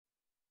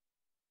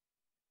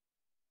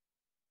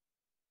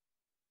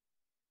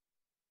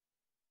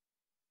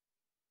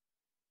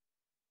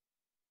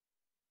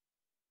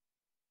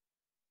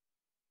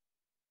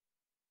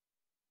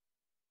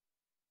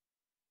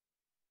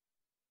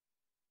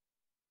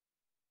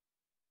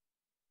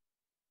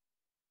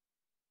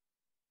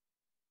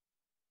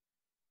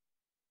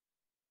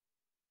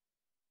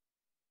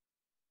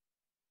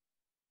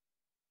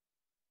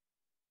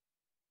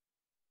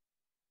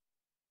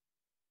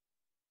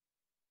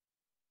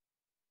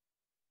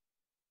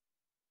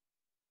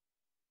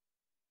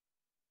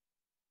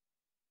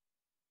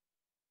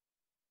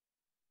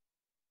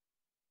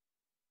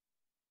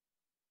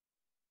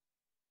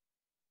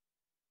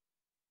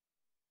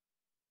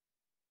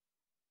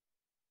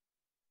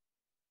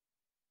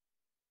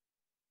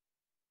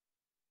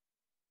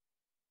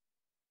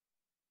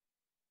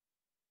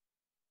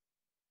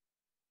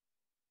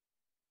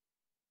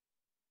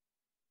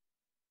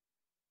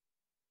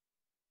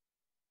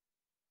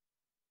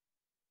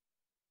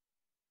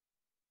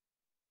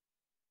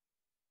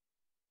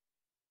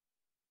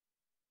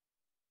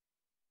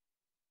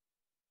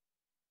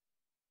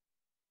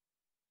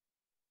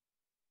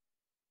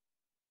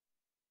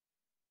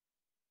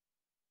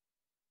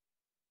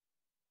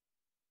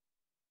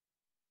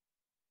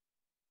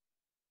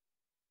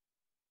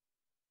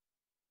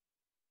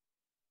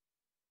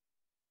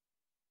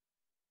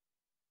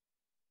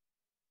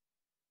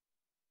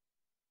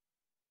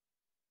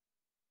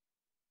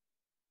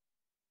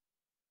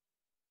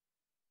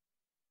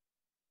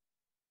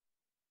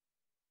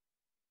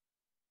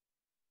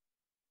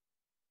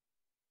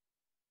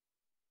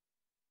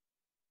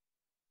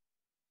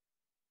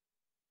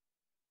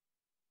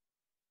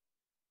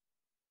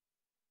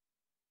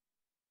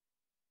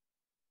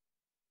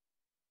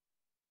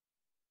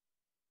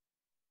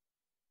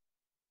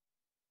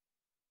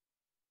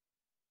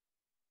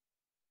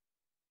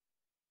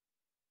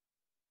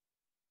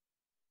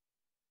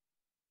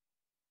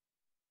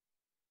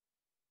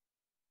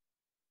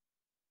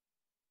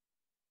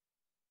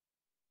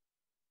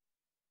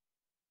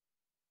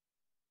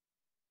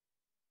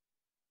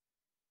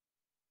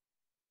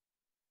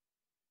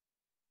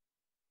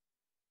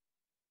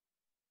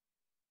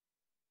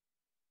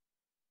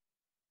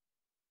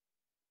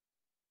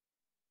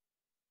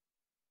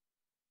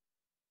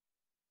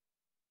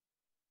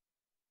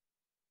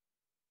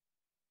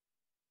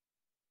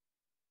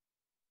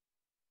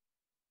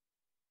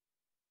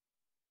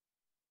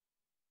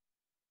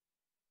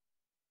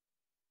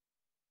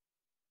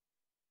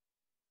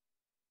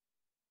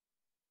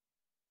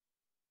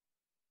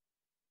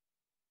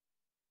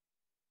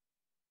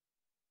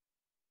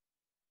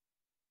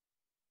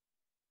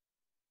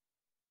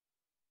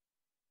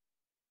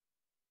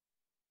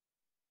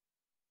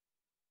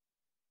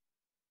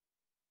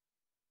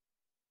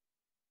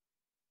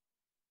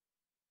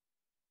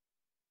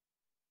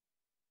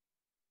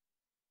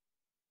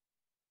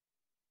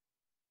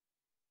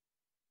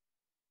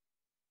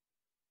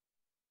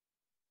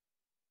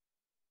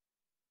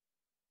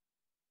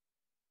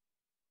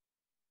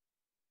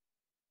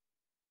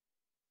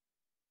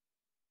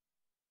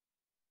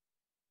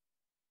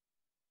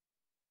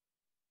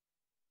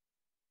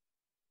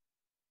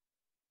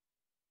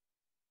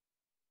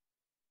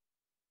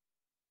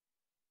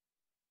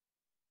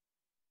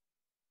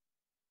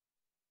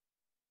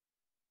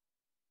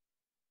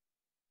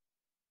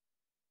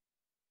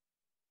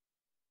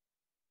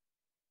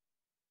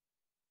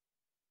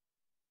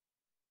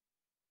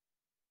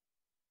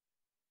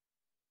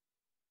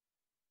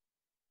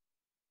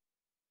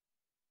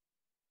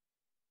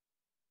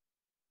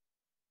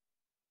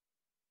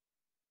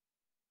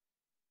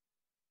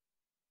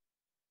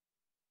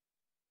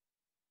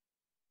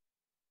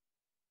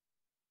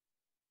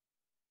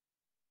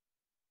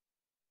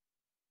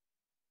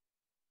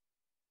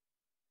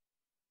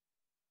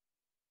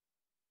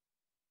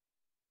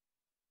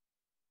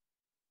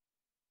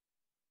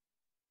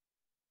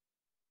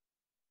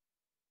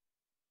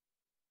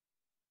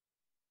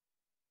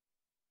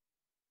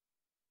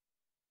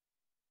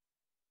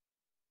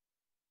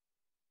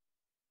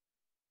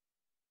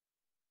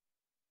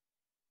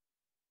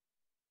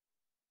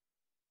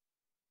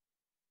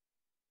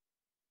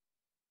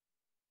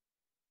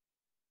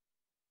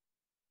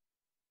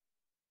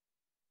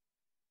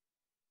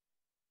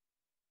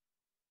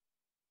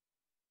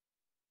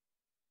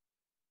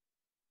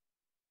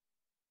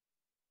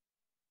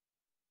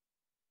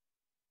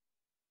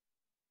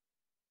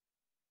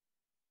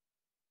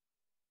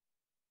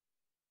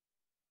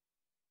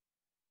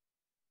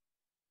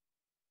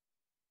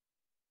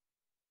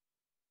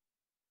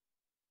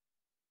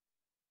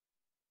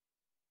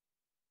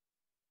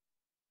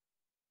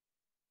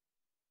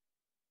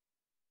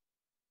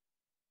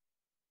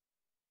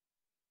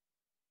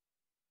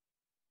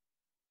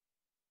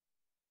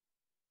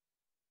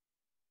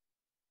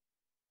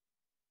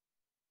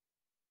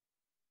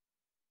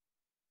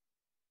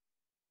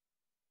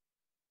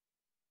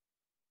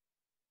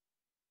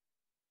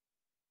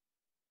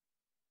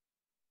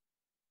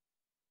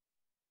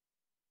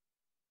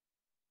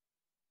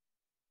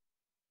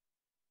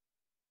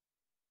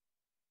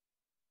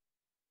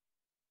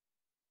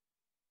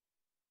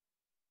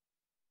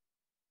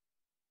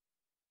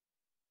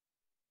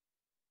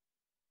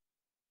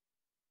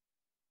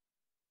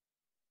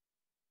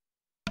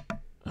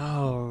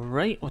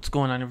Alright, what's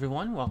going on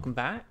everyone? Welcome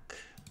back.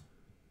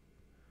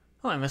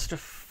 Oh, I'm Mr.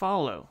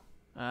 Follow.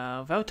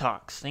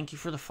 Votox, thank you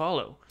for the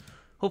follow.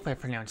 Hope I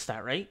pronounced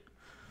that right.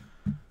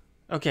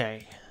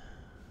 Okay.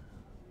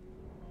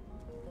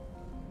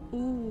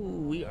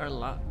 Ooh, we are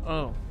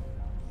oh.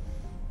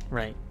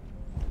 Right.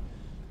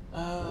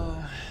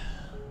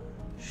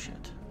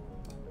 Shit.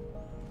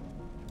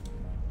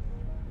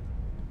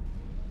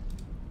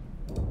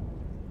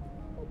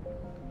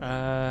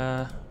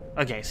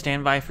 Okay,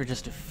 stand by for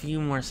just a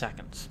few more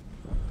seconds.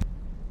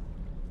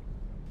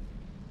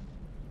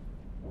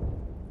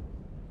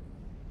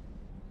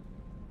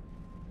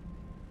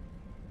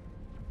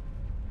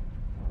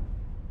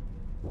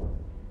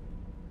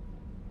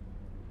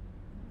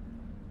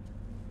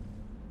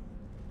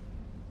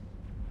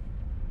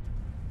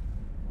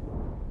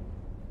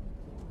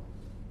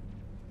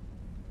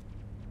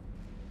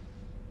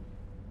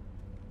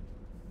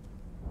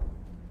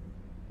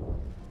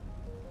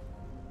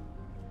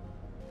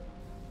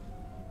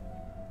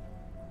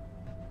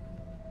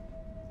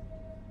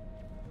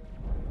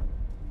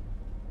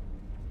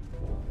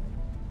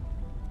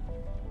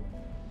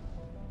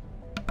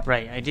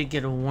 Right, I did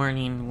get a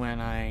warning when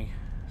I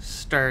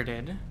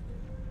started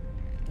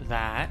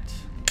that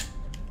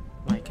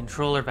my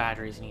controller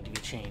batteries need to be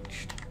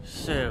changed.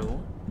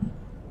 So,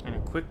 I'm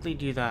going to quickly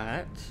do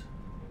that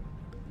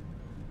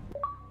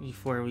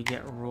before we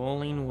get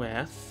rolling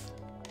with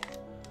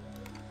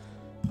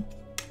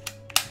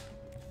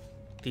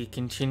the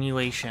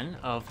continuation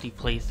of the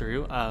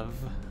playthrough of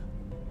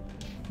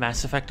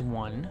Mass Effect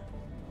 1.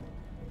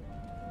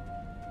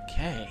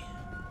 Okay.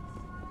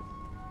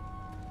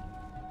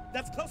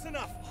 That's close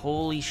enough.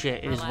 Holy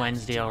shit, it is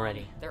Wednesday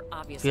already.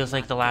 Feels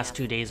like the last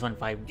 2 days went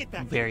by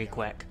very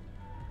quick.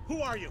 Who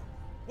are you?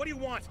 What do you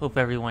want? Hope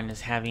everyone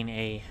is having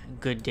a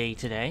good day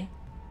today.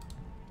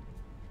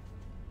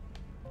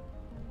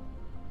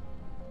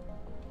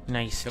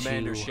 Nice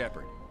Commander to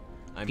Shepard,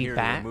 I'm be here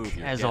back, to remove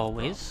your as death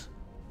always.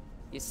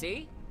 You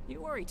see?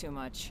 You worry too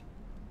much.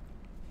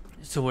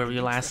 So where we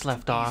last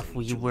left off,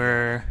 we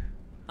were...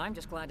 I'm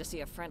just glad to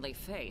see a friendly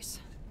face.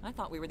 I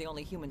thought we were the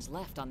only humans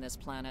left on this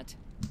planet.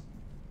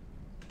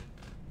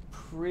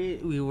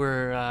 We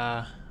were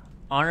on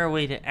our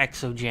way to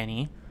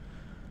Exogeny,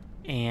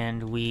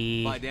 and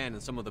we Lydan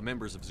and some of the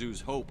members of Zoo's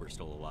Hope are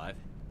still alive.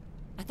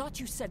 I thought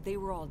you said they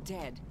were all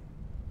dead.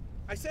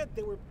 I said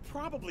they were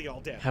probably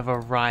all dead. have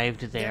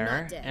arrived They're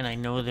there, not dead. and I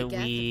know that The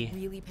Geth we...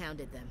 really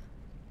pounded them.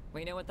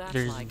 We know what that's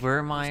There's like.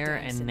 Vermeer, Those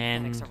damn and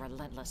then synthetics are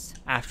relentless.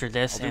 after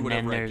this, I'll do and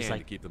then whatever I there's can to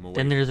like... keep them away.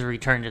 Then there's a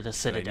return to the But I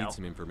Citadel, need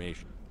some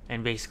information.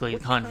 and basically the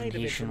What kind of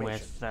confrontation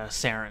with information?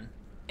 Saren.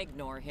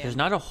 Ignore him. There's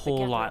not a The whole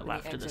Geth lot are in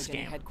left the of this Exogeny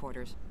game.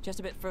 Headquarters, just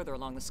a bit further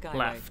along the Skyway.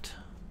 Left.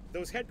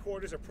 Those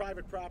headquarters are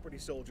private property,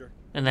 soldier.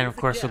 And then, With of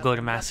the course, we'll Geth, go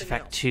to Mass nothing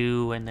Effect else.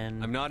 2, and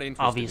then I'm not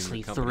interested obviously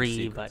in the company's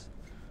 3, but secrets.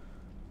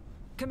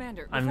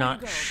 Commander, I'm before you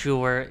not go,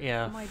 sure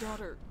if my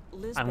daughter,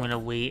 I'm Lisbeth, gonna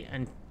wait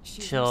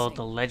she's until missing.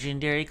 the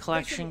Legendary They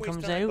Collection shouldn't waste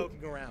comes time out,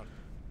 poking around.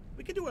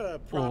 We could do a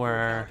proper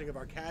or accounting of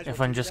our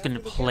if I'm just gonna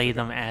casualties play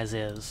after the them as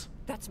is.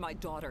 That's my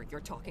daughter you're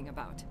talking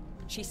about.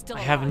 She's still I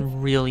alive.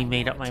 haven't really I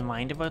made know up my it.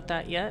 mind about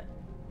that yet.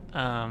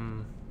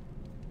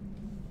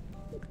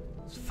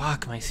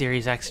 Fuck, my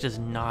Series X does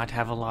not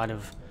have a lot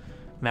of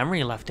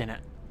memory left in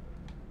it.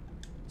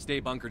 Stay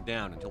bunkered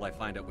down until I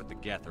find out what the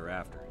Geth are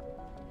after.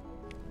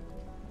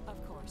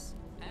 Of course.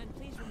 And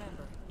please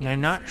remember. And I'm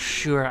not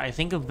sure. I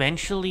think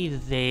eventually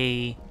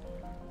they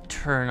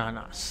turn on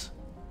us.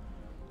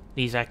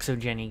 These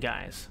Exogeny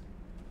guys.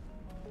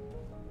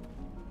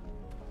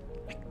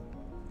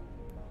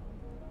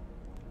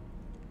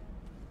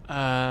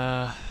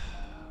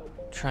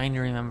 Trying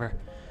to remember.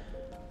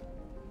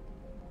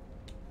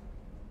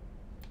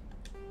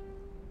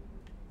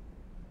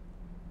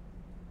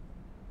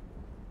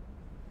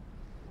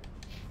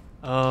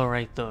 Oh,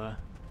 right,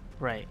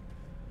 right.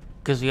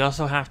 Because we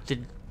also have to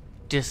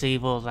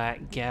disable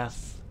that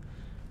Geth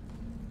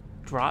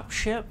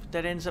dropship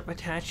that ends up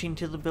attaching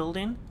to the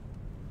building.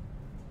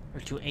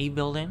 Or to a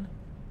building.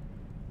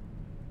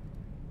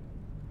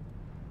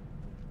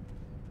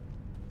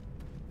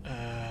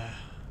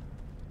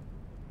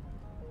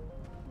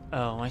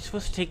 Oh, am I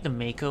supposed to take the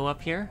Mako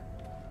up here?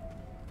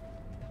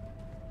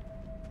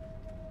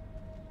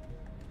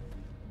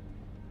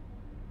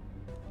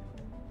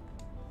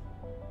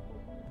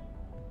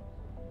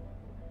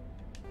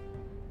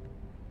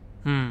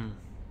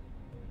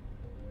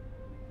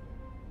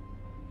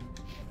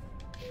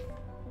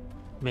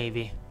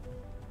 Maybe.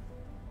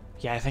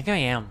 Yeah, I think I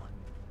am.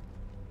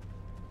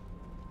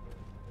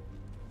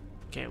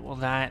 Okay, well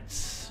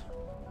that's...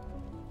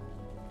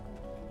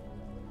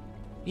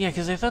 Yeah,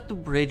 because I thought the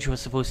bridge was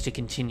supposed to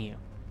continue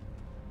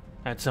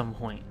at some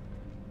point.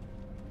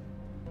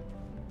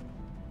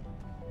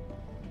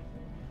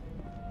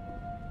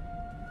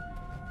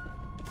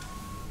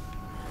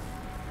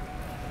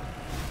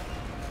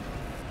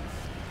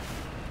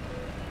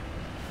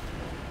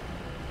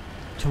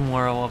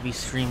 Tomorrow I'll be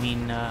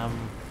streaming,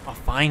 I'll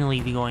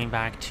finally be going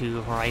back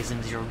to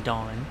Horizon Zero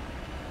Dawn.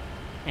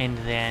 And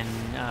then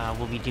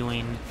we'll be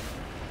doing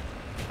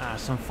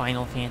some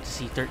Final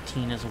Fantasy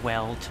 13 as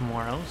well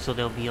tomorrow. So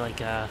there'll be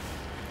like an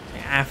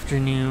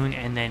afternoon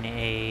and then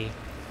a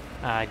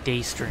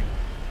day stream.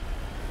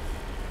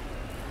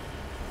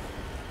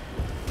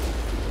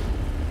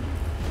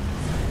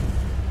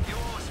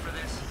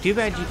 Too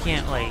bad you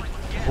can't like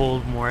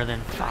hold more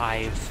than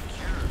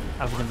 5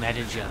 of the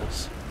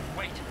meta-gels.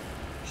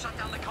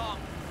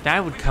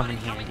 That would come in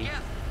handy.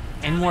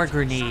 And more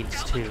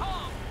grenades too.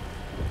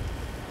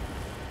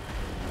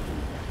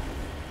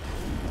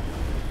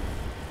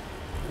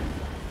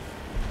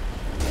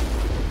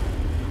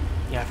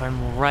 Yeah, if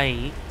I'm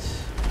right,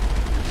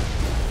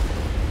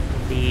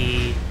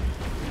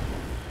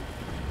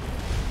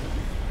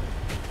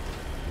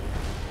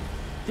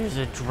 there's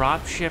a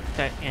dropship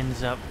that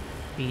ends up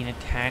being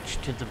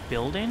attached to the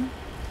building.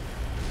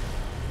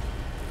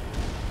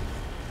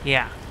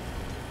 Yeah.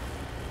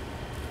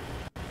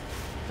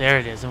 There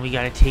it is, and we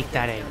gotta take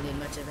that out. They don't need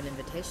much of an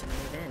invitation to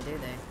move in, do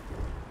they?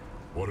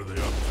 What are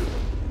they up to?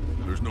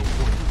 There's no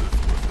point to this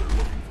unless they're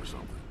looking for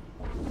something.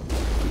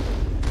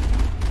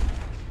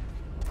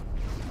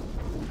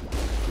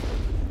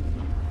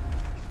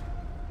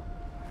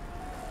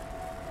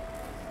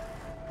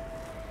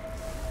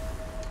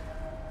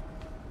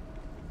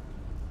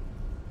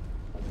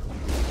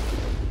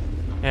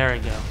 There we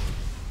go.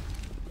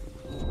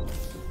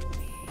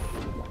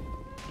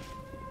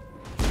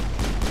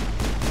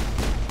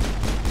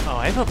 Oh,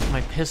 I have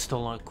my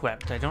pistol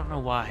equipped. I don't know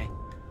why.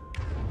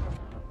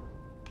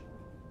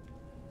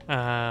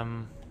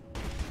 And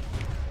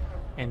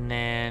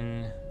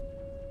then...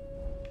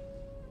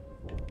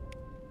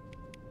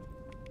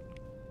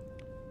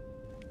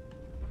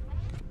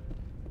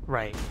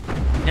 Right.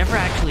 Never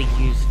actually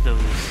used those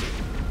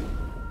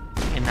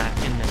in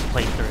this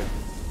playthrough.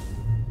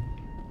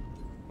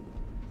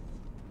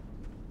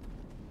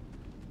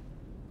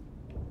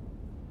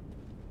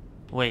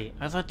 Wait,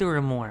 I thought there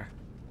were more.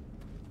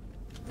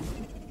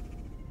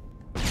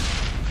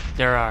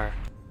 There are.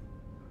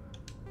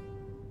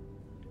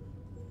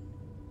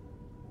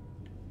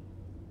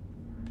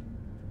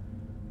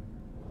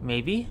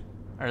 Maybe?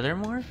 Are there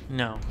more?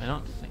 No, I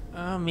don't think.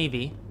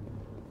 Maybe.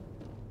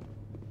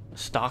 A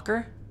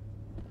stalker?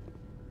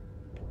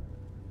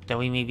 That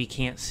we maybe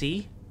can't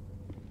see?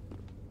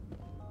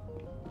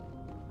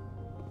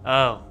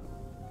 Oh.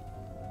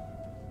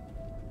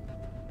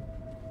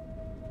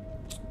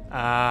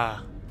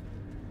 Ah.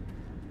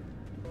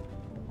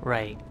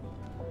 Right.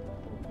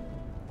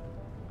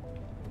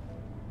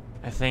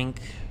 I think...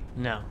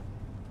 No.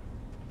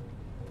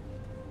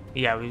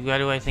 Yeah, we've got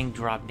to, I think,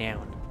 drop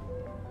down.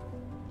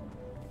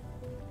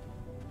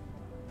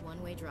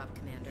 One-way drop,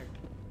 Commander.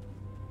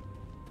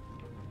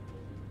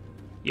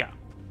 Yeah.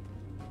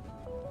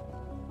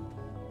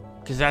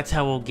 Because that's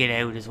how we'll get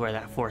out, is where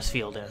that force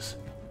field is.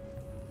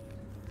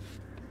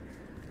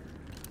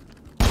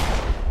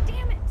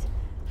 Damn it!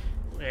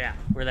 Yeah,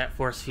 where that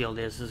force field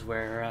is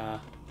where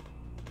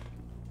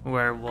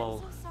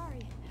we'll I'm so sorry.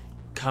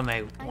 come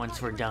out I once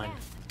thought we're you were done.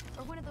 Geth,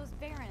 or one of those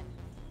Baron.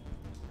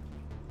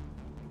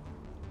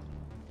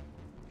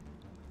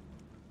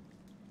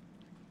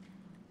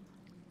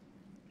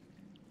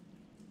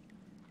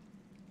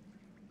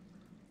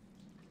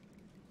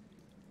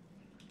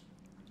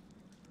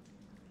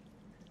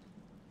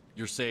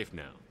 You're safe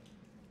now.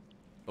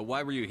 But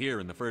why were you here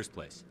in the first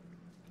place?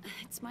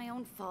 It's my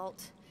own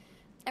fault.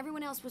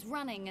 Everyone else was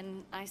running,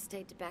 and I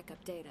stayed to back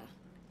up data.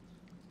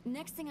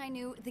 Next thing I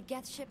knew, the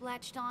Geth ship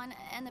latched on,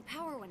 and the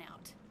power went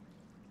out.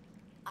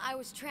 I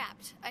was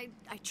trapped. I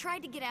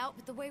tried to get out,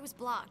 but the way was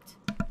blocked.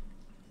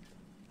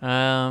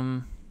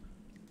 Not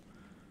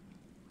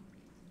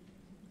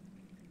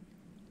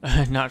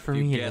for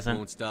me, it Geth doesn't.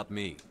 won't stop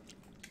me.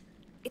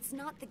 It's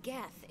not the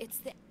Geth. It's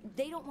the...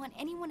 They don't want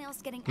anyone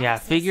else getting Yeah,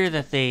 access figure to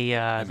that they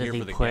I'm that here they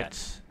for the quit.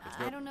 Geth.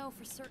 I don't know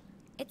for certain.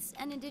 It's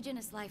an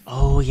indigenous life.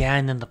 Oh yeah,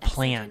 and then the Episode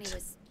plant. 20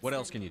 was What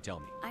else said- can you tell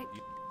me?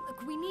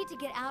 Look, we need to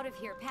get out of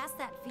here, past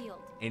that field.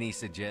 Any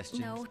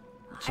suggestions? No.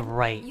 That's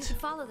right. You can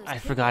follow those I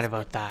forgot cables,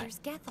 about but that. There's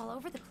Geth all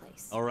over the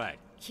place. All right.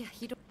 Yeah,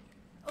 you don't...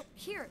 Oh,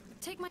 here,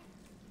 take my...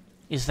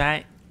 Is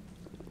that...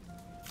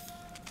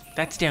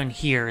 That's down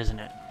here, isn't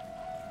it?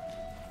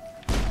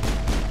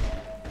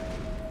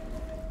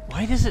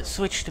 Why does it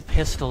switch to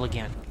pistol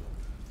again?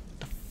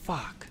 The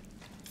fuck?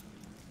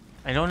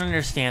 I don't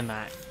understand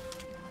that.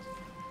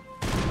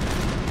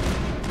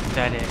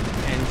 That it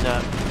ends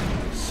up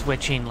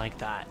switching like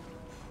that.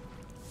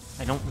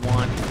 I don't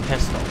want a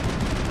pistol.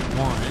 I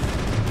want...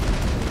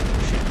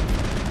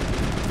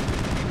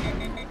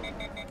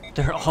 Shit.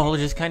 They're all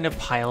just kind of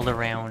piled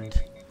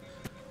around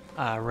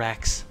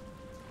Rex.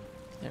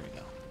 There we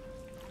go.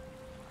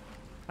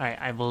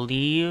 Alright, I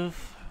believe...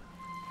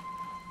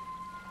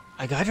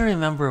 I gotta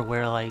remember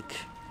where, like...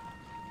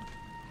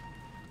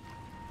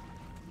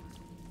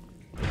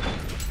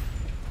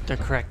 the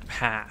correct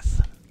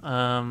path.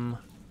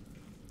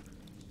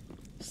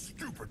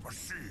 Stupid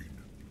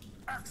machine.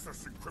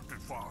 Access encrypted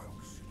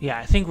files. Yeah,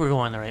 I think we're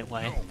going the right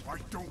way. No, I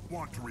don't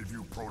want to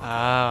review protocol.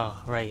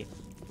 Oh, right.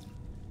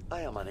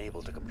 I am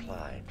unable to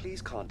comply.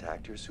 Please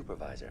contact your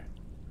supervisor.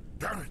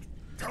 Damn it!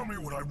 Tell me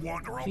what I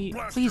want or I'll Please,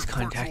 blast please your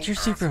contact virtual your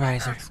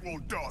supervisor. actual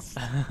dust.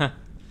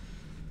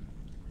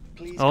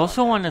 Please I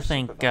also contact want to your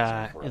thank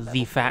supervisor for a the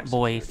level Fat 4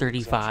 Boy security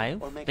exemption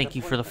 35. or make Thank an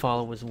you for the appointment.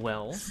 follow as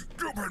well.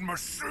 Stupid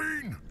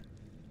machine!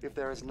 If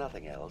there is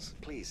nothing else,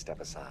 please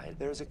step aside.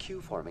 There is a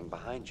queue forming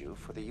behind you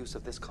for the use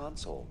of this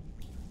console.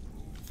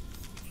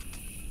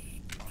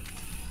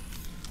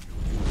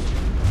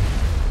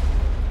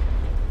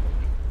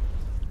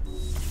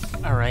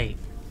 All right.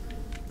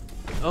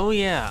 Oh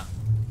yeah.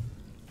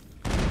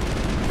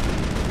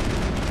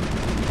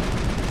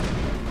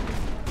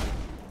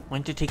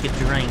 Went to take a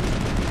drink.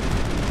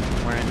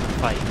 We're in the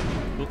fight.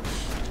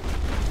 Oops.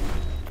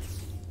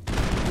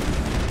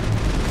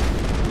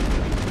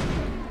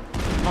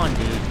 Come on,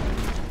 dude.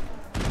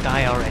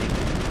 Die already.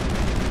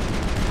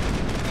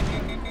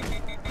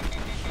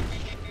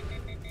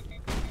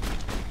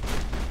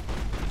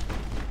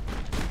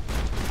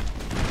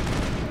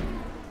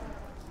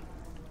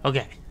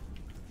 Okay.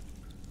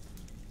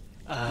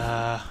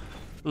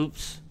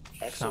 Oops.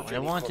 That's not what I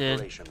Exogeny wanted.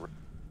 Corporation.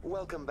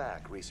 Welcome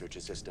back, Research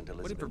Assistant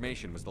Elizabeth. What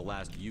information was the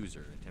last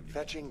user attempting?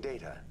 Fetching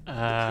data.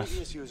 The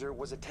previous user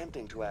was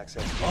attempting to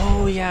access Oh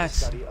details on yeah, the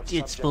study of it's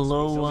subjects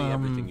below Tell me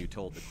everything you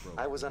told the crow.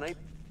 I was unable.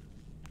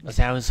 Is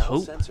that his All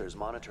hope? sensors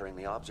monitoring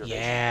the observation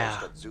Yeah.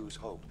 post at Zeus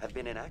Hope have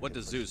been inactive. What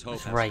does Zeus Hope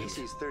That's have? right.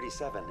 Species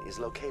 37 is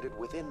located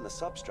within the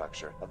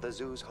substructure of the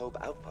Zeus Hope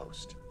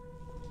outpost.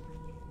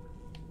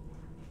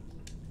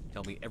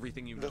 Tell me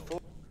everything you The know.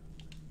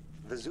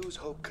 The Zeus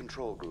Hope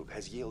control group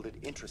has yielded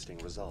interesting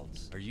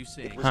results. Are you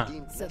saying? It was Huh.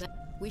 deemed So that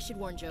we should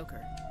warn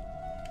Joker.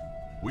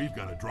 We've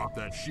got to drop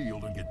that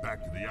shield and get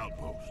back to the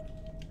outpost.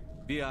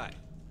 BI.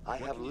 I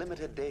have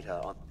limited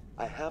data on.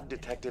 I have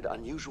detected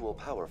unusual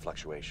power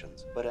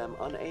fluctuations, but am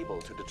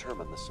unable to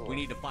determine the source. We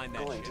need to find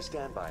that Going ship. to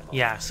standby mode.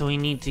 Yeah, so we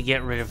need to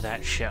get rid of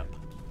that ship.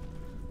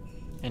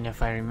 And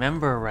if I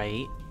remember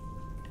right,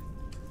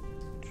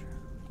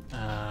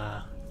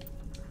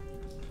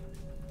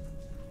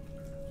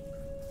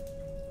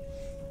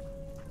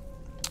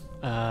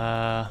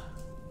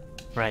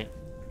 right.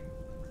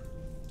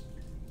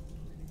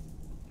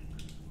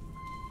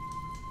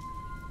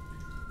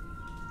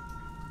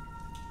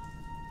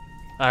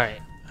 All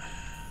right.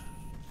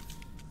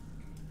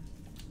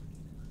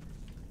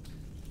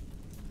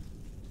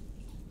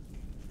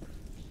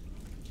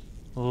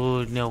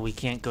 Oh, no, we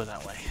can't go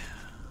that way.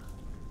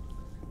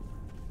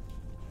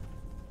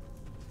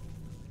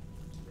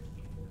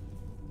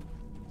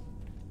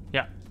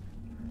 Yeah.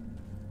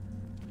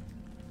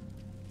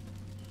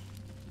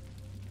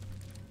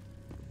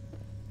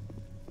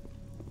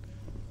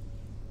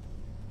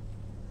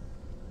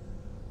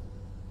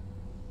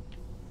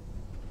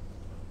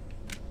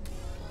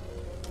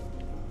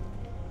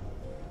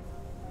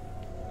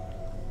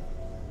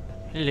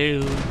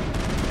 Hello.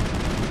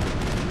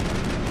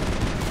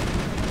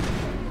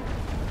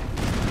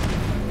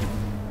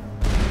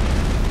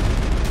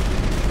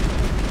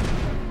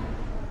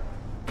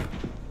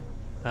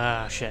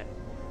 Ah, shit.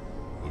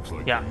 Looks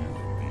like Yeah. they're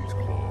using these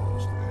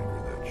claws to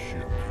anchor that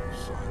ship to the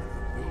side of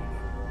the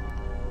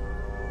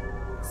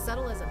building.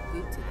 Subtle as a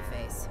boot to the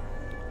face.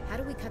 How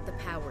do we cut the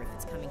power if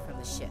it's coming from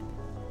the ship?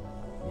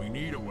 We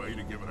need a way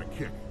to give it a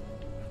kick.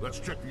 Let's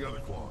check the other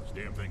claws.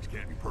 Damn things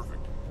can't be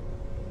perfect.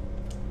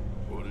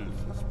 What is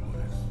this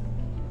place?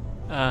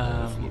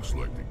 This looks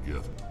like the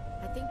Geth.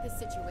 I think this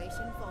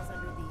situation falls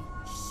under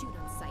the shoot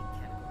on sight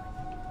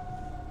category.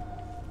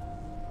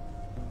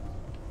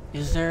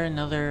 Is there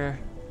another...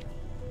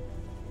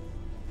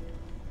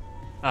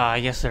 I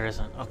guess there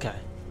isn't. Okay.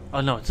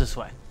 Oh, no, it's this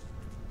way.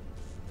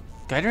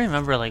 Gotta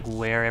remember, like,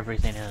 where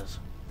everything is.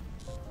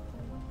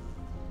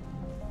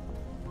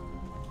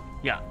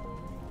 Yeah.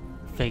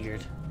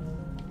 Figured.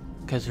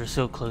 Because we're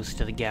so close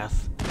to the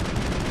Geth.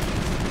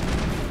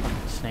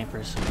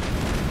 Snipers.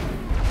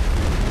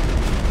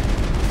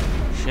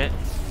 Shit.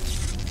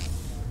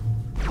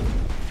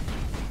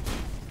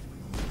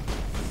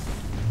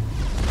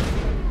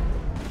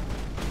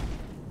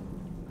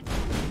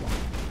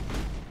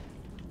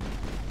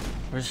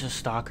 Where's the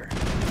stalker?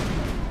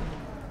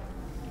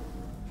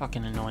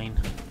 Fucking annoying.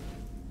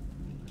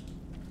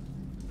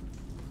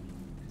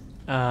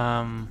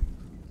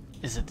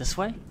 Is it this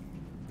way?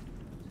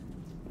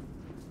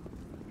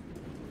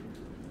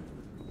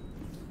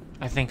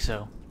 I think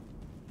so.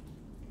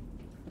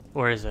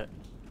 Or is it?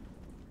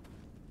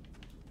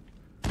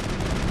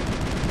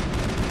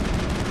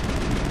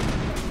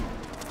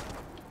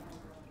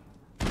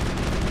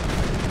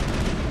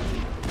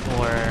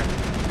 Or...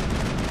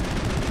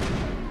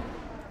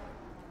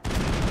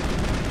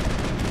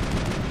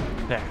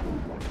 There.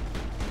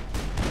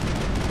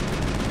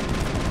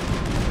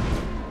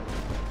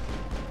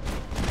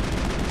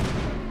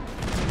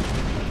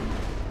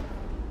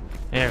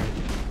 There we go.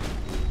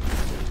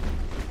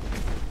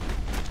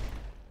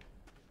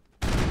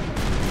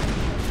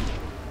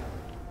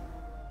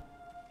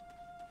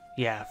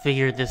 Yeah,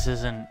 figured this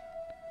isn't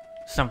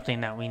something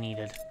that we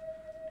needed.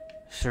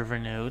 Server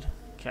node.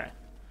 Okay.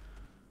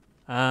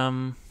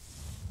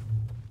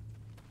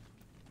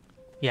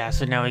 Yeah,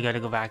 so now we gotta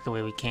go back the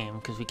way we came,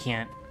 because we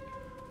can't...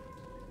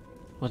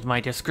 with my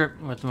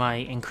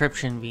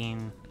encryption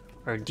being,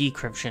 or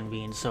decryption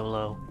being so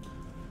low,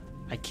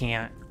 I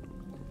can't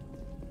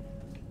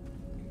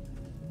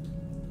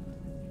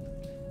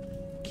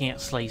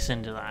slice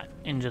into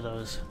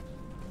those.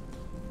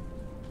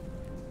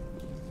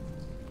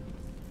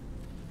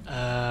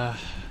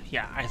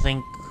 Yeah, I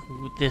think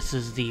this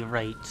is the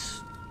right,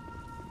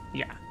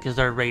 yeah, because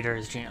our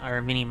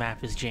our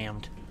mini-map is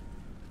jammed.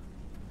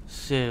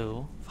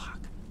 So, fuck,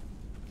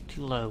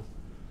 too low.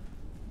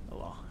 Oh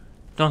well.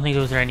 Don't think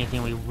those are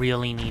anything we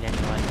really need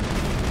anyway.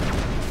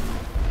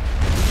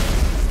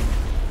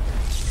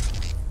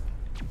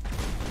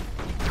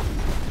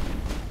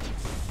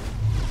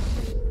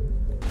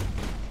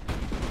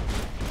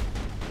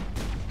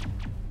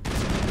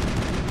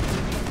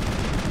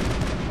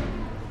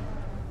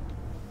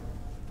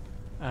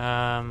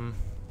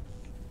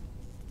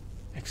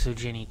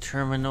 Exogeny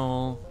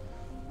terminal.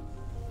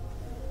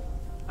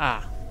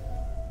 Ah.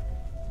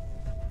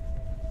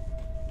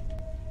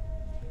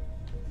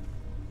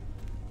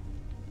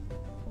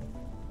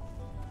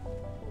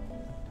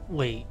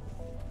 Wait.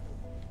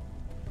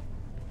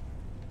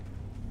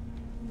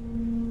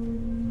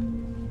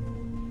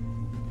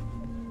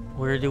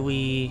 Where do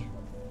we...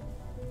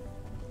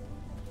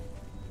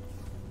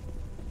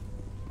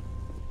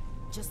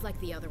 Just like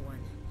the other one.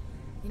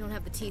 You don't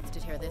have the teeth to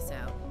tear this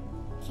out.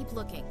 Keep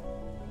looking.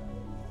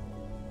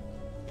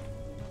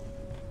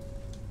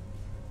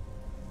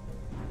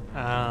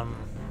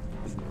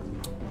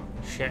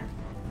 Shit.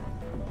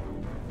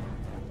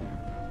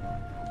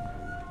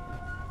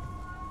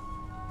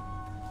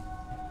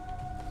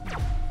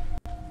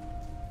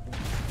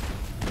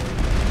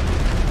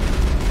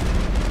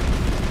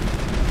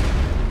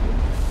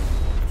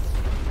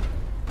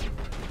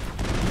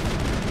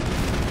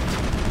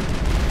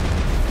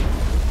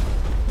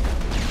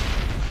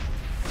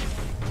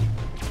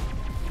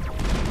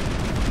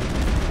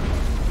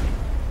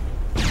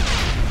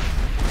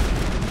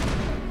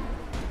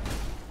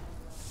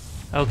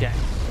 Okay.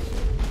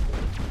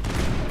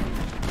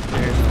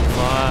 There's a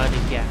lot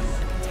of gas.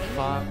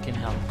 Fucking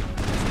hell.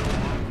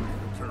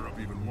 Tear up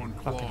even one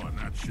claw in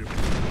that ship.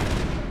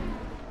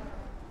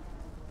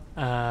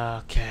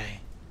 Okay.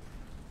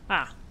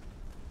 Ah.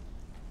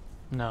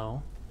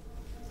 No.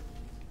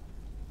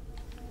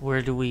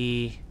 Where do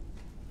we...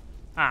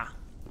 Ah.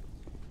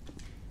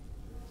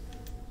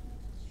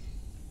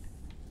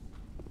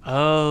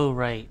 Oh,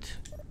 right.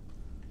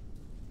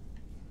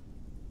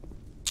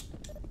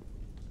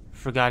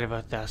 Forgot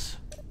about this.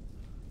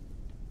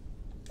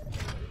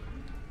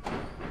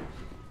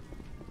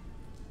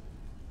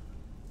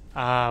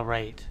 Ah,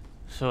 right.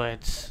 So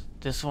it's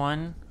this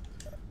one,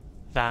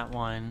 that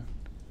one.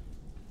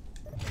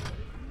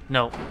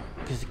 No,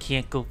 because it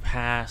can't go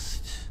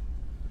past.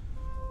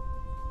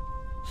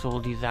 So we'll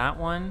do that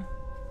one.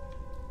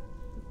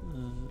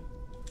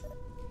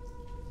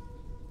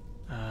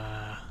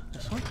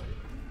 This one?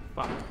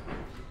 Fuck.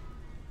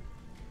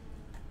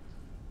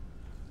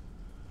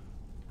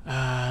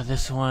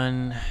 This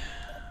one.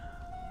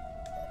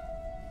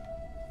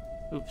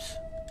 Oops.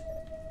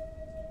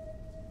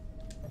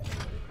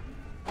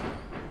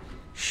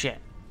 Shit.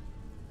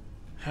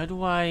 How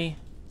do I...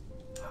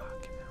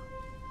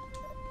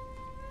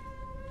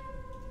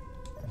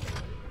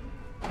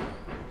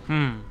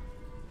 Hmm.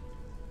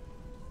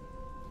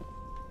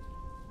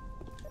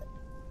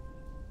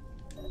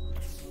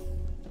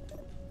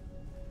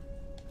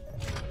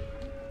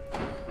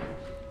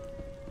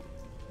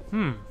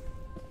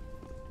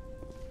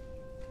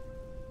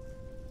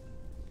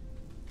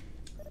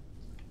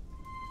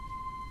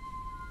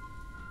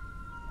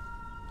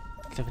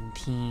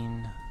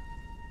 17...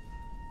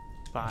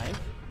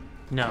 5?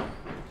 No.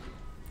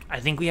 I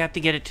think we have to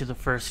get it to the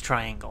first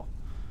triangle.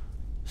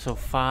 So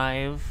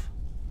 5,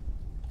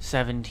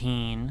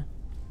 17,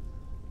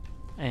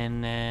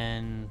 and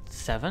then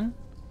 7?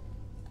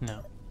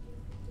 No.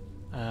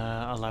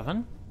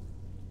 11?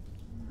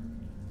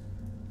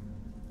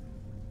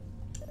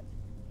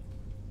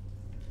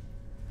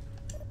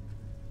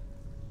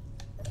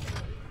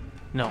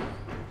 No.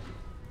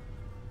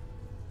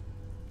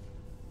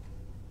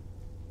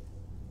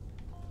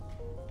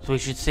 So we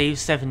should save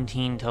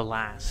 17 to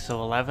last.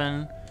 So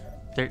 11,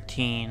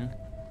 13,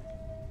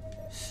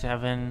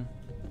 7,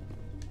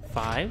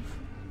 5?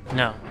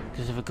 No,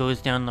 because if it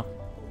goes down the...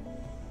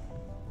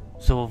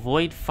 So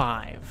avoid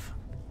 5.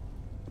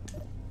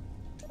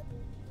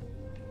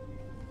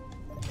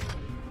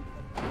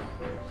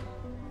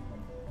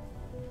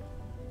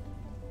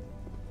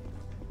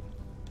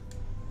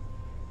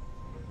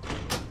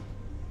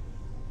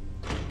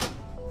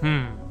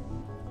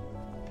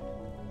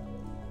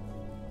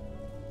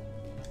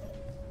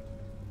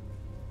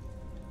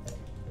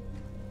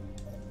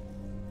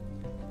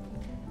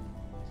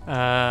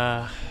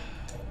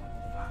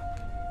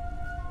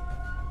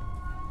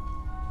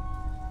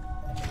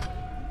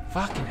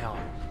 Fucking hell.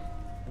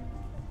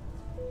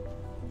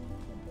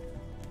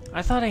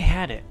 I thought I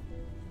had it.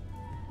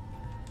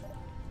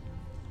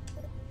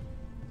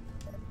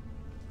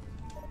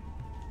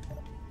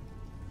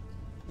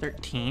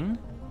 $13?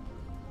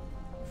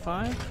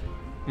 5?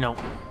 No,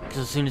 because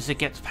as soon as it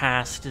gets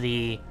past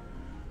the...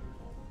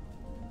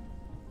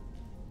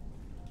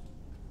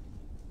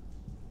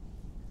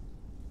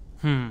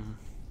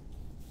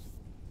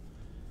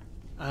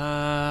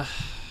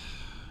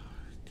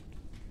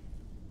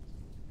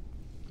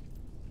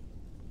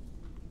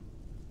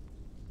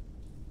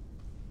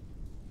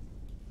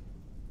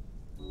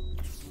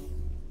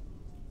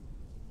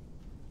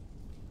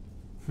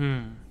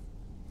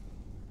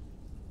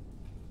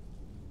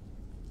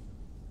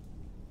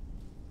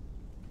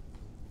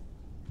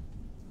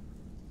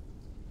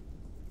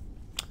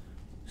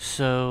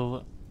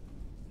 So...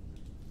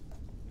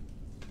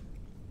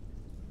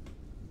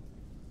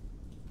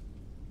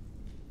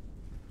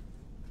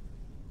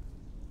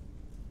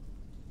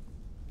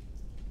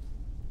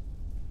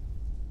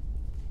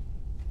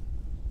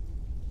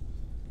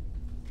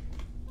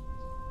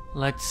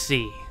 let's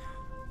see.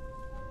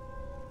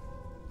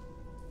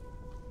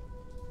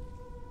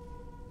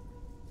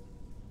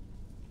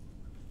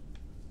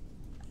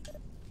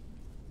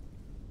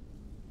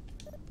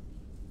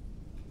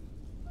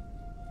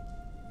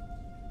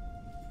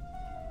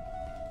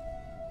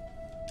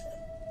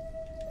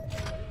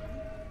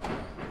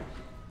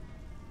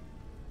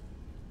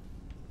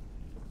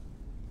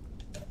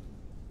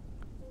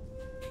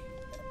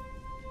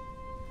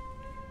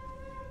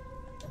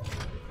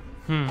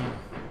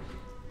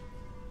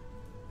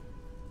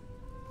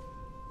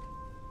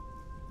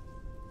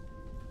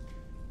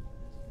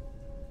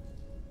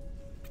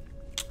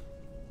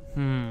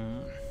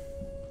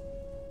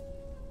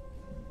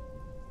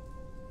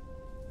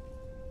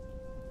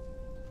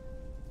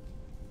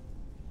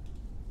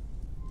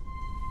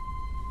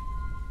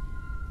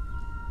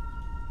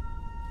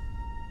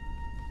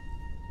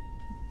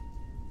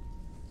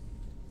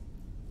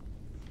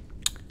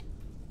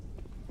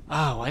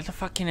 Oh, why the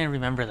fuck can't I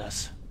remember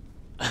this?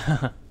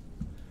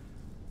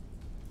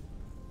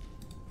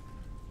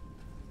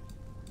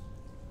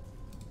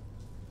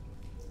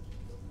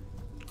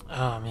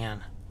 Oh,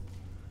 man.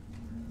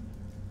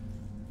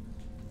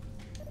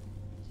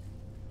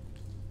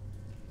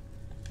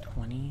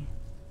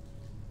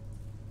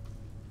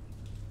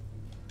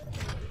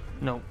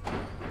 Nope.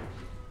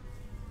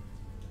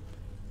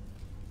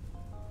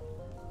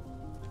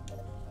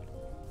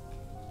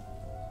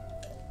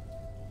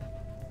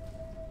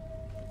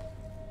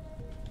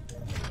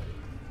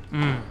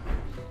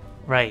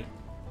 Right.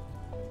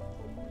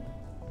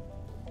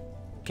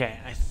 Okay,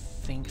 I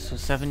think so.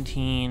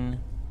 17,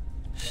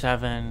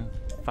 7,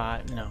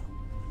 5, no.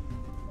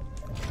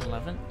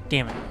 11?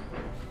 Damn it.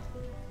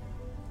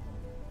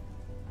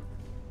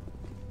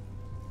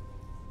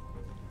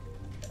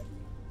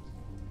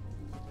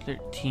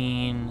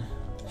 $13,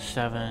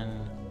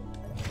 7.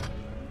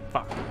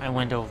 Fuck, I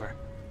went over.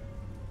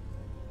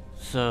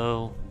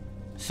 So,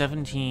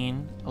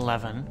 17,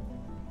 11,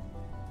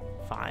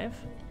 5?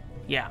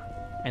 Yeah.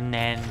 And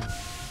then,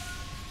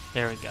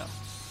 there we go.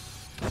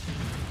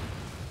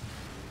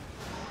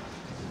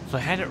 So I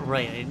had it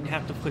right. I didn't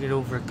have to put it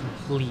over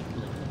completely.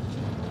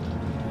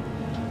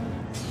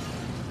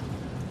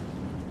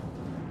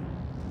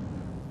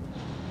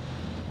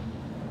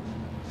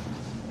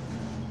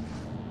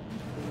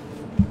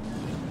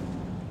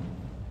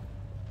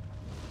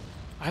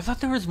 I thought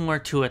there was more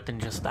to it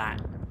than just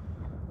that.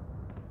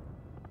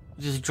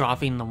 Just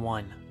dropping the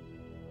 1.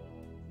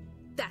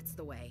 That's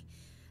the way.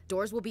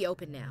 Doors will be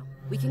open now.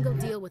 We can go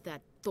deal with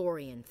that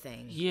Thorian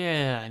thing.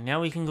 Yeah, now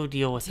we can go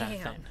deal with that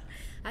Damn. thing.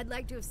 I'd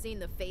like to have seen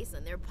the face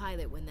on their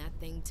pilot when that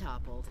thing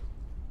toppled.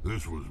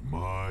 This was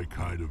my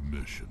kind of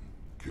mission.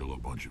 Kill a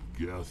bunch of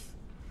Geth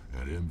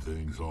and end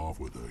things off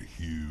with a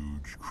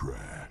huge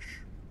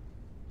crash.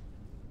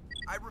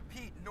 I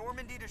repeat,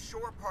 Normandy to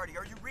shore party.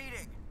 Are you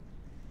reading?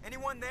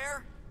 Anyone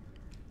there?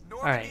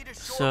 Normandy to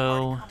shore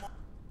party. Come on.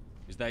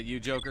 Is that you,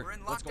 Joker? We're in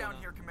What's going lockdown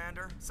on? here,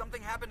 Commander.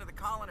 Something happened to the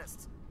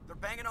colonists. They're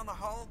banging on the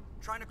hull,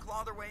 trying to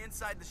claw their way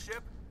inside the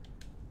ship.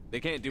 They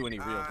can't do any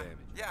real damage.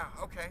 Yeah,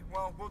 okay.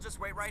 Well, we'll just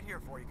wait right here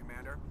for you,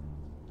 Commander.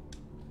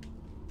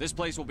 This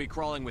place will be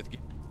crawling with...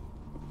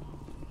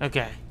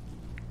 Okay.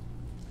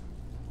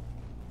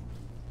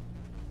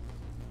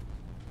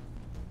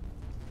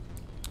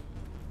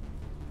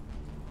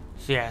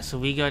 So yeah, so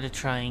we gotta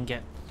try and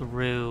get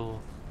through...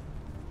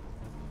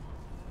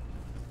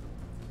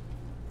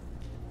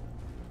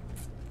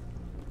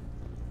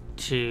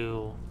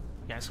 to...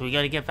 Yeah, so we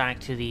gotta get back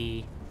to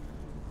the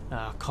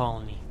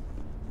colony.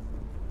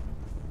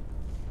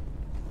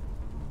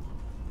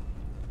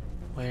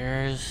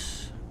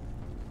 Where's...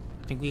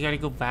 I think we gotta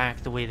go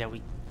back the way that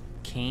we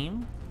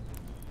came?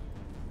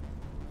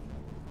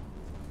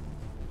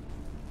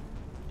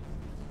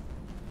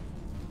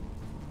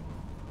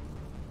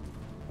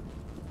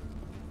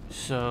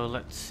 So,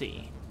 let's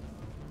see.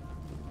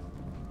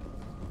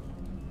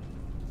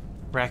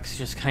 Rex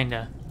just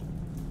kinda...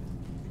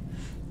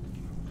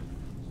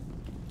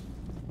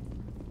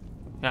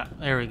 Yeah,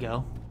 there we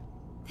go.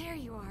 There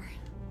you are.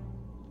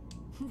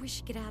 We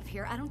should get out of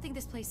here. I don't think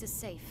this place is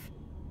safe.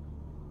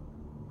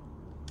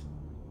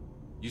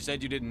 You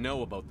said you didn't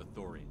know about the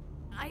Thorian.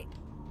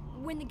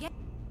 When the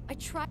I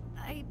tried...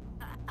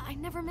 I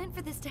never meant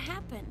for this to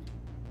happen.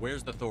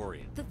 Where's the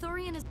Thorian? The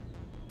Thorian is...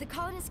 The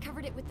colonists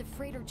covered it with the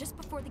freighter just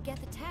before the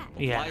Geth attacked.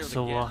 Yeah,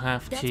 so we'll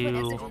have That's to...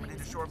 what Normandy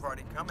to shore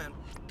party, come in.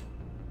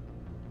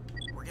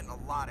 We're getting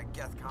a lot of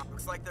Geth comp.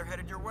 Looks like they're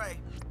headed your way.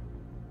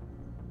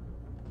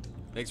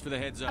 Thanks for the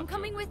heads up. I'm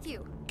coming with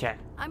you. Okay.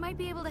 I might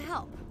be able to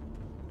help.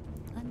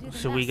 Undo the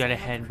So we mess gotta I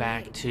helped head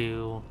back create.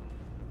 to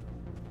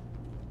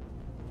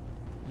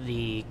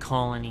the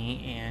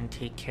colony and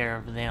take care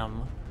of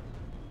them.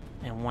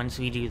 And once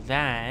we do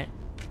that,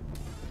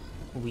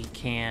 we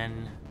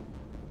can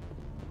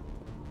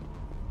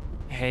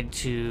head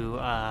to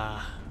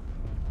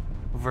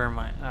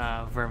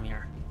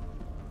Vermeer,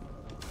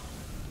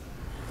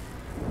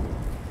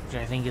 which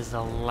I think is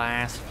the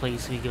last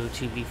place we go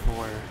to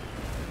before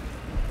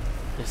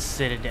the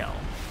Citadel.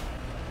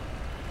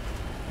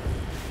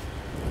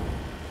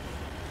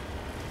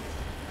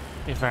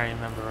 If I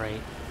remember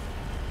right.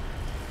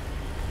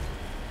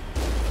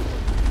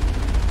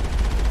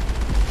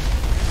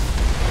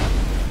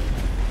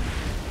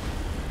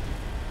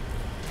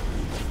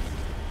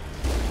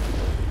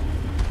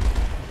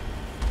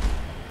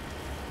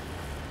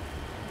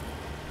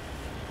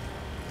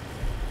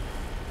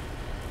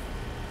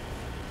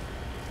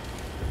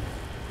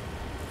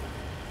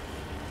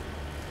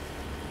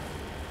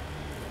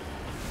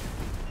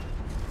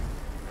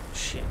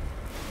 Shit.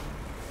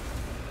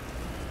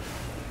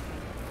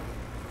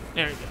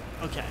 There we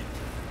go. Okay.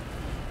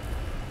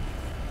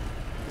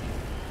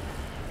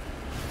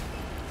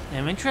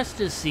 I'm interested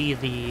to see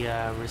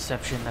the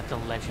reception that the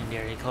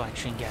Legendary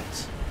Collection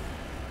gets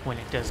when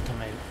it does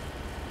come out.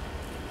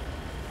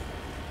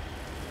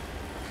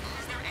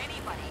 Is there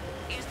anybody?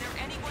 Is there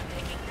anyone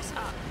picking this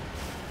up?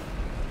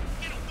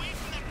 Get away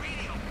from that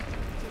radio!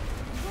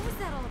 What was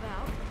that all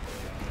about?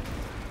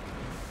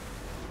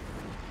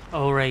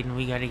 Oh, right, and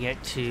we gotta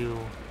get to...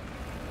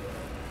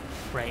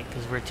 Right,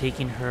 because we're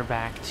taking her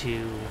back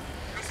to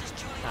This is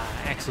Julie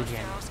Exogen.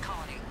 Pharaoh's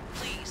colony.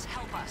 Please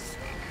help us.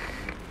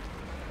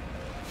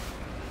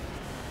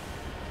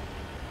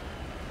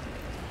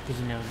 Because,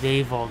 you know,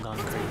 they've all gone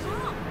It's crazy.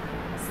 wrong.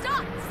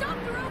 Stop! Stop!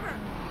 You're over!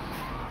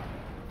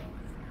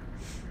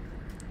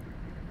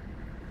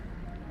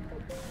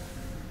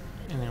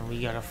 And then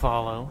we gotta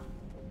follow.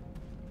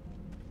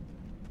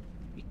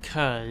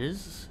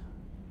 Because...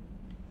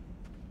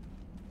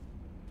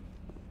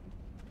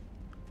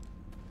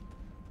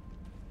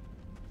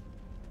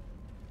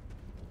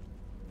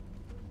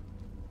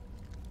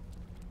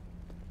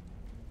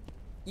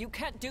 You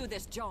can't do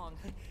this, Jong.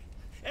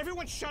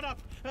 Everyone shut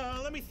up!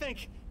 Let me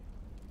think.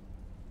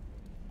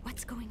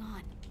 What's going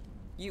on?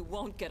 You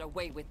won't get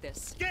away with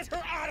this. Get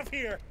her out of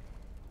here!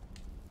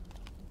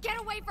 Get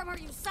away from her,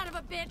 you son of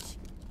a bitch!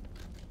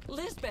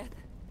 Lisbeth!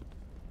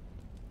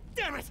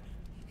 Damn it!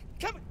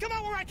 Come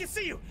out where I can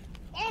see you!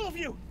 All of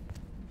you!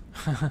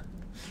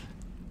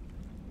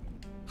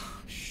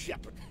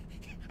 Shepard.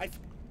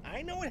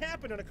 I know what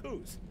happened on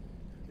Akuz.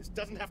 This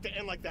doesn't have to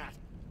end like that.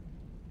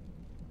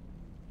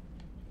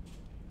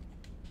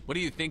 What do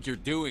you think you're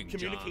doing, John?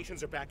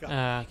 Communications are back up.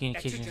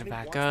 Communications are Exogen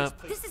back wants up.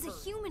 place This is a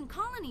first. human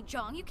colony,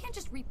 Jong. You can't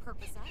just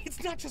repurpose us.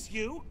 It's not just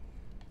you.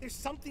 There's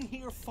something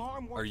here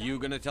far more. Are you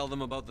gonna tell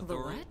them about the The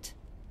Thorian? what?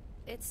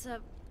 It's a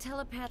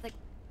telepathic...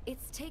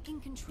 It's taking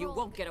control. You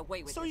won't get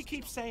away with So this. you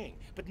keep saying,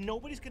 but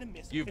nobody's gonna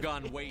miss it. You've If-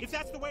 gone if- way If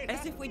that's the way it As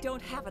happens. if we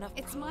don't have enough.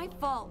 It's my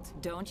fault.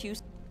 Don't you?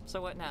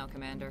 So what now,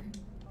 Commander?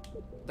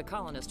 The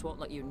colonists won't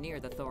let you near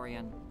the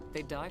Thorian.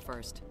 They die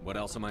first. What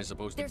else am I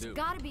supposed There's to do?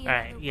 gotta be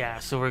Alright, another yeah,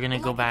 way. so we're gonna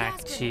Like go a back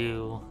gas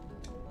to...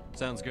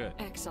 Sounds good.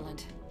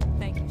 Excellent.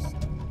 Thank you so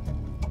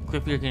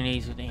Equip your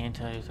grenades with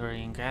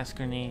anti-Thorian gas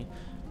grenade.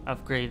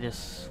 Upgrade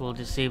this will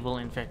disable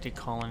infected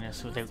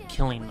colonists We'll without stay out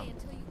killing of the way them.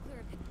 until you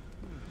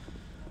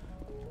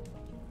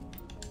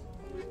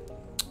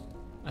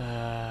clear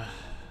a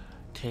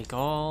bit. Take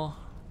all.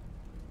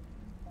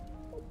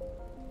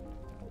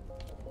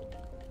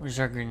 Where's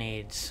our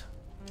grenades?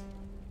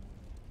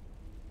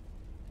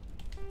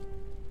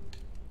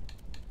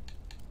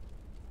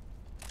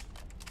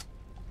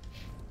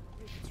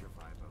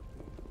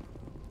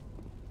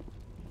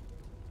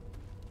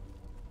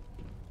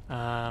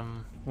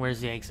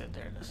 Where's the exit?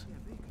 There it is.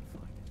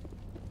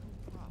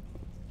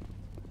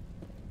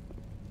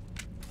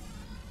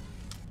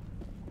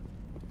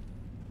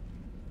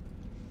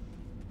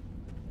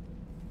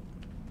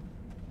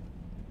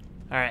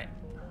 All right.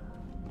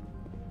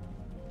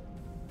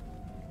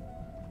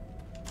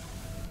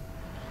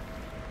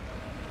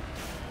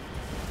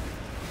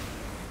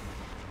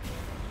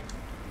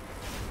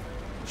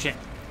 Shit.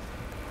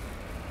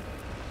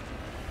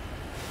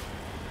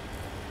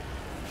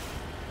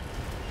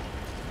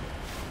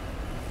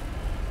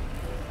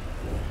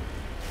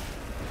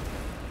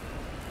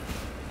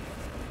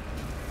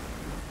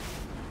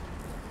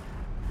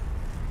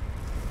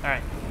 All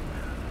right.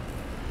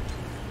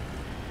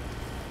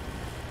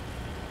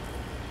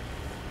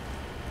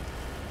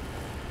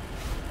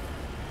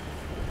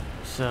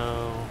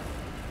 So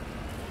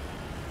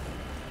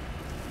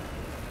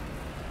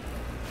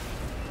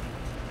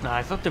no,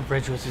 I thought the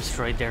bridge was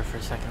destroyed there for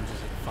a second. I was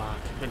just like, fuck,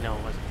 but no,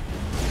 it wasn't.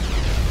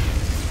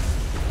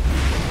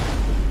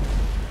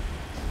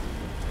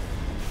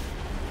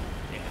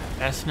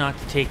 Best not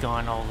to take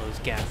on all those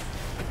Geth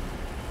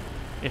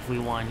if we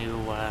want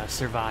to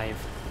survive.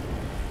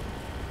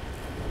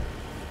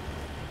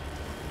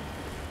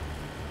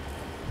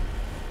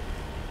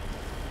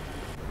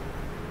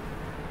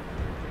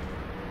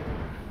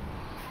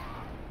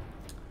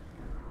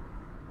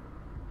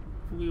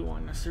 We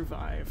want to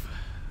survive.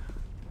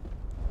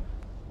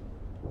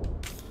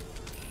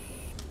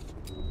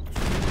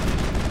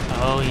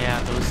 Oh yeah,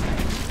 those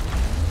things.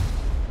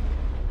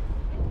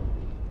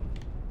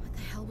 What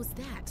the hell was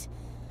that?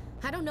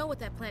 I don't know what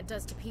that plant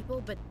does to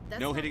people, but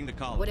that's No hitting the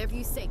collar. Whatever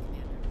you say,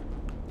 Commander.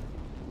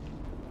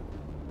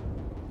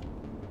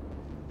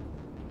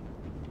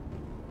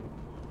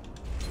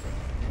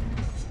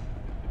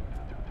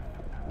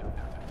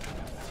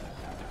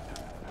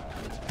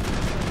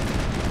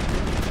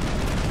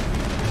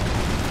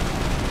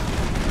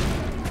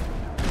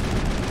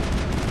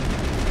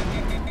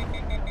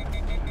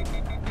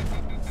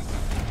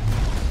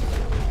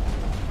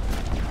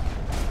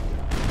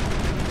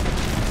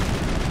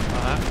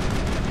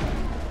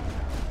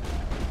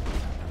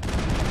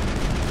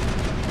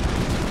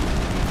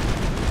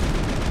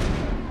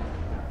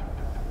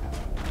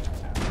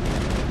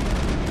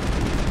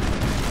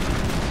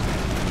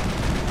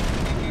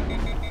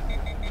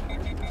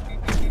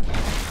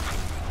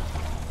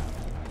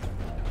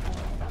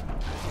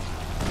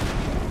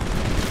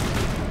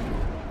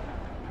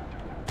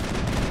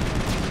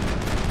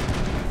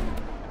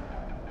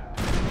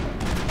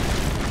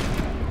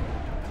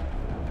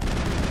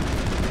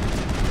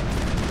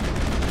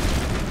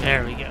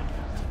 There we go.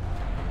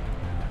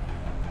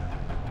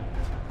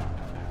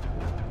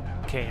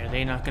 Okay, are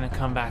they not gonna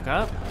come back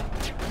up?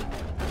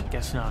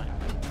 Guess not.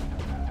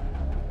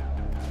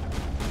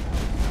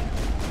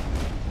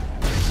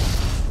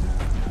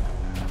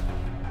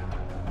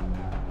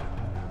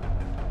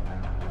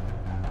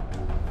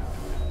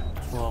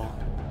 Whoa.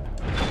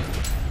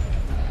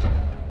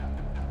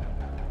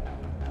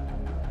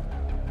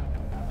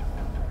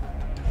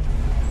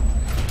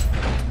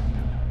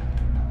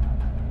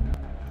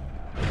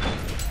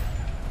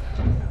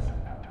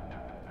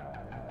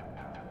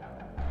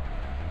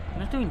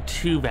 Not doing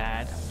too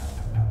bad.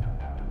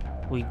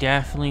 We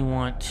definitely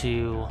want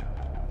to...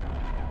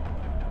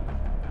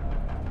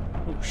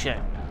 Oh shit.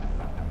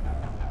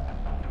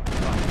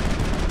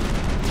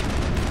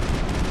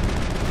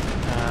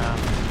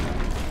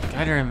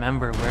 Gotta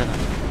remember where the...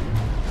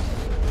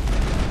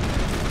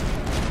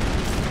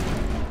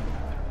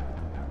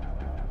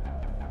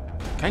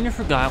 Kind of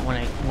forgot when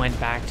I went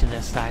back to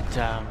this that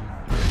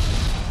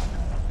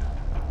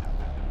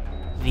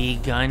the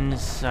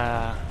guns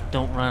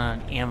don't run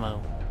on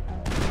ammo.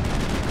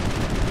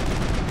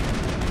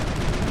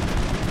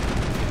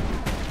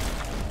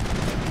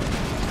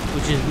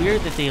 Which is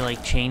weird that they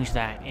like changed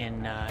that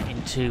in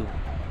 2.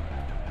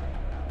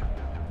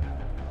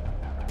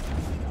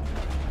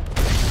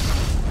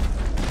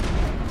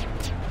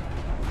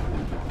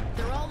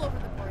 They're all over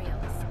the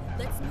Borealis.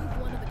 Let's move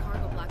one of the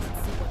cargo blocks and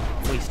see what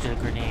happens. Wasted a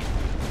grenade.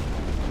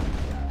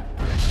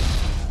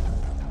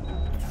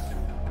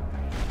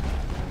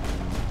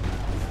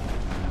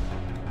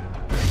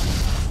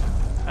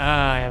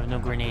 I have no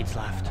grenades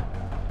left.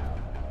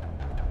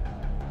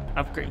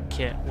 Upgrade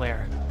kit,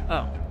 where?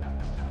 Oh.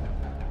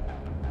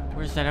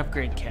 Where's that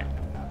upgrade kit?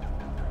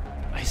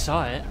 I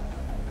saw it.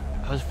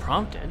 I was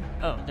prompted.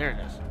 Oh, there it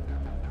is.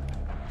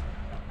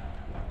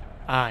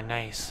 Ah,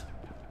 nice.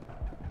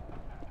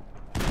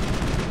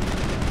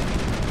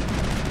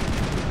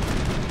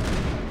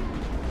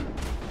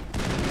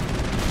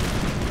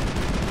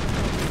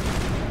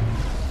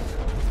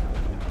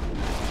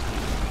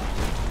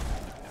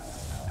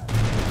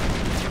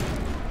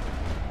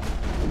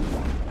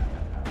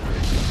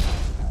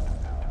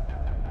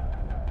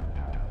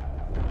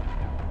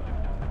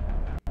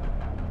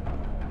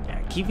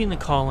 Keeping the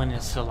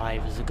colonists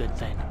alive is a good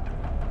thing.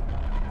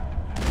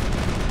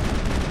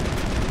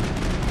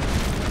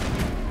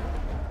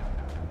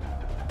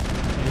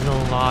 There's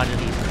a lot of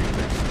these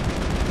creepers.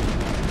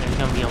 There's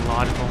gonna be a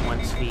lot of them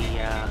once we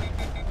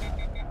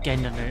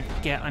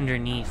get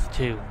underneath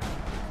too.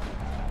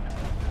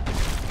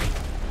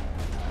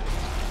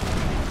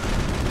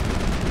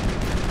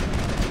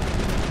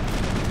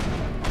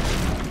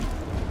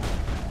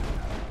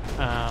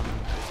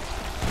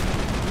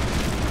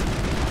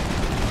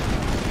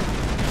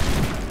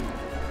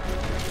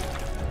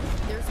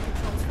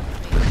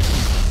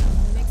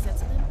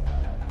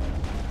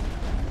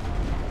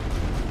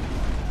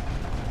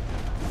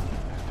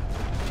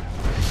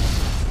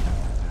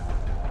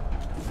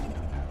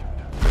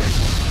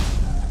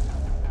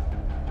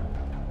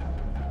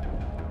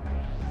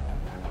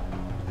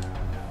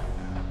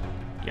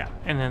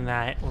 And then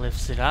that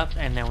lifts it up,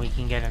 and then we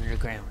can get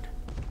underground.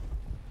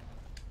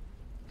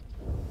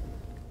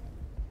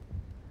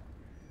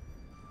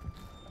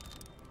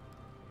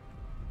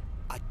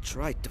 I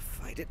tried to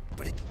fight it,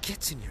 but it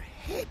gets in your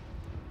head.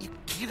 You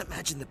can't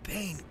imagine the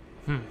pain.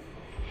 I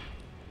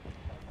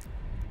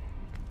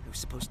was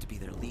supposed to be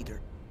their leader.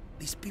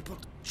 These people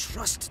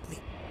trusted me.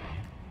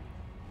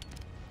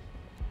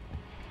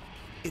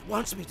 It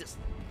wants me to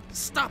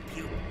stop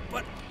you,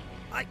 but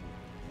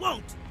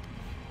won't!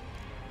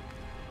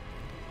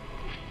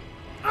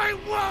 I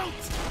won't!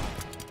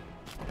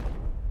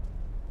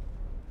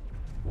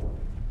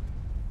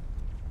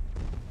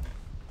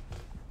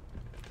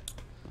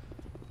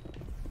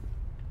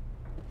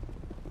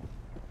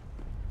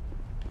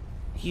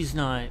 He's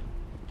not...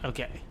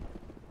 Okay.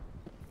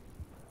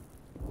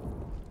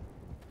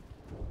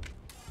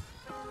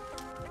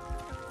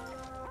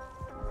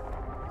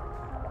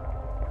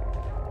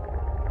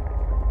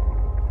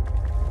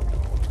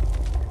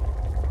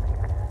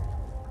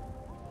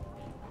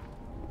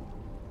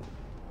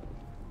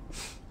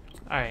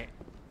 Alright,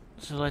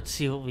 so let's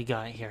see what we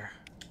got here.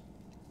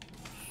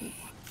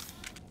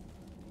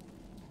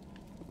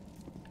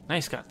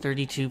 Nice, got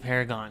 32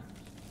 Paragon.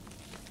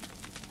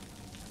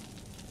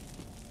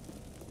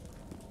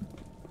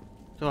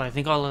 So I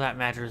think all of that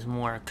matters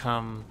more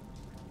come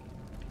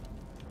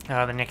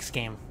the next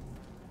game.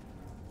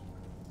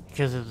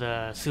 Because of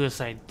the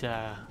suicide,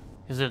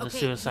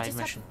 suicide just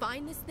mission. Have to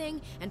find this thing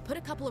and put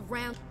a couple of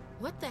rounds.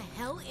 What the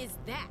hell is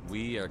that?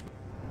 We are...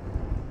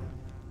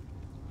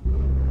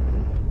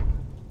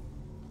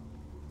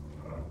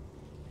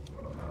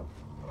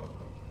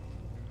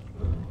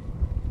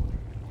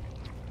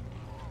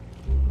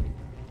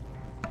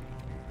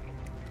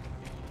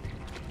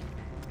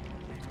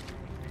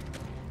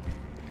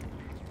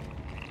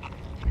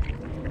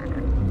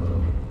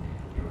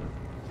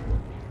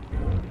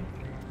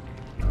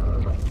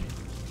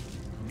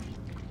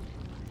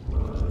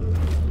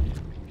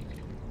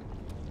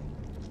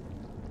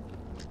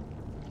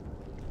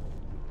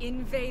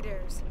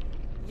 Invaders,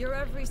 your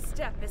every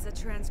step is a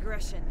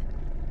transgression.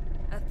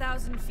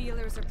 1,000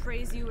 feelers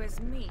appraise you as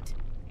meat,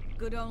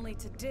 good only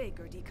to dig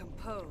or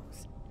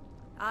decompose.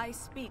 I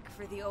speak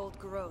for the old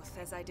growth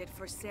as I did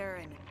for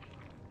Saren.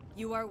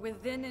 You are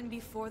within and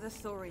before the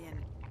Thorian.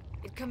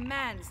 It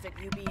commands that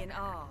you be in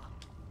awe.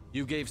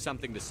 You gave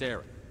something to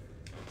Saren.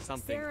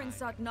 Something... Saren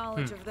sought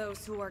knowledge of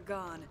those who are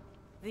gone.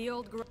 The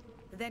old growth...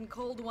 Then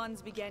Cold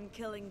Ones began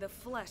killing the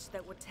flesh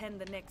that would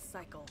tend the next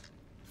cycle.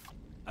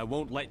 I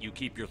won't let you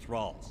keep your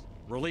thralls.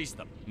 Release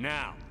them,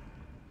 now!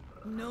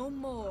 No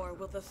more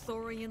will the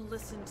Thorian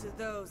listen to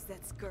those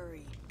that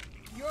scurry.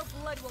 Your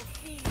blood will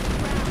feed the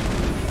ground.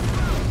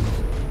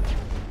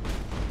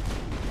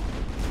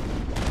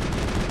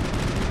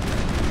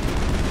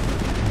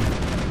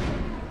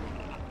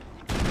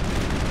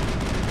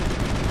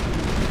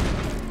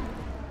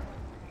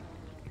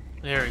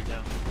 There we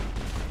go.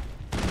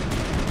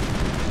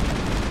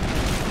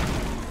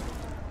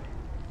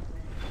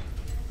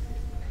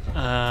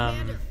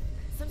 Commander,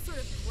 some sort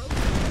of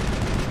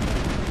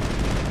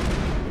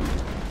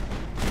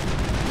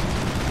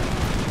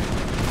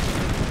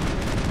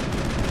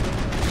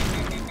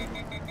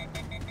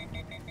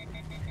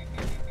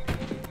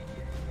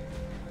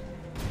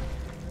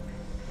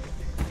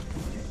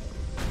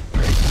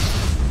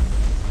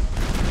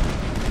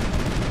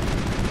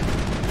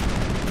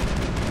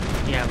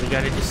Yeah, we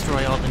gotta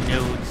destroy all the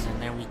nodes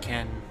and then we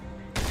can...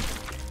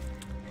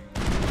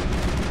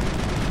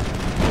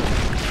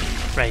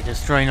 Right,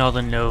 destroying all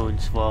the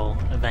nodes will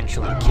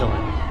eventually kill it.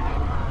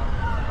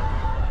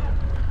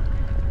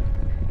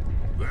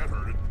 That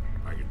hurt it.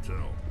 I can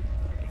tell.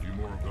 A few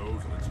more of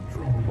those and it's in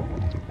trouble.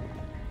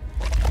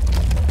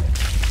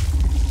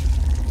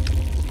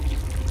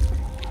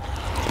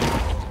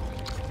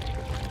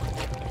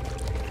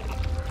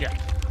 Yeah.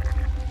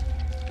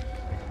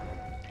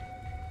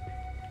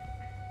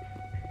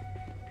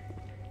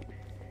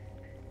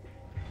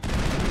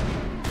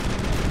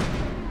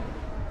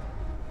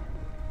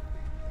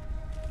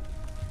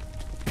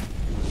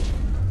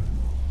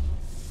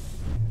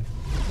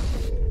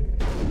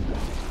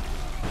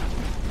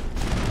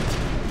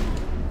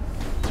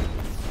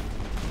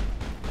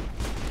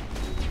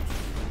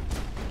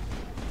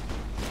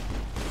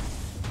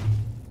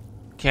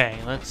 Okay,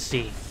 let's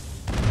see.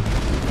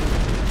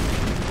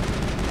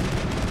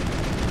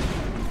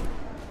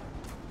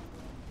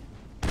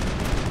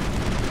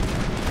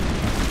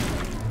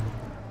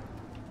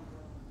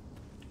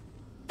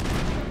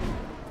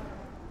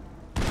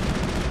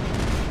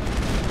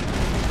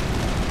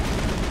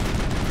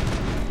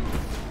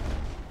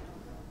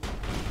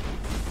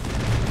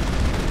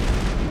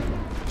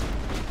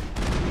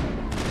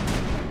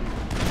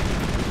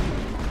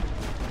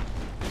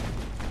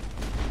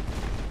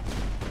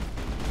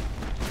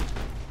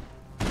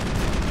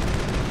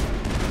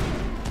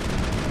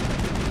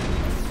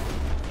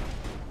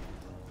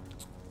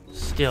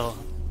 Still,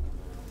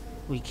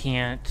 we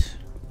can't...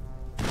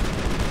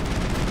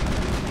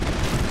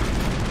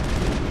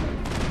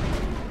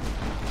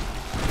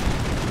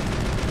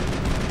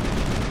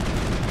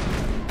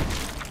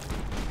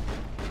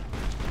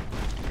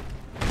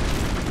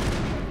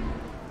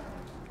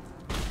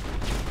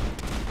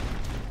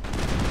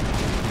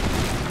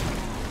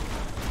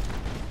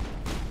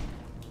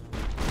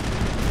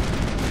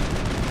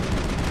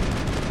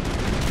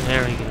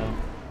 There we go.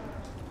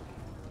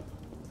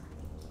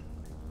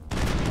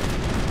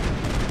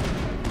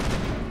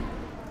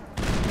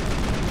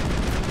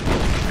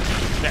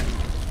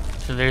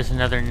 So there's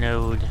another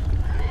node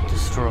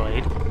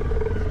destroyed.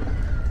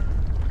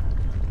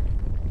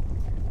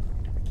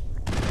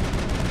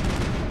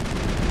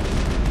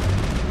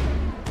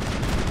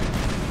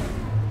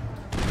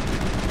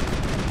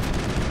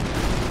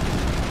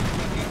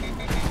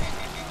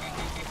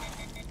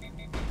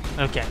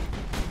 Okay.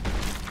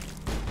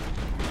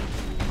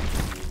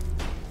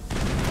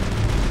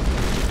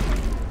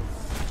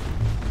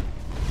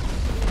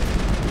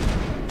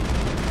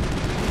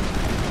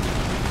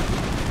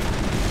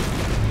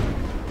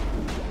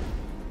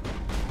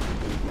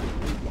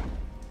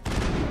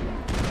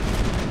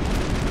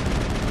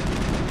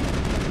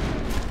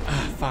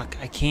 Fuck,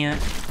 I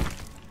can't,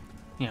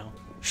 you know,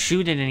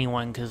 shoot at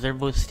anyone because they're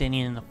both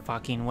standing in the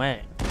fucking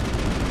way.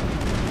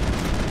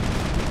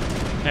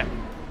 There.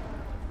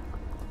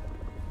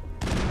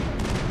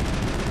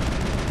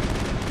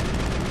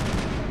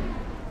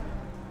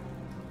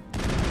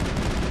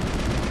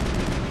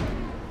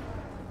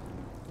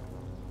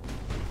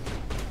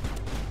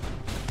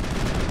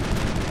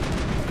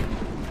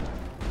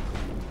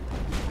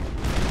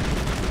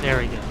 There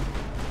we go.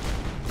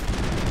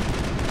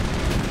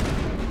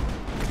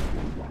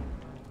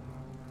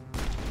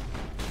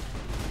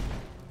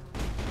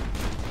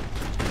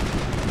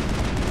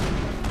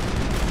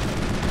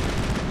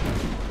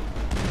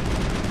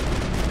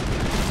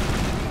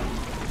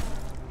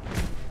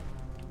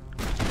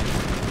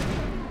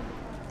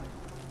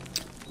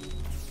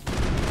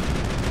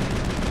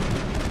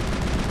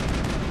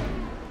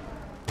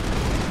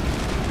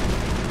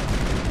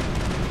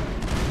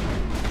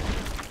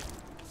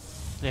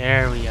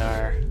 There we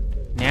are.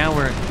 Now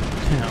we're,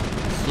 you know,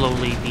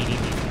 slowly beating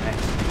these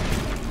guys.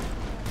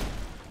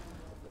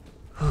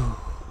 Whew.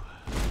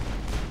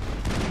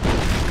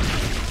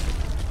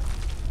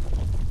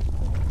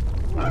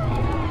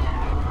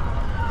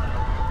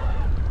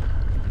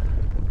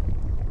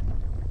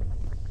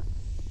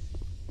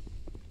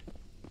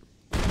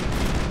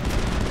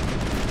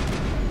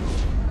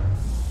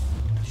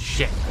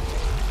 Shit.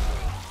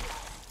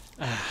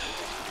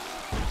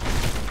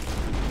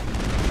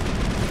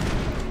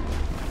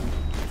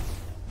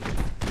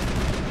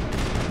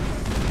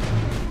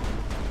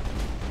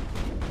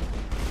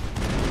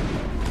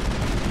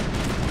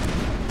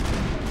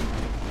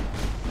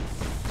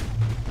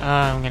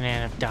 I'm gonna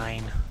end up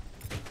dying.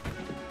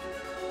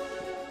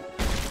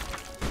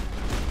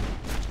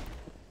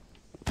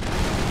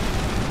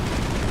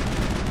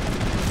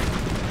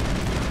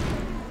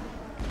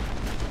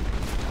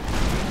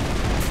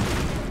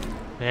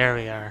 There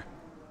we are.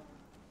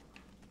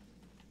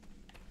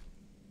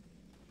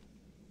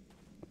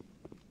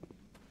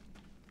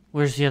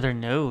 Where's the other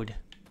node?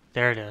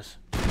 There it is.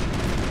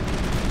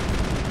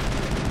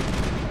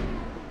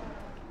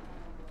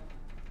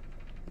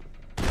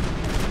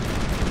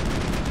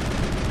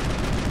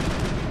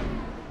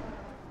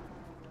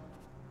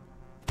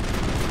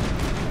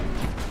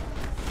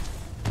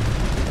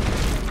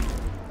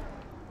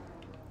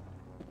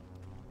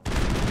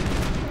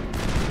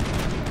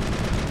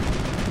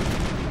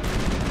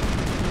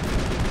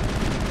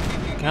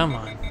 Come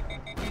on.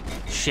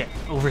 Shit,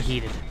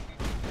 overheated.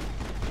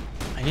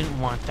 I didn't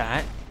want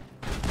that.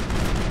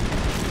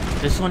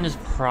 This one is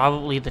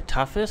probably the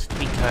toughest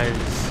because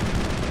it's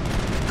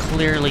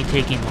clearly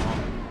taking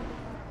long.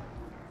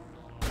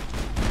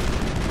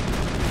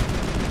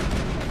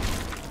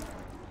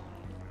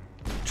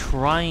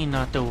 Trying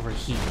not to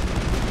overheat.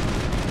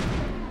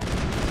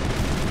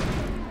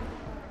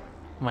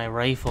 My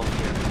rifle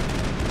here.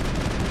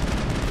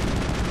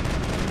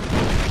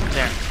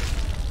 There.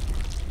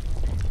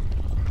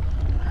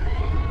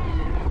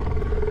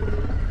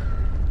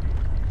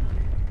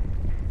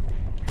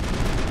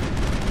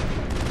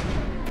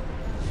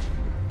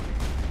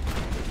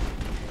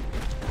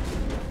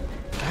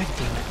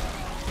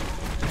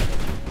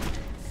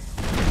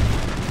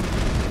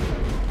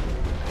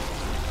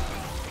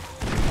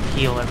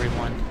 Heal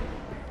everyone.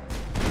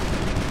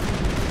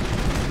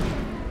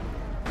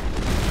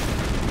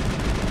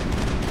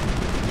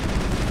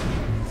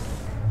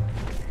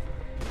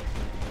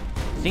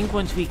 I think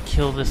once we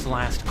kill this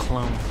last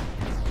clone,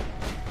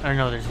 or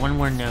no, there's one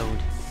more node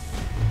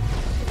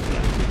we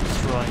have to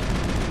destroy.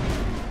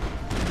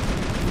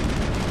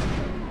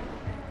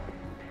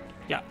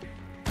 Yeah.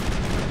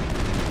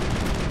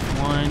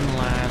 One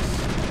last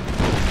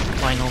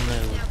final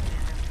node.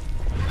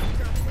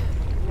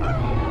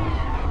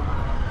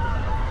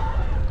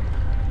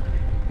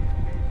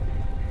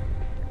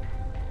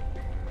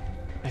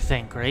 I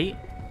think, right?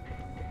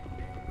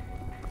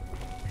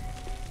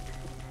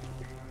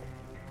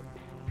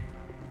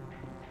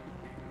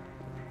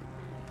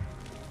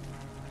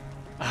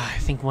 I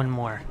think one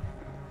more.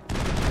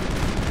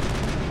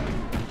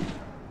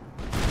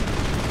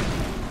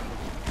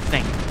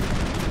 Think.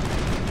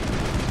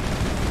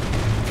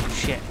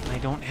 Shit, I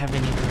don't have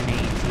any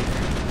grenades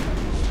either.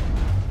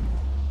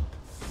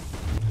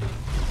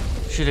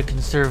 Should have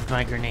conserved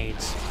my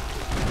grenades.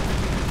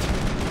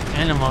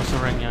 And I'm also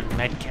running out of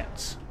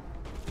medkits.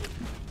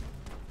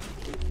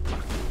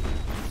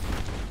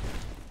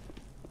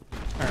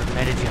 Or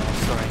Metagel,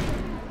 sorry.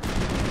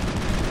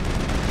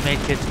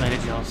 Medkits,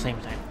 Metagel, same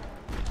thing.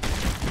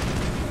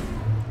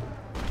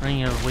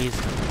 Running out of ways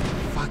to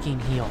fucking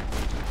heal.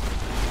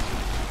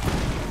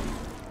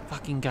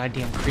 Fucking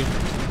goddamn creepers.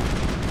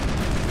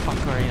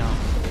 Fuck right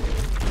off.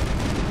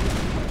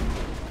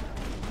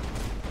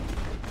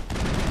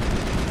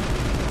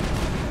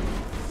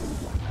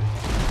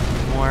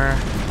 more.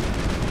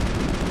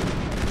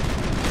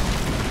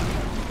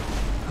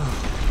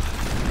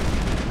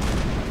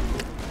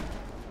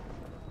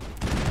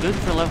 Good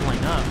for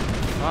leveling up.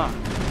 Fuck.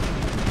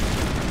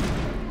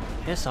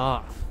 Piss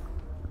off.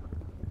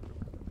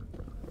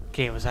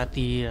 Okay, was that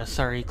the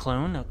Asari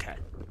clone? Okay.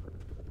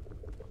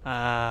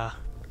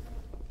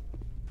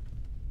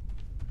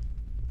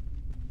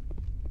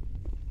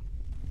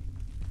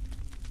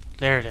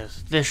 There it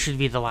is. This should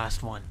be the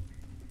last one.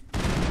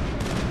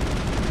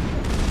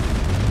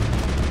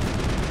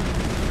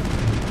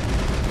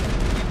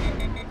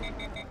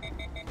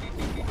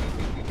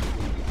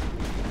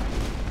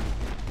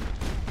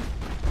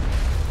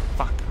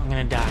 Fuck, I'm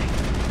gonna die.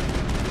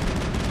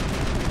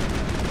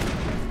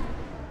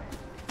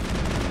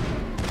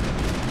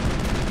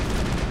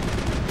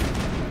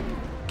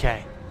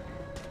 Okay.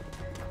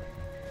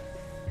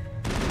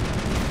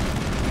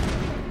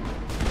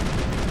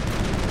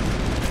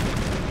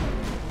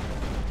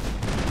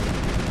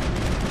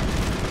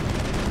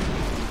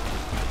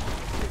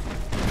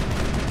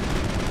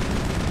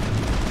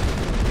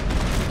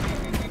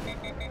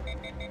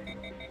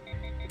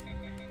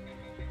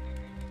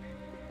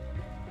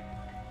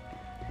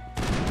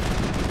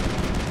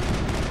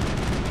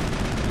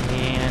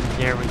 And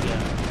there we go.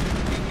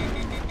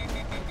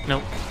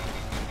 Nope.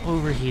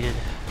 Overheated.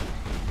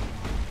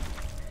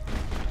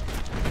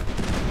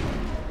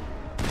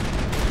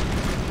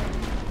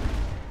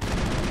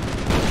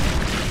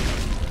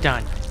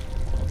 Done.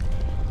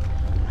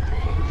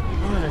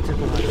 Oh, that took a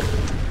while.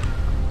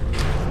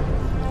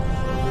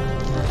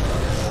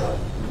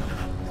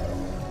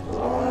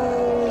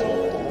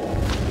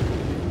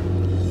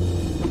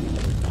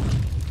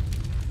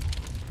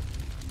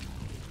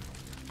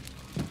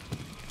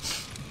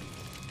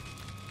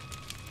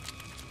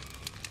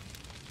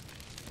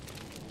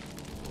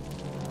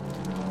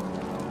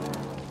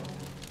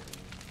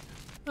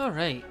 All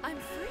right. I'm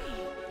free.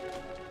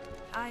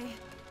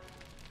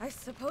 I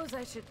suppose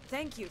I should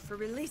thank you for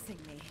releasing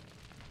me.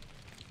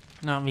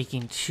 Not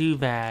making too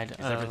bad.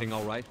 Is everything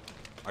all right?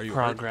 Are you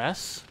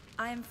progress?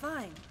 I am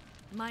fine.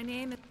 My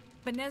name is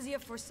Benezia.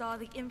 Foresaw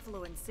the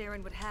influence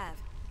Saren would have.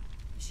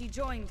 She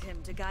joined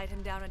him to guide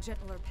him down a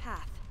gentler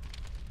path.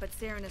 But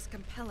Saren is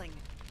compelling.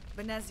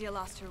 Benezia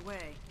lost her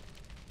way.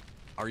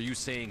 Are you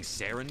saying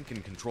Saren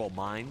can control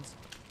minds?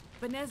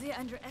 Benezia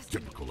underestimated.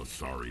 Typical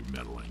Asari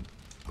meddling.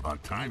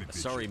 About time it did.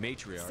 Sorry,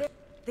 matriarch.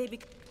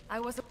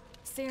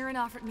 Saren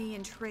offered me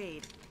in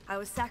trade. I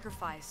was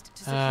sacrificed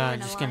to secure an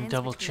just gonna alliance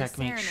double between check,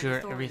 make Saren and sure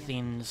Thorian.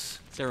 everything's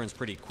Saren's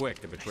pretty quick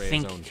to betray I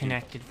think his own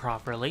connected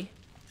properly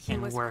He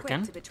and was working.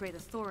 quick to betray the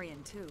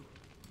Thorian too.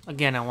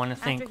 Again, I want to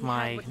After thank he had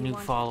my what he new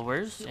wanted,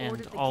 followers he and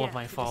ordered the all of Geth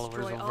my to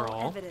followers destroy all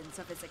overall. evidence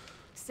of his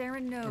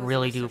Saren knows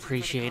Really he do was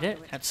searching for the appreciate it.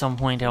 conduit. At some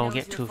point, He I will knows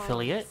get your to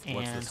affiliate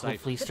followers. and the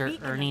hopefully The start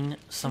beacon, earning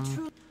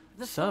some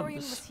the Thorian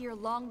was subs, here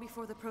long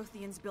before the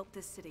Protheans built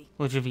this city.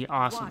 which would be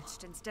awesome.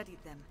 Watched and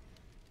studied them.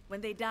 When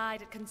they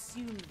died, it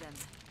consumed them.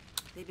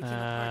 They became a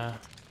part of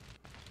it.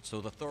 So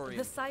the Thorian...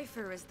 The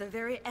cipher is the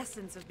very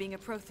essence of being a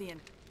Prothean.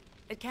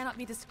 It cannot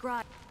be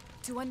described.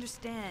 To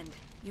understand,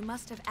 you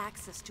must have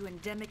access to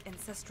endemic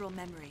ancestral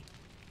memory.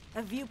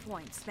 A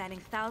viewpoint spanning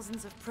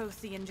thousands of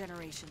Prothean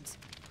generations.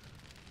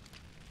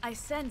 I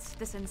sensed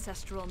this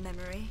ancestral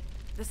memory,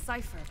 the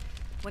cipher,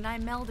 when I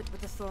melded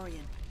with the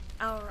Thorian.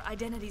 Our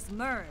identities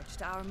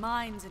merged, our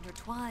minds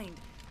intertwined.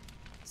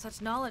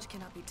 Such knowledge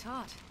cannot be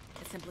taught.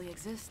 It simply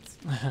exists.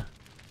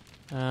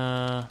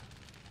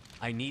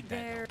 I need that.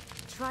 There.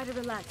 Try to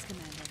relax,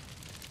 Commander.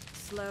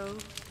 Slow,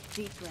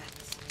 deep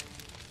breaths.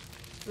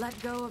 Let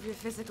go of your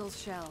physical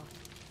shell.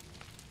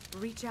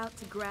 Reach out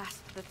to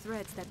grasp the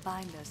threads that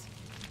bind us,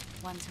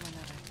 one to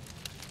another.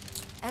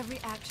 Every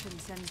action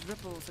sends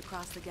ripples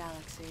across the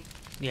galaxy.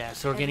 Yeah,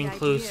 so we're Every getting idea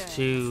close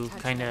to must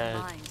touch kind another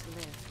of mind to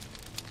live.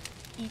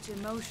 Each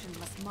emotion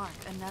must mark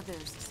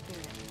another's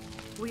spirit.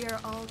 We are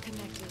all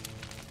connected.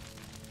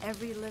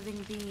 Every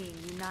living being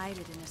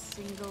united in a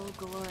single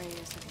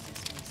glorious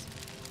existence.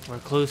 we're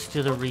close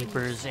to the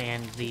Reapers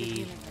and the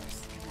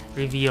Universe,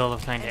 Commander. reveal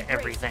of kind of Embrace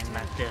everything it.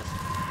 that this.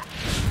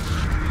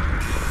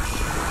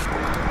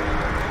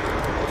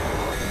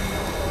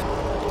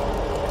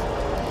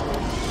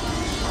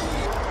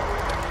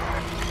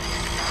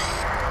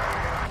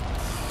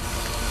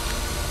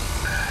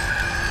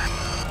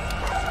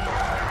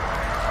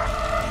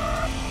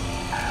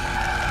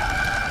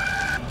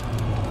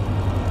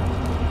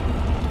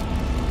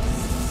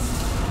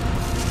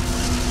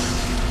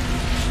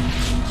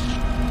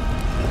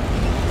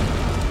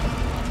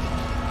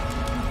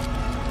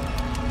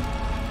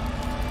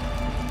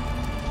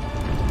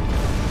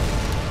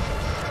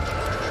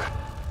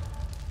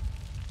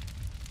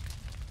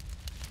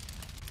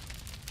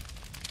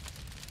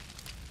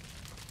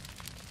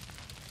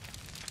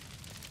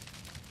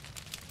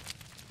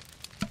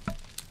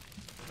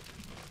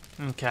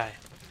 Okay.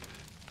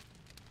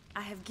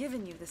 I have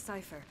given you the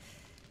cipher,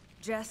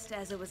 just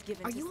as it was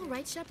given Are to you Saren.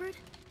 alright, Shepard?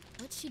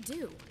 What'd she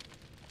do?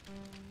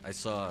 I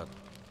saw...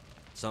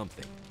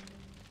 something.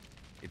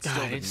 It still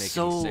God, didn't it's make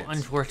so any sense.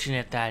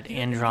 unfortunate that You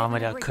have been given a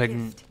Andromeda great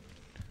couldn't gift.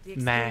 The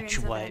match experience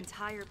of an what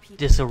entire people.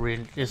 this It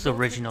will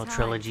original take time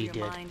trilogy for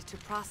your did. mind to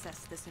process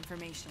this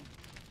information.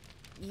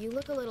 You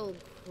look a little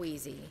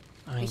queasy.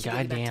 I mean, We should get you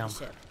back to the goddamn.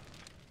 ship.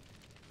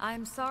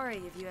 I'm sorry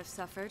if you have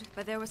suffered,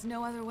 but there was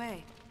no other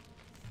way.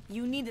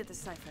 You needed the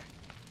cipher.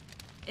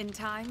 In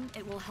time,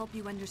 it will help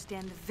you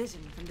understand the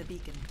vision from the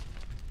beacon.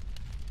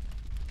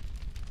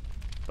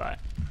 But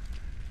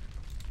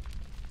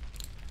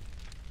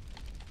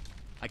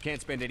I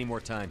can't spend any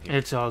more time here.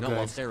 It's all Not good.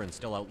 while Saren's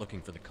still out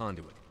looking for the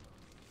conduit.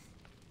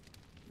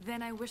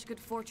 Then I wish good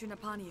fortune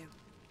upon you.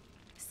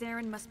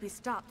 Saren must be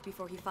stopped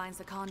before he finds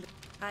the conduit.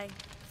 I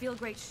feel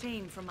great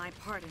shame for my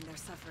part in their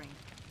suffering.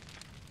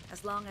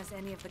 As long as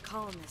any of the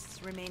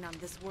colonists remain on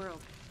this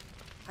world,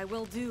 I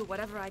will do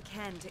whatever I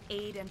can to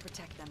aid and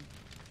protect them.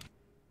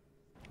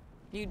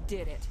 You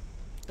did it.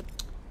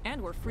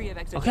 And we're free of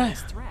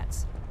exogenous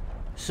threats.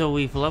 so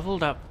we've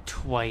leveled up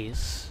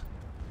twice.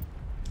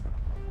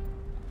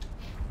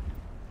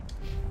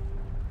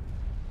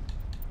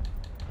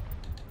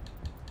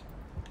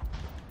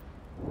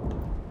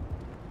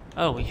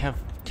 Oh, we have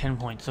 10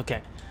 points.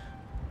 Okay.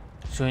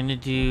 So I'm gonna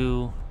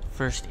do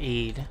first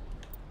aid.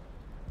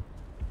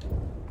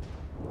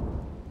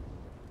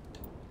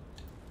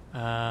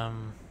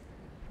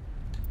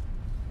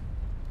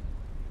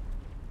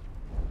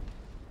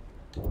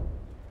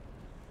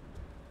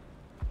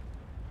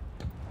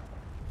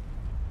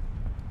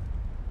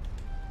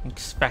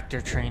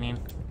 Inspector training.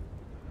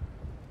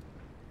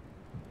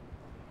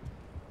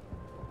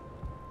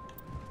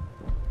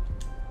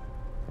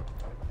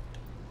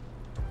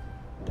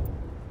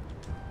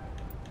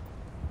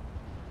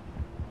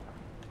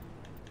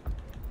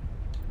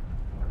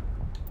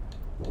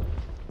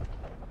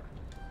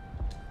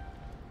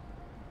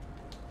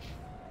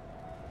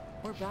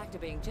 We're back to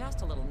being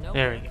just a little nobody.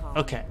 There we go. colony.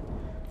 Okay.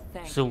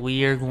 Thank So you.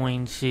 we are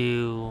going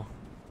to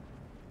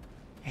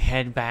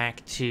head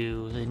back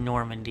to the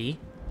Normandy,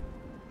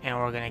 and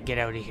we're gonna get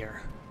out of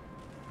here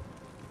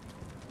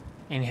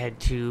and head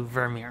to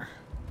Vermeer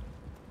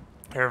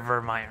or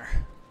Vermeer,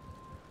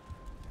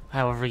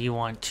 however you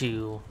want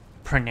to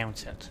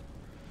pronounce it.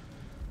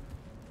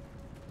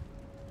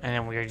 And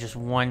then we are just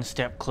one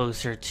step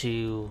closer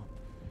to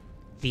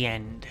the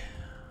end.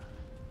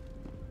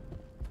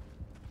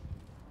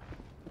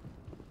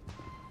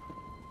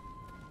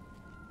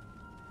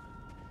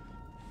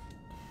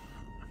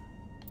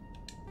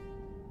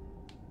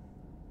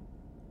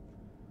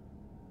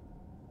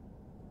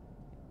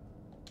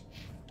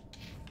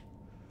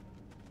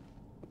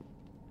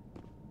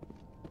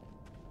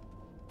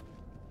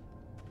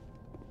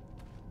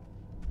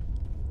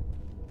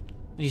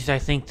 At least I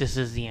think this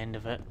is the end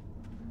of it.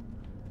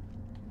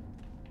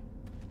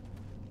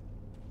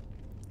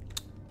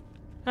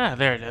 Ah,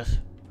 there it is.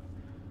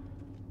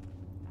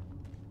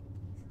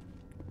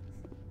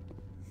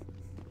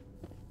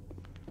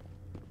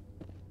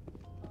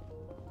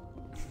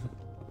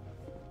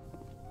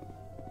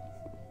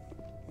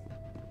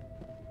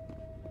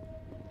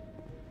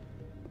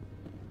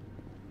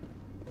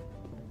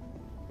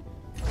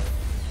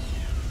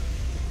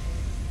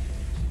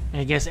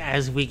 I guess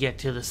as we get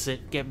to the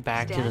get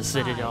back to the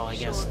Citadel, I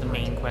guess the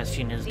main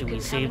question is, do we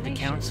save the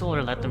council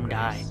or let them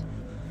die?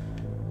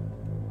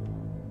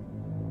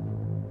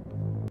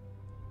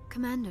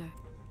 Commander,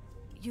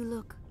 you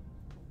look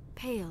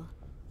pale.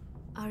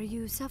 Are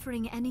you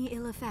suffering any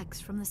ill effects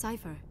from the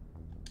cipher?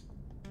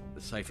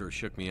 The cipher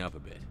shook me up a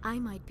bit. I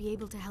might be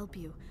able to help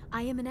you.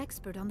 I am an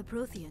expert on the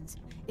Protheans.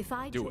 If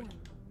I Do join...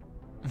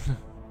 it.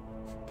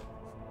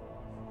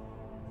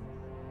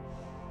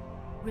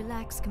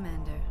 Relax,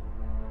 Commander.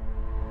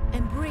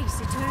 Embrace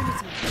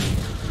eternity.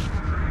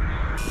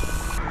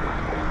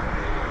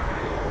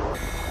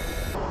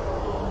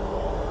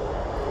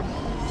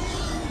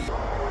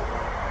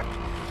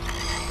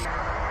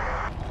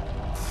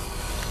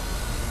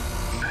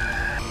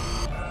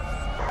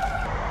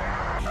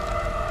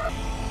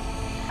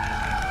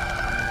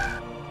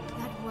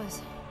 That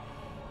was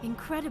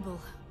incredible.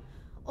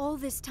 All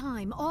this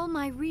time, all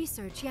my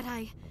research, yet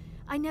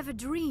I never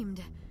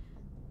dreamed.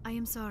 I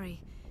am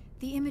sorry.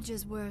 The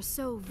images were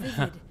so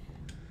vivid.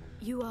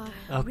 You are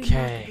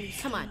Okay.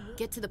 Come on,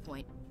 get to the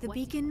point. The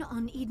beacon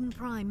on Eden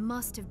Prime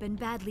must have been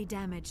badly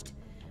damaged.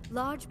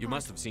 Large You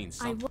must have seen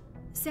something.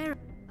 Sarah,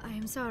 I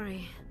am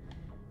sorry.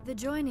 The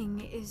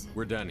joining is...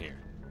 We're done here.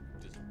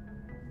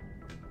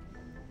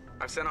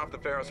 I've sent off the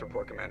Pharos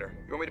report, Commander.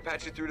 You want me to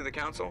patch you through to the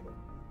Council?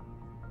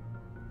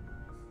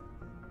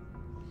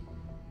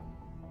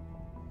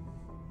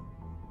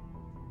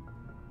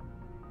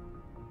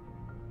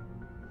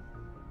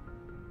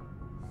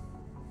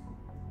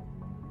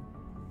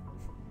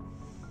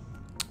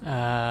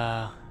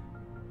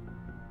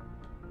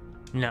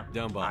 No.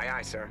 Down by. Aye,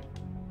 aye, sir.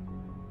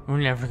 We're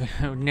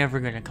never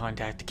gonna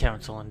contact the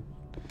council and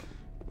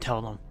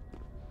tell them.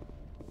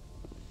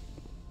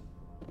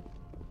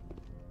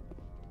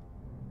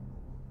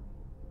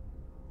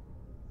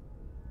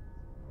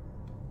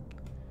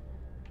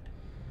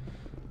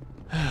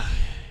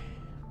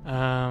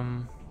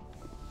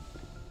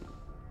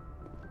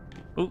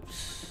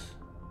 Oops.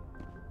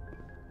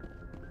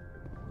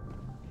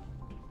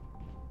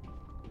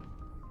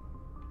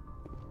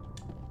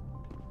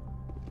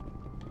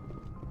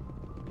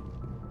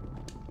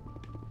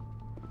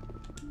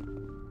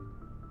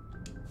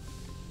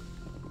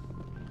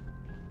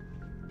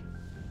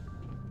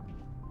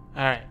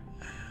 Alright.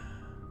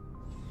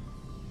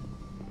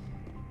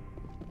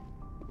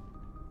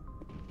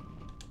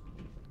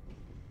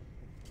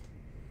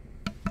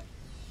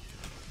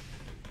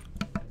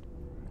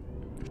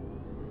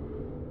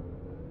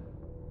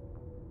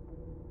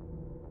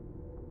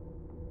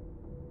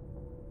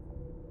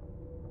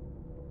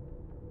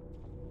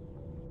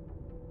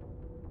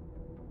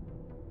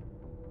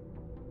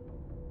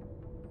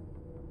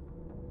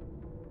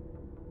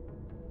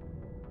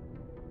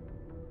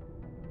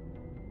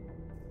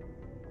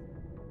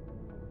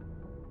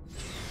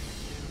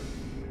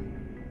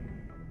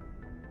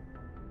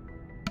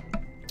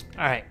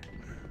 Alright.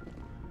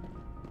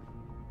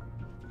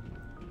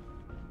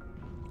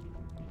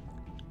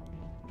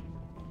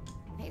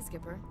 Hey,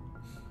 Skipper.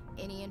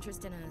 Any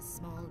interest in a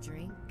small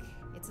drink?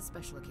 It's a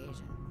special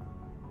occasion.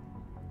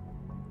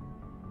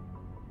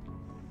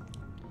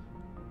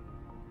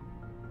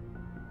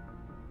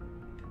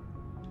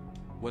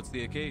 What's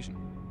the occasion?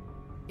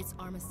 It's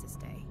Armistice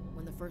Day,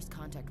 when the first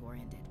contact war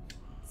ended.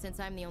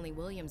 Since I'm the only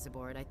Williams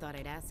aboard, I thought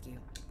I'd ask you.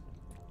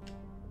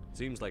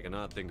 Seems like an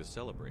odd thing to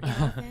celebrate. In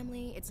our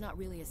family, it's not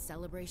really a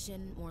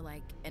celebration, more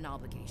like an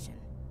obligation.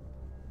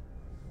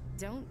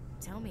 Don't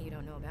tell me you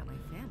don't know about my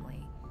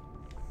family.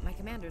 My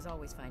commanders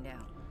always find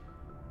out.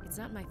 It's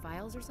not in my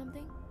files or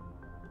something?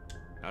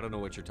 I don't know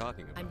what you're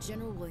talking about. I'm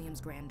General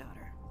Williams'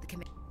 granddaughter.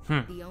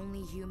 The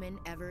only human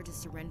ever to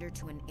surrender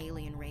to an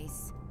alien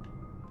race.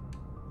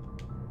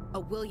 A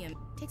William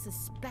takes a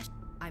special...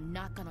 I'm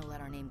not gonna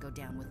let our name go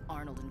down with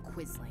Arnold and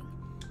Quisling.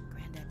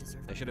 Granddad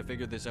deserves... I should have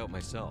figured this out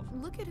myself.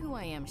 Look at who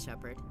I am,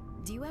 Shepard.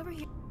 Do you ever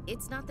hear...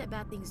 It's not that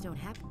bad things don't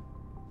happen.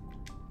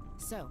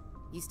 So,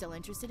 you still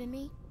interested in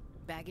me?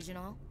 Baggage and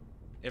all?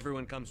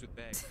 Everyone comes with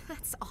bags.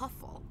 That's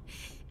awful.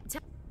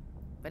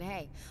 But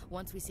hey,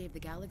 once we save the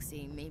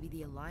galaxy, maybe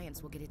the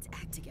Alliance will get its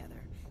act together.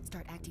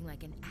 Start acting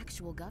like an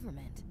actual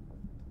government.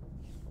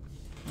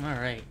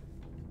 Alright.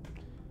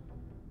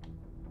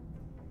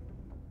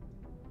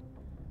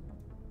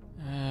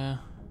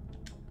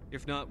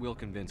 If not, we'll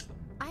convince them.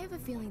 I have a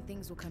feeling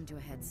things will come to a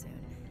head soon.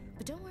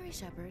 But don't worry,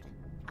 Shepard.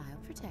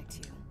 I'll protect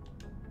you.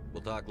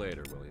 We'll talk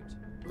later, Williams.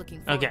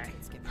 Looking forward okay, to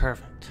it, Skipper.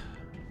 perfect.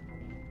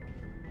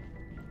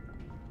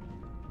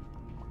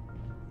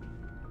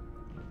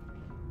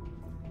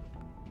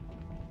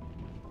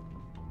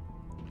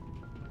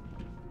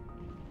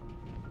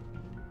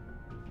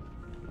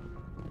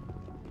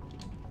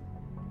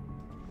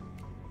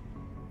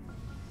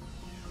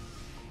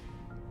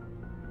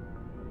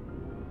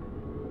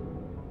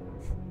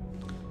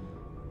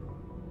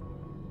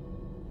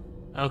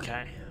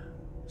 Okay,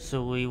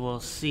 so we will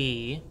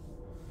see.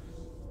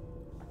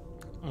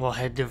 We'll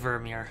head to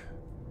Vermeer.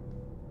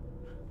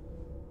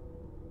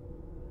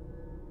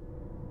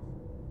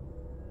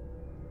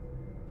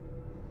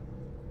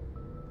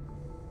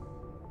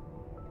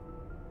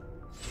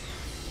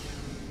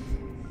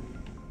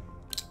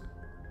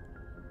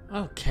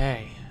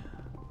 Okay.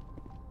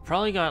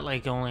 Probably got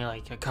only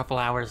a couple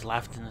hours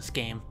left in this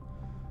game.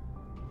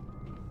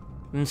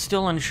 I'm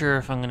still unsure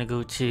if I'm gonna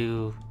go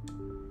to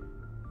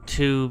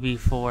 2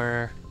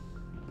 before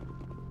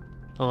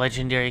the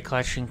legendary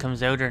collection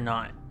comes out or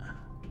not.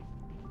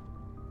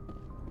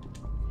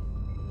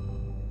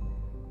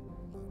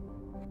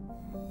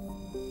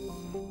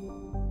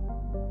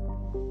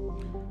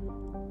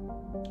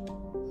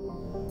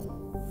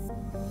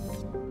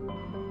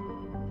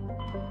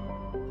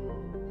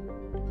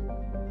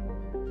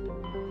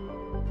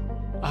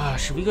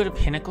 Should we go to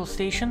Pinnacle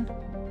Station?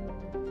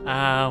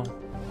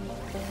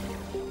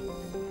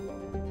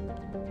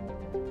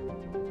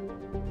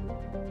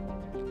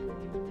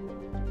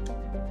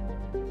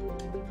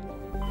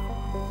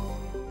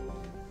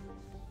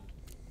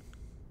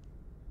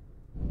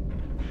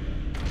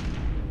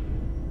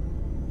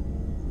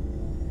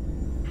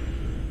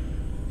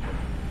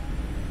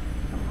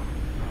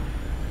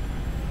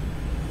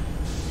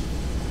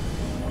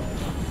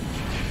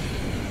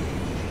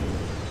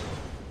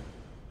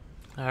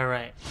 All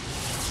right.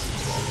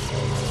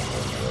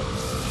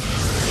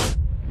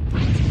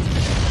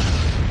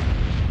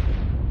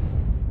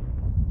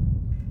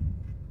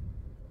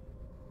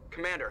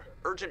 Commander,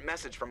 urgent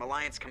message from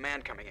Alliance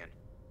Command coming in.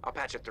 I'll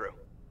patch it through.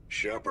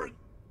 Shepard,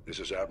 this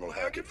is Admiral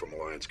Hackett from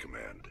Alliance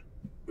Command.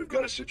 We've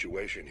got a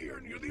situation here,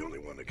 and you're the only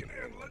one that can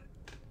handle it.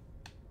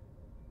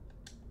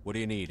 What do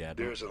you need,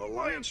 Admiral? There's an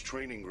Alliance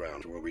training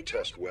ground where we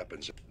test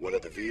weapons. One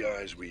of the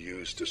VIs we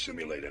use to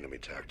simulate enemy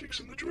tactics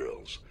in the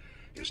drills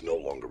is no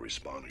longer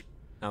responding.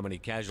 How many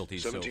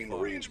casualties so far? 17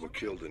 Marines were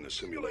killed in the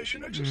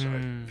simulation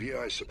exercise.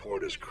 VI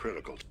support is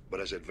critical, but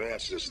as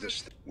advanced as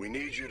this, we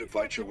need you to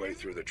fight your way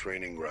through the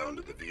training ground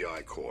of the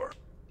VI Corps.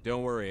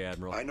 Don't worry,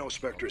 Admiral. I know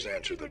Spectre's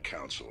answered the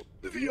Council.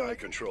 The VI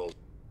controls...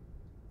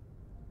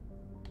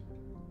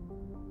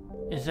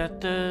 Is that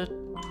the...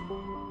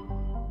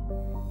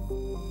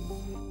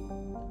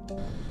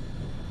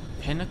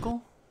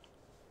 Pinnacle?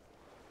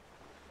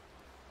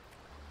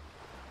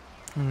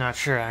 I'm not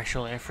sure,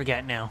 actually. I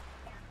forget now.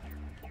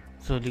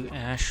 So we'll do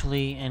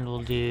Ashley, and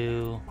we'll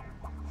do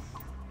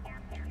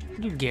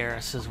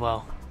Garrus as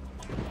well.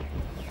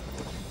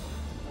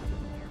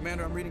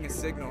 Commander, I'm reading a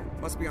signal.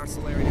 Must be our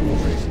Solarian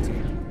infiltration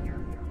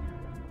team.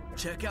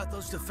 Check out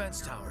those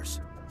defense towers.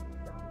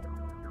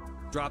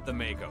 Drop the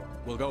Mako.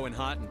 We'll go in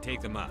hot and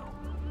take them out.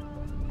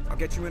 I'll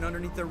get you in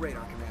underneath their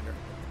radar, Commander.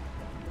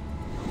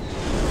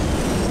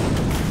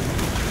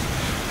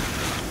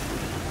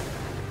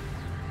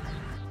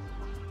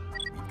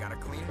 We've got a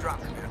clean drop,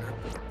 Commander.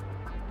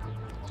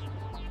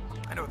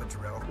 I know the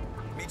drill.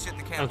 Meet you at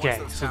the camp.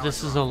 Okay, so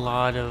this is a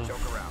lot of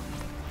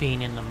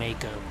being in the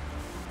Mako.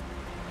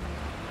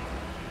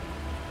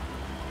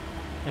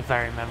 If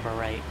I remember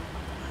right.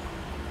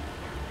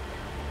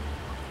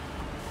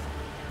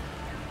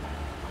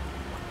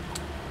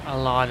 A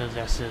lot of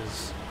this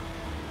is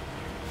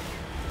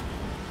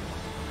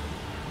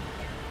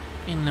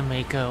in the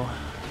Mako.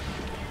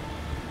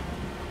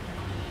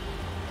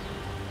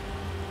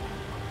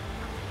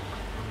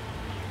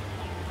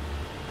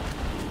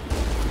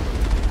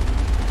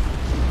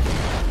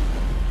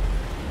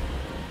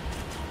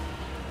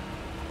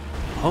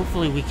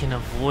 Hopefully we can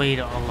avoid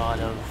a lot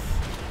of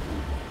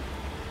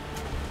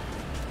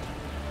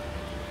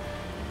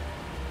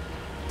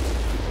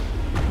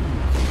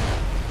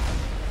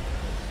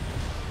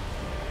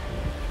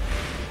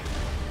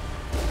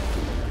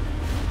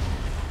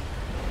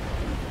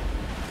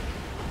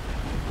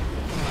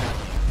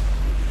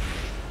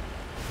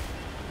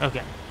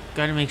okay,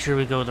 gotta make sure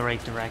we go the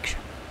right direction.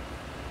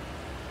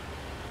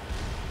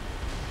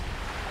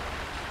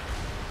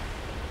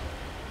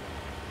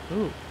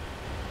 Ooh.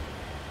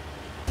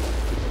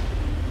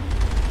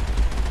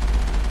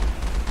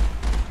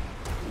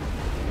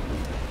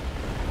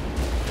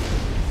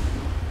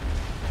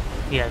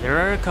 Yeah, there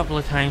are a couple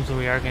of times where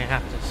we are going to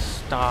have to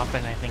stop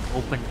and I think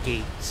open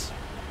gates.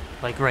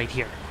 Like right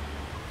here.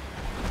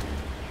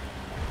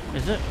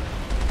 Is it?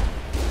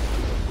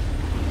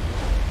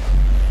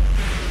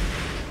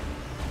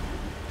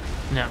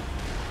 No.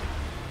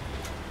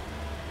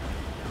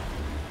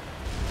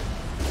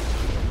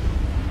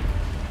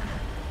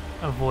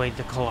 Avoid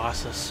the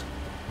Colossus.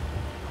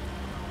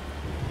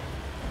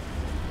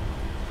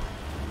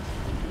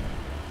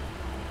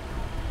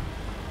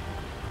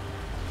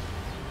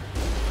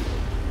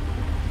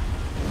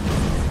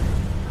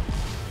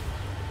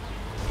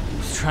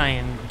 Try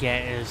and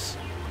get as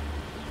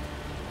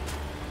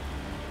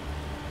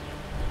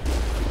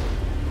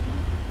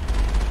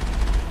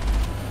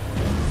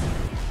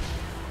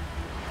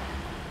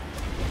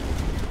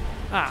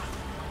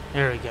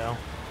there we go.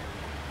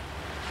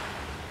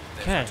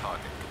 Okay.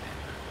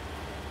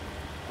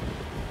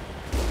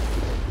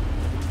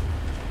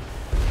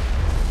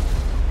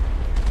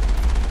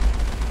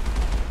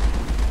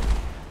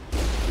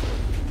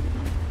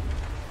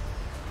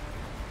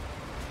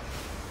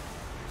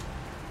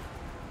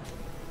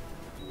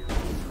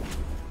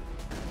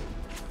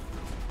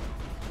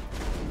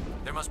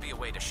 There must be a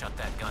way to shut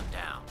that gun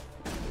down.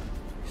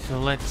 So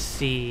let's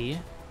see.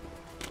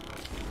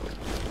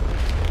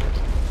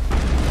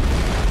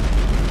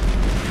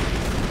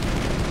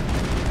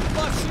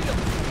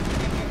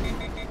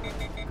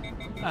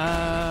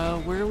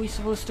 Where are we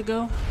supposed to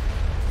go?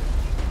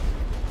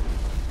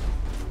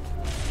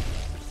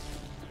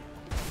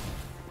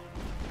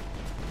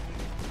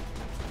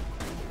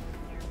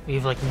 We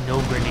have like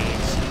no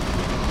grenades.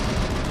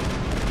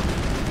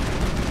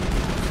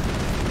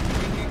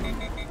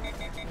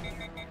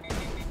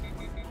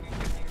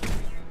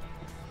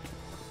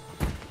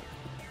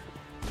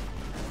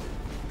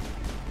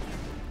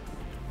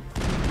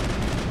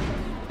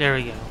 There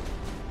we go.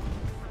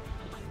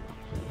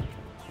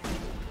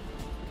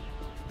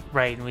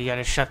 Right, and we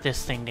gotta shut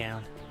this thing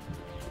down.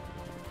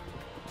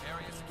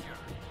 Area secure.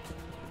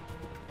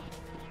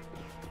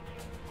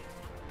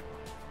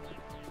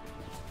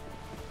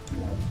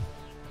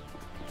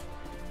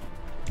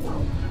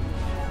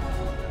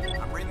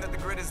 I'm reading that the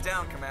grid is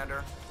down,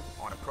 Commander.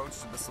 On approach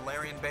to the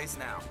Solarian base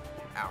now.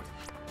 Out.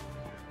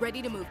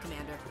 Ready to move,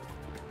 Commander.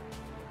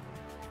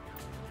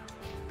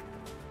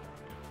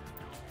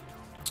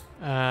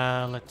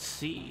 Let's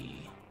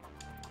see.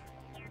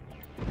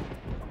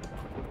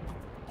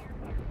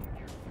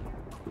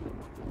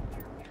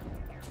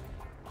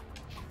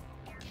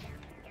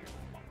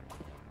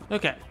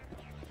 Okay.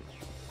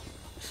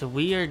 So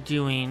we are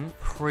doing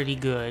pretty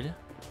good.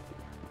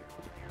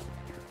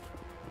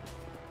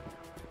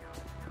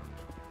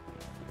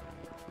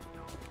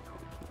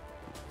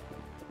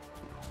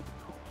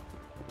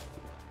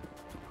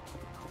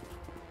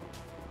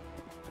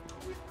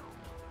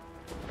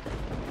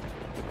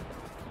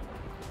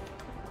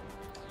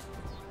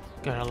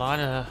 Got a lot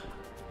of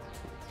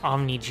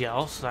Omni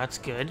Gel, so that's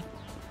good.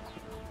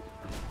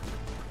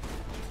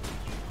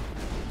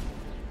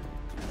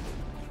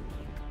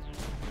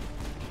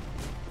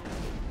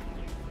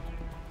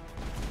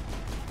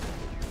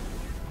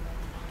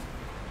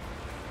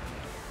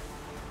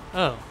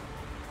 Oh.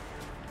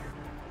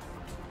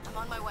 I'm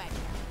on my way.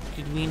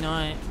 Did we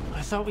not?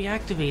 I thought we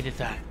activated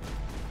that.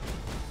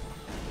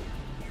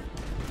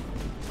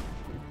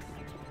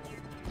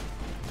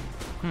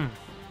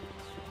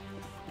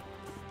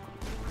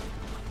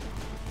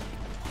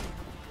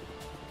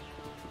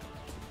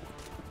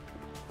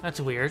 That's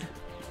weird.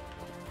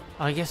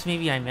 I guess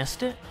maybe I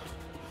missed it?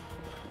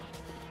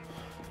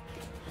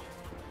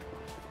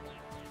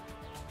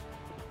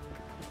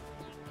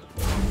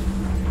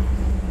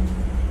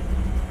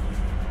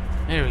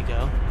 There we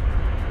go.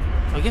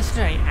 I guess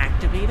did I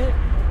activate it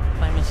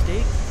by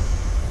mistake?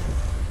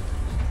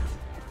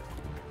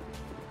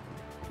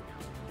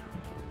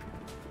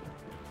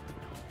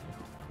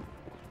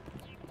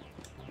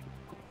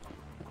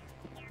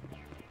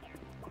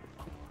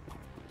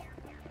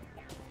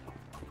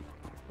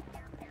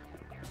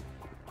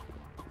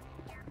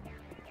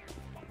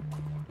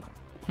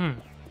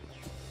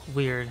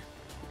 Weird.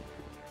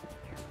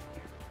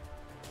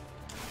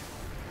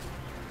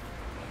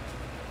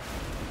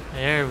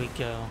 There we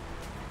go.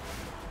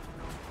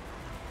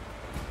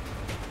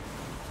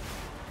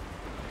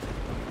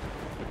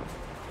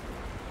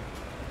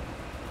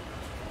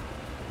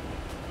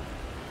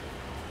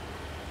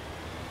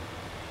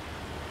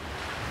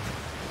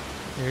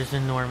 There's the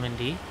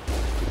Normandy.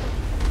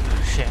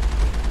 Oh, shit.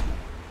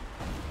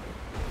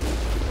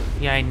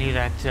 Yeah, I knew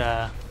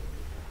that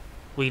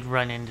we'd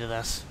run into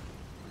this.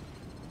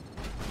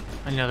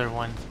 Another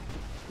one.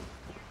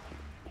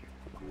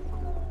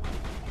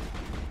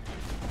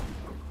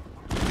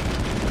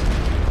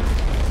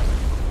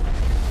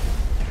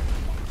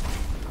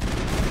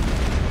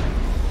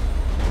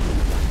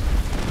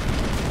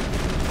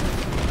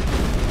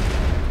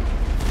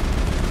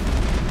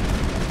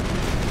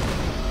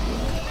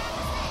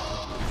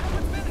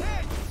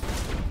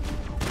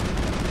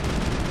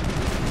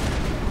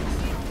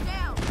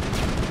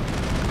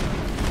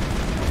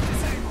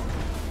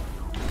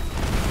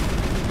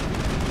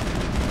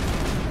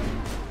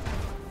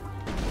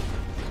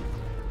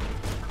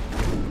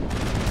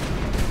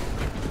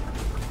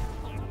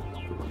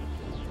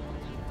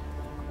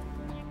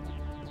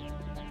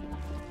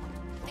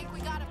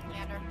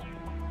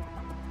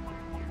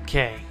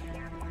 Okay.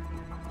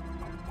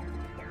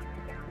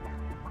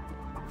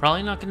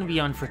 Probably not going to be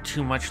on for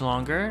too much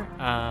longer.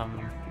 Back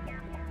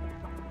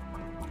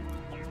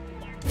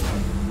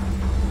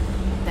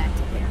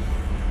to him.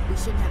 We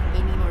shouldn't have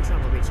any more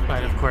trouble reaching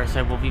But of course,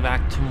 I will be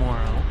back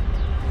tomorrow.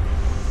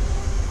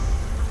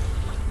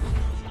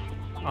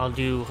 I'll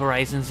do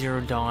Horizon Zero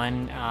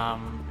Dawn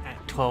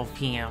at 12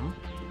 p.m.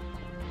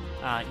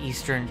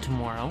 Eastern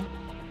tomorrow.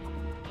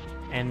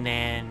 And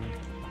then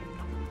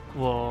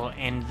we'll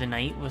end the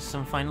night with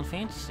some Final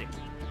Fantasy.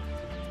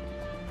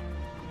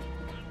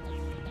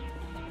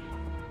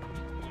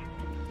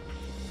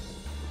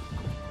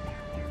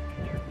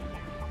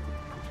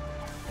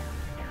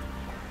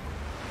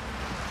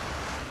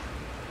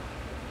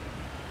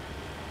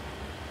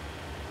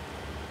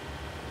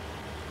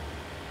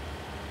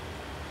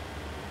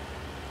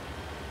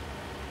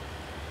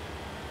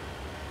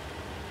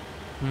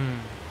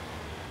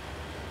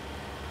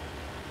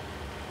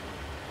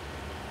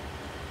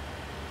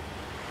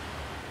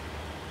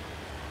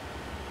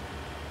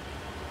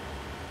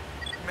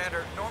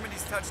 Commander,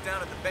 Normandy's touched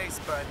down at the base,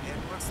 but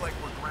it looks like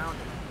we're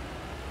grounded.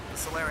 The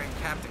Solarian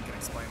captain can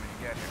explain when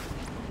you get here.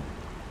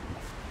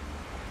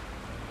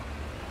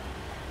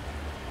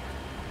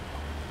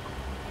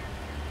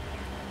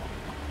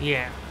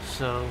 Yeah,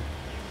 so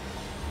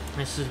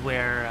this is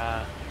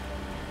where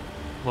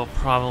we'll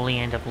probably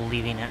end up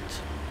leaving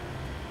it.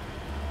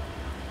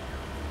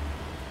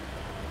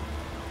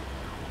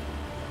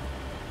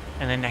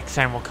 And then next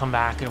time we'll come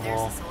back and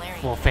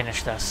we'll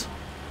finish this.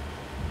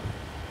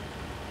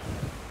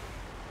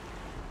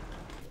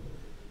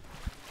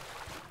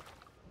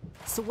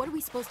 So what are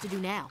we supposed to do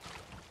now?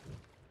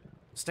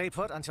 Stay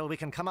put until we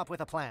can come up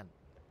with a plan.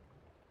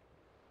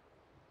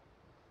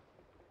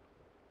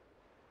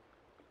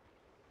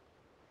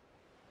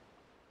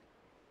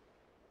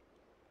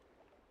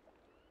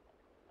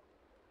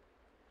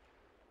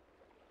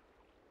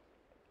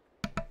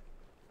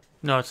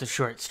 No, it's a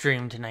short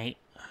stream tonight,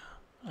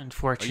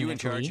 unfortunately. Are you in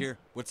charge here?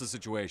 What's the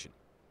situation?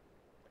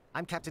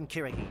 I'm Captain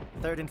Kirigi,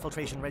 3rd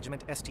Infiltration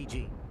Regiment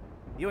STG.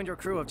 You and your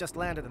crew have just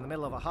landed in the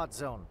middle of a hot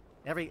zone.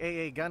 Every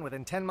AA gun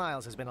within 10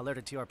 miles has been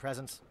alerted to your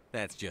presence.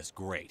 That's just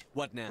great.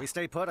 What now? We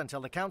stay put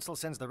until the Council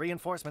sends the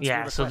reinforcements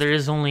Yeah, so there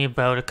is only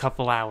about a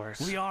couple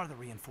hours. We are the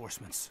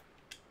reinforcements.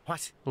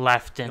 What?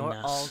 Left in You're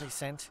this. all they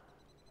sent?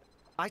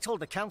 I told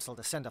the Council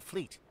to send a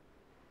fleet.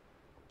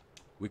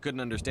 We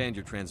couldn't understand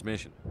your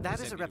transmission. That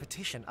is a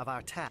repetition of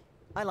our task.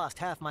 I lost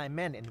half my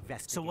men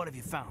investigating. So what have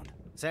you found?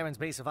 Saren's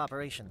base of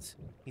operations.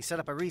 He set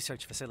up a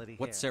research facility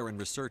What's here. Saren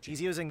researching?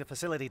 He's using the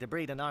facility to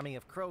breed an army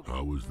of Krogan.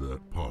 How is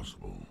that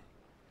possible?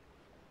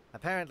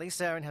 Apparently,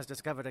 Saren has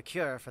discovered a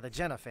cure for the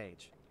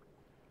genophage.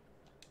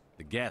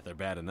 The Geth are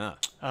bad enough.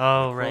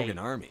 Oh, the right.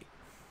 Krogan army.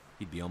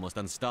 He'd be almost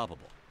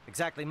unstoppable.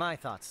 Exactly my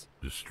thoughts.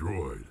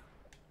 Destroyed.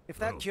 If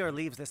that cure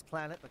leaves this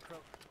planet, the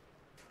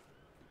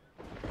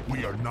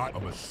We are not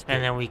a mistake.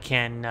 And then we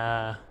can,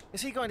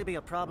 Is he going to be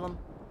a problem?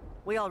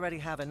 We already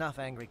have enough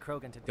angry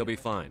Krogan to deal He'll be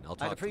with. fine. I'll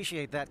talk I'd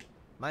appreciate that.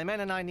 My men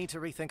and I need to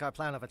rethink our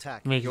plan of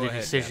attack. make Go the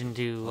ahead, decision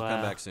Captain. to I'll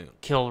come back soon.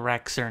 kill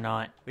Rex or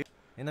not.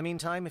 In the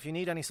meantime, if you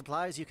need any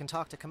supplies, you can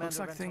talk to Commander Looks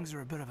like Rental. things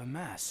are a bit of a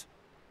mess.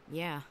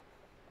 Yeah.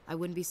 I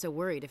wouldn't be so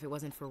worried if it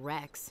wasn't for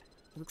Rex.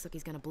 Looks like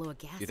he's gonna blow a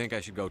gas. You think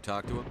I should go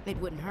talk to him? It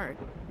wouldn't hurt.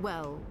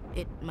 Well,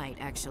 it might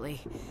actually.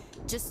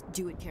 Just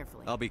do it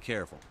carefully. I'll be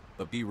careful,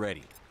 but be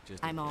ready.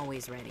 I'm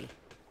always ready.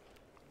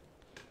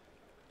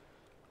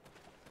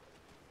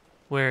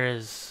 Where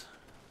is...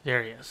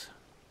 There he is.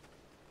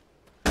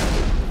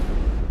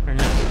 Or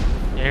no,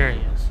 there he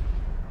is.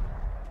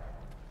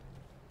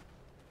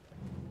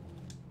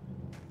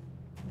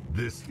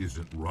 This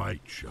isn't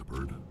right,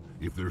 Shepard.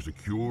 If there's a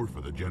cure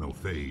for the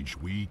genophage,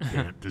 we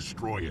can't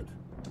destroy it.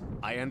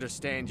 I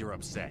understand you're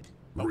upset.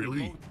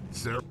 Really?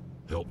 Sarah,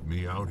 help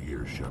me out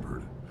here,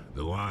 Shepard.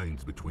 The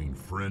lines between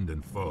friend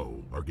and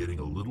foe are getting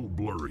a little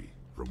blurry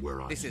from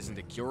where I... This isn't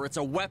a cure, it's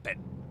a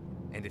weapon!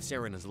 And if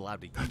Saren is allowed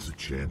to use... That's a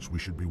chance we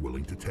should be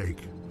willing to take.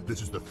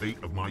 This is the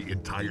fate of my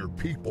entire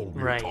people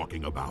we're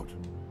talking about.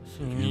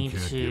 So if you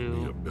can't give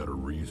me a better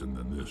reason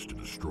than this to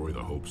destroy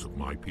the hopes of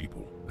my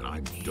people, then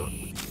I'm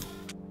done with you.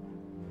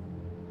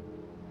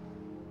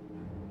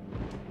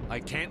 I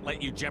can't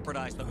let you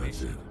jeopardize the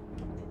mission.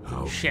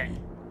 How? Shit.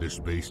 This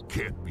base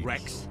can't be...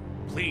 Rex,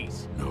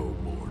 please. No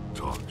more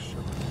talk,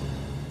 Shepard.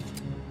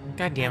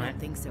 God damn it. I don't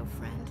think so,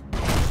 friend.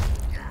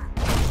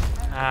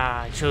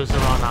 Ah, I chose the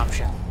wrong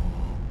option.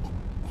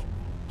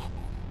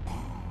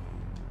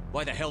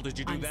 Why the hell did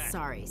you do that? I'm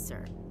sorry,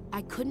 sir.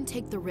 I couldn't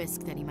take the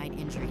risk that he might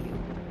injure you.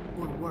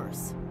 Or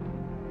worse.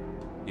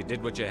 You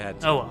did what you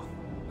had to. Oh well.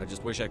 I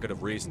just wish I could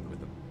have reasoned with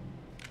him.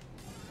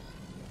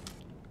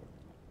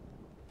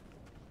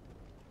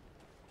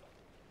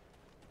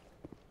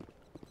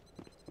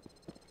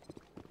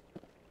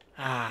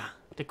 Ah,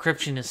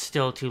 decryption is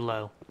still too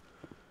low.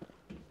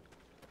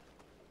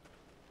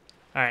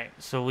 Alright,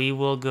 so we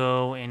will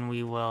go and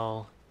we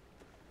will...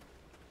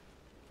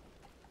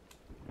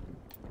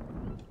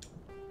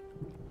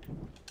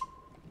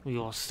 We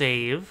will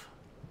save.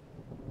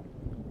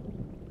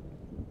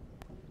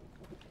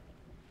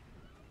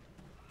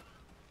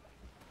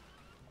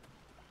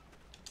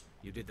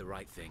 You did the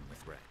right thing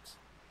with Rex.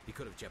 He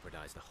could have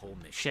jeopardized the whole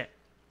mission. Shit.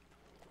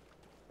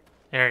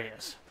 There he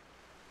is.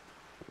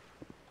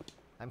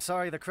 I'm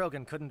sorry the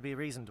Krogan couldn't be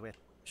reasoned with.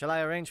 Shall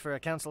I arrange for a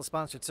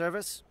council-sponsored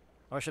service?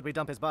 Or should we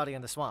dump his body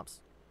in the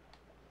swamps?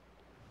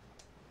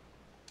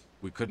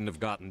 We couldn't have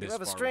gotten this far. You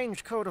have a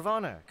strange code of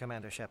honor,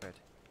 Commander Shepard.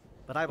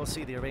 But I will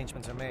see the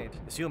arrangements are made,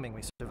 assuming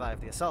we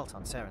survive the assault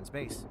on Saren's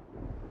base.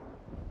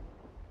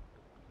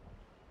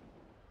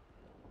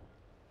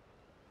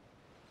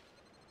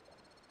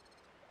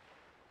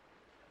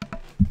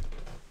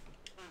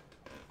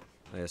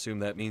 I assume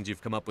that means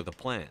you've come up with a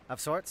plan. Of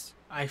sorts.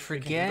 I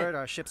forget. We can convert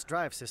our ship's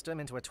drive system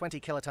into a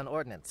 20-kiloton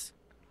ordnance.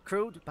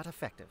 Crude, but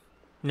effective.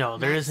 No,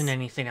 there isn't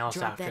anything else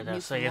after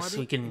this. I guess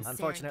we can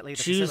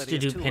choose to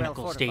do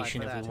Pinnacle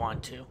Station if we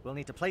want to. We'll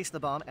need to place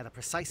the bomb at a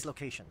precise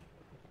location.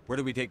 Where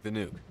do we take the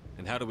nuke?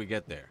 And how do we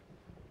get there?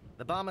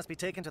 The bomb must be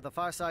taken to the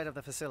far side of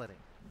the facility.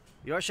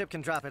 Your ship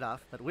can drop it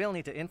off, but we'll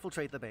need to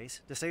infiltrate the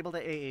base, disable the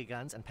AA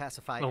guns, and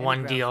pacify the any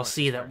one ground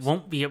DLC that first.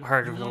 won't be a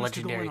part of the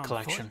Legendary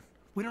Collection.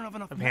 We don't have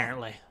enough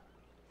apparently.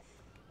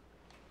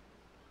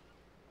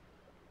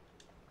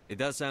 It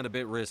does sound a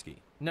bit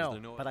risky.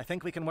 No, but I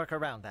think we can work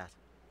around that.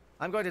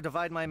 I'm going to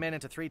divide my men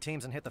into 3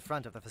 teams and hit the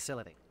front of the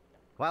facility.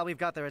 While we've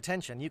got their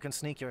attention, you can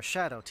sneak your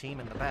shadow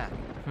team in the back.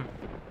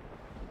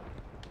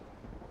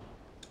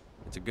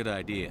 It's a good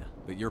idea,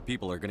 but your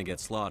people are going to get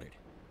slaughtered.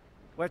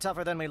 We're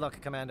tougher than we look,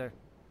 Commander.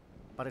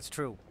 But it's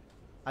true.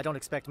 I don't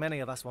expect many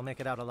of us will make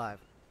it out alive.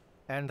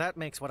 And that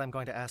makes what I'm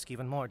going to ask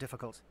even more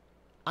difficult.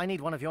 I need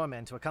one of your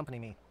men to accompany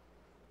me,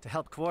 to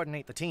help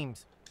coordinate the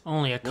teams.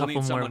 Only a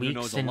couple more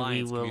weeks and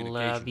we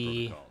will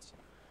be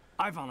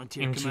I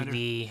volunteer, into Commander.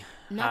 the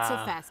Not so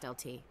fast,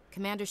 LT.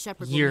 Commander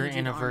Shepard will year need you to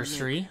arm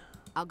anniversary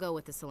I'll go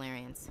with the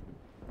Solarians.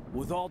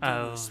 With all due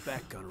of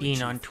respect, Gunnery being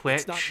Chief, on it's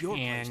Twitch not your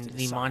place and to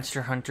the decide.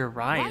 Monster Hunter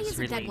Why Rise is it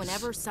release. that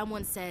whenever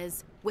someone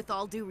says, with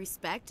all due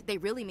respect, they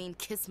really mean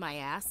kiss my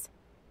ass?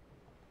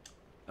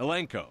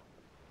 Elenko,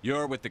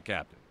 you're with the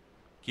captain.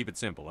 Keep it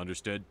simple,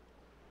 understood?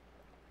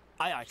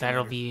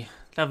 That'll be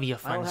a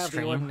fun I'll have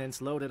stream. the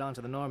ordnance loaded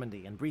onto the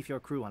Normandy and brief your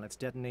crew on its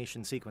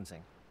detonation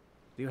sequencing.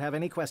 Do you have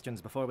any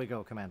questions before we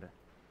go, Commander?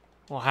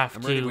 We'll have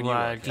I'm ready when you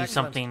are. to do Excellent.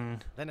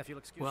 something Then if you'll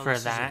excuse Well, for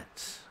this is it.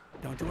 that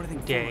Don't do anything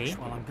day foolish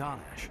while I'm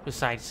gone, Ash.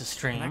 besides the And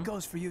stream. that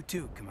goes for you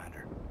too,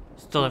 Commander.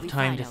 Still have We'll be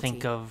time fine, to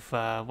think LT.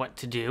 of what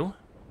to do.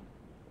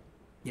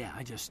 Yeah,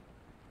 I just...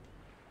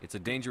 It's a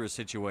dangerous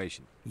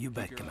situation. You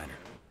bet, Commander.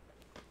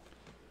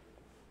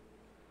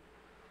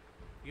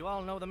 You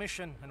all know the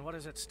mission and what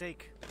is at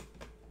stake.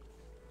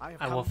 have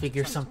I will come to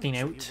figure try to something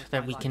reach you out with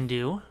that my we life. can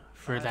do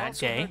for I've that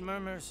also day. heard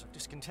murmurs of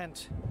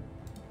discontent.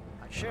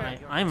 I share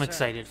your I'm concern.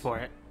 excited for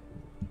it.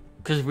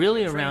 Because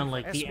really Train around for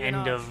like the end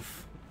espionage.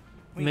 of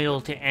We middle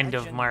would to be end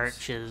of legends.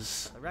 March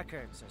is The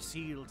records are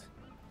sealed.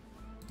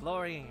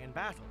 Glory in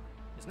battle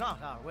is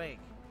not our way.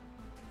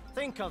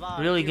 Think of our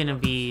really gonna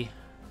heroes.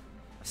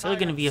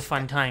 be a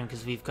fun time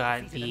because we've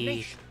got Defeated a the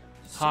nation.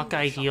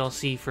 Hawkeye Single shot.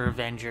 DLC for For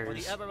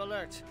Avengers, the ever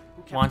alert,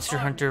 who kept Monster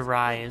armed Hunter with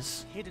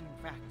Rise, hidden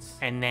rats.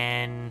 and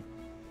then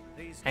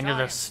end of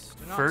the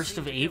 1st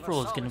of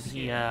April is going to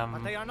be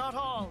but they are not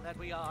all that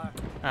we are.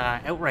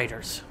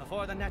 Outriders.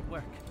 Before the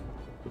network,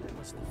 there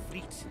was the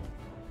fleet.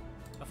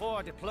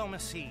 Before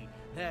diplomacy,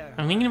 there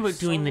I'm thinking about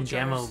doing the soldiers.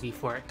 demo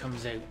before it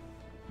comes out.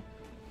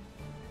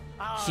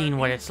 Seeing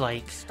what it's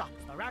like.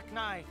 Stopped the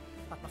Rachni,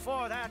 but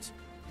before that,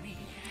 we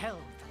held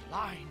the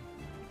line.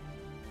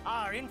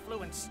 Our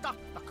influence stopped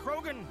the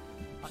Krogan.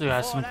 So we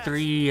got some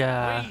three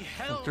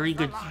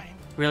good,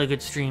 really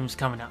good streams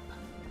coming up,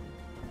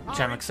 which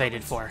I'm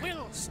excited for.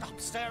 Will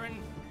stop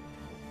staring.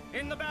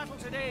 In the battle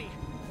today,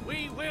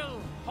 we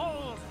will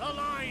hold the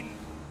line.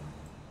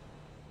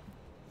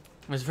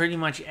 Because pretty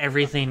much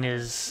everything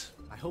is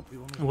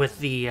with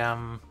the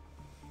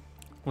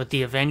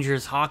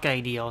Avengers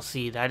Hawkeye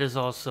DLC. That is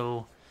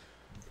also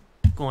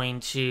going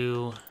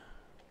to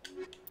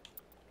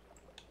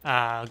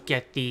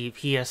get the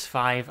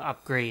PS5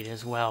 upgrade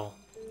as well.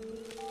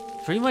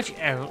 Pretty much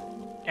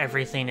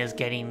everything is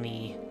getting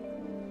the...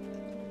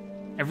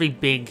 Every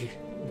big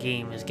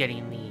game is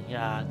getting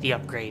the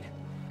upgrade.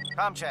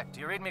 Com check. Do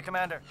you read me,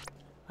 Commander?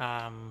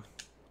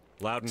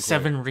 Loud and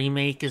 7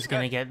 Remake is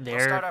going to get We'll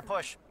start their our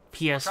push.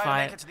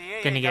 PS5,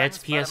 going to get its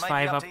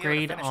PS5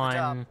 upgrade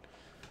on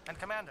And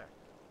Commander,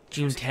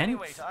 June if you see any 10th,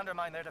 way to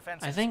undermine their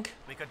defenses, I think.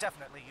 we could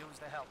definitely use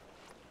the help.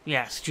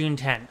 Yes, June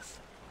 10th.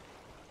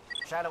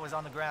 Shadow is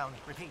on the ground.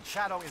 Repeat,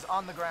 Shadow is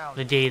on the ground.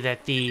 The day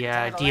that the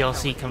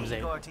DLC comes out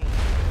Your team.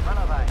 Run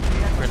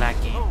over. for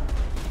that game. Move.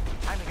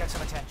 Time to get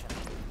some attention.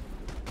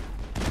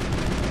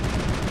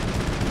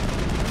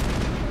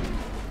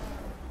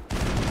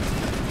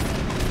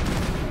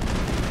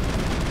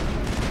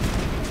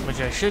 Which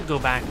I should go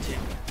back to.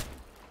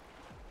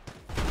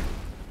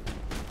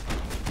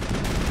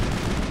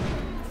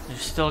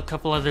 There's still a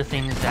couple other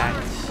things that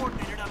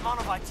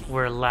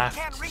were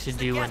left to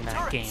do in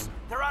that game.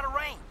 They're out of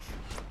range.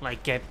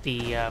 Like get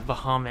the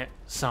Bahamut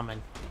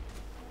summon.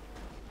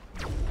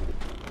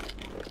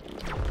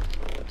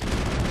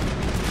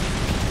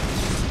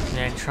 And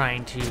then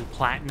trying to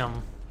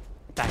platinum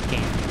that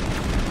game.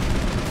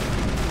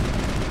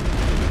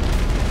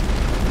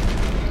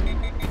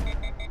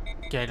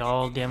 Get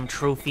all them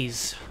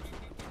trophies.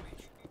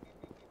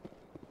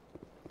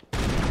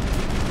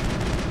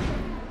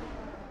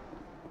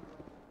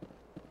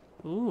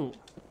 Ooh.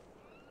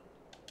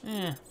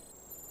 Eh.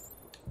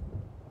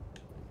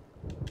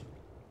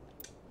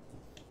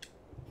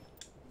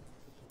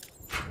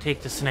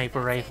 Take the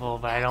sniper rifle,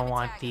 but I don't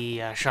want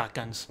the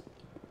shotguns.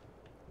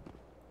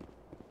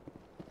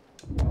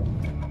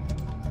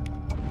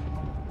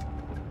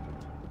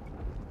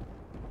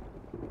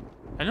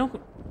 I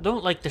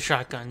don't like the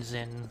shotguns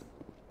in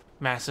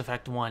Mass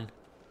Effect 1.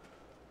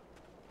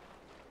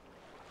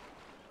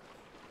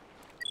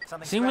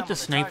 Same with the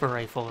sniper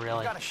rifle,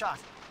 really. Got a shot.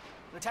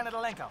 Lieutenant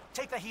Alenko,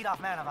 take the heat off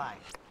Manavai.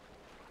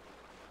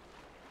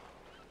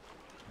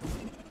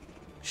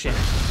 Shit,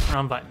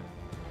 wrong button.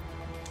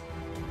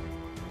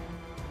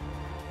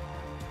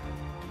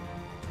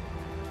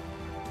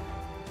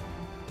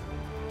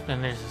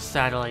 Then there's a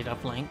satellite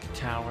uplink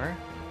tower.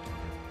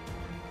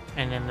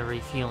 And then the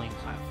refueling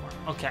platform.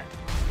 Okay.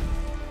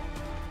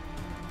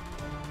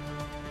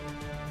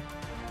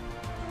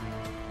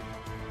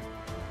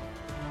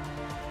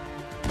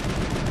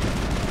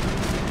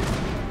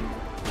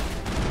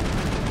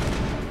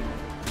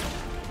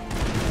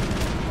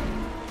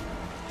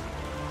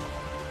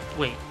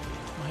 Wait,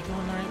 am I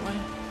going the right way?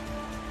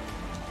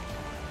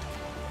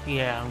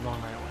 Yeah, I'm going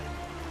the right way.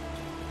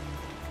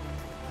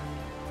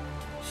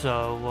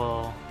 So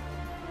we'll...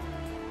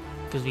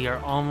 Because we are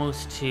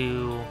almost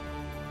to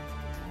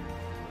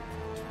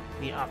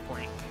the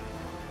uplink.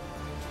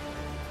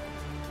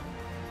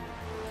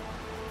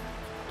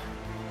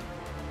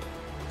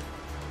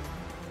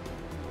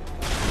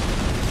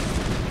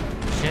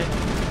 Shit.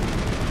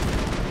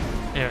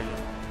 There we go.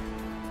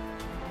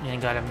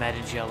 And got a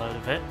metagel out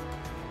of it.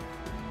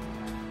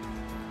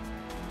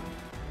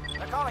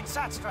 They're calling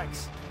SAT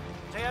strikes.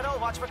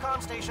 JNO, watch for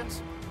comm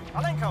stations.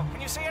 Alenko,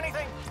 can you see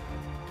anything?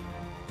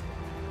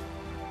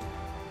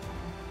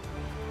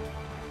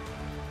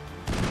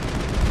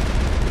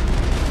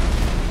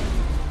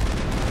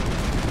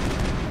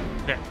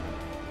 There.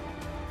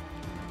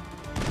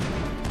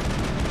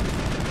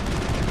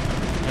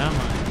 Come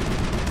on.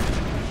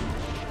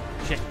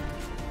 Shit.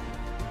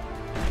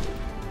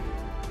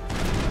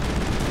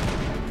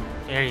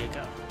 There you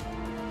go.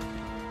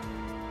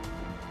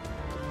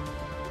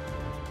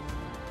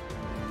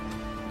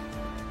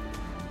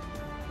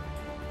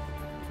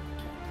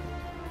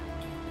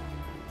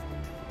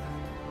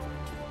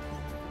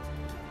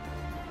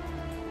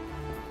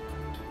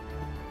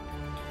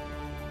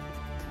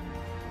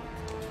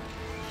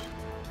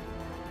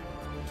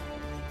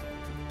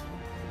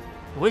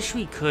 Wish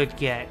we could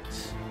get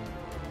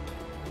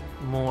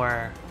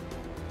more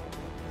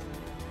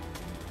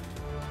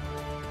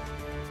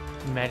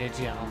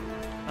metagel,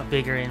 a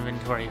bigger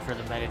inventory for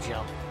the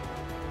metagel.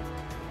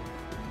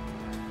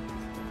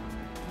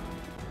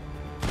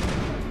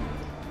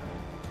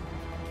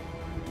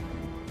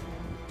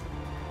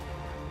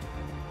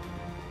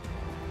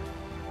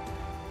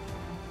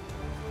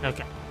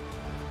 Okay.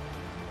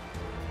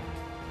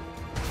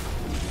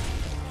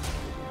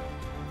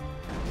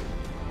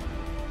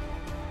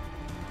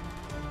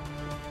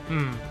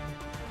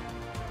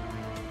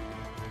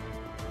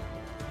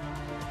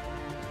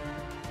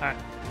 Alright.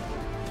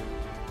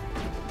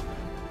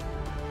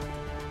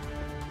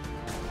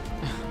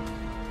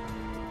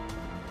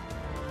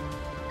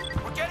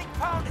 We're getting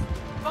pounded.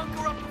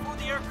 Bunker up before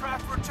the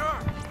aircraft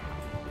return.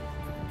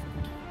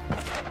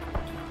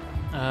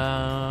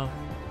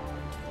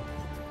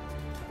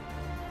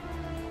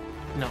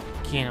 No,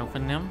 can't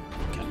open them.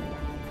 Okay.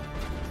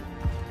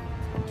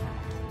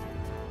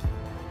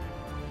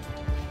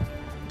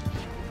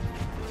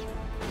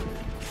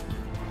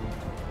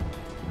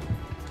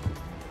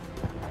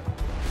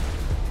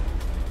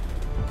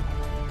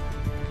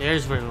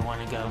 There's where we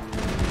want to go.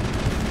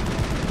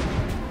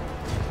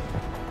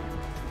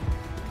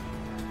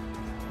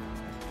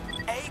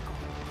 Eagle,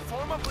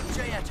 form up with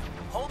Jaeto.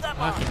 Hold that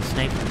line. Fucking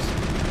snipers.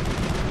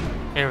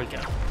 There we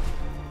go.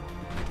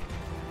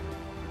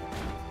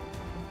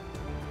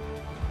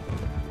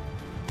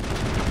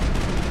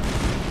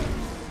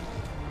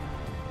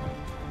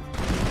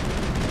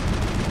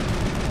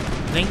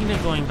 Thinking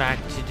of going back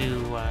to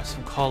do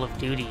some Call of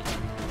Duty.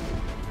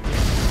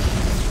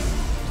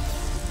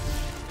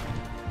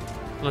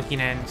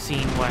 Looking and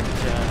seeing what's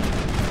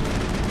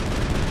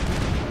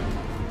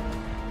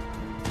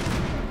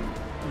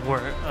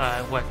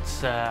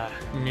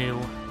new.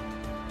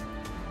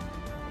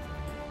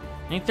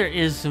 I think there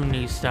is some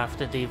new stuff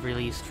that they've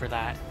released for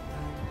that.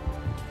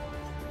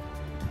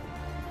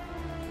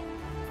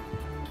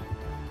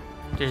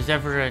 If there's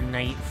ever a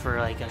night for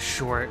like a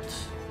short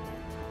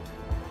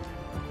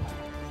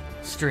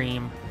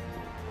stream.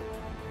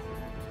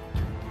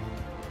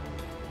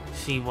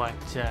 See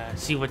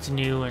what's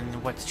new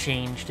and what's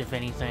changed, if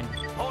anything.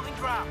 Holding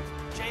ground.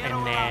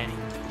 And then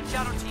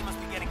Shadow team must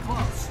be getting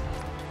close.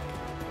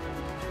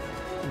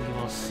 We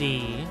will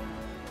see.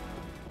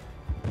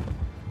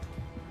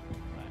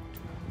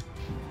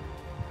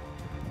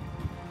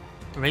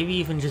 Or maybe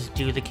even just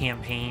do the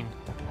campaign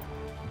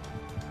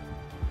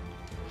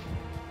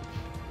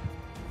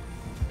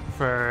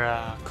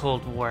for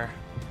Cold War.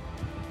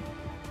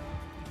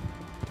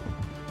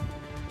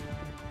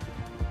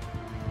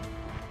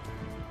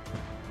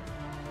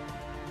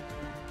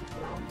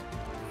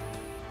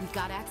 We've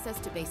got access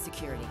to base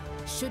security.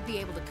 Should be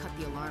able to cut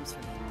the alarms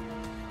for them.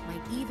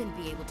 Might even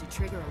be able to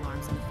trigger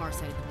alarms on the far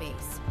side of the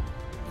base.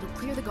 It'll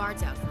clear the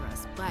guards out for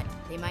us, but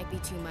they might be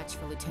too much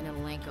for Lieutenant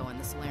Alenko and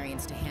the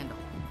Solarians to handle.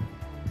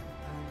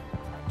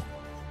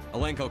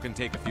 Alenko can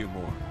take a few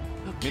more.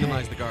 Okay.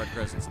 Minimize the guard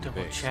presence in the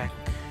Double base. check.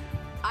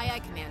 Aye, aye,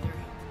 Commander.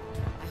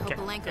 I hope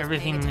Alenko's paying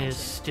Everything attention. is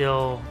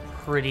still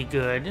pretty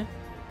good.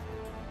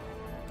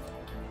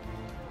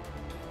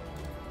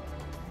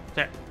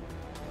 There.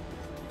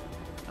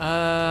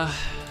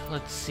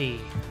 Let's see.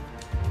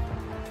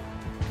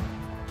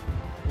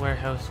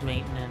 Warehouse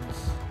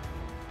maintenance.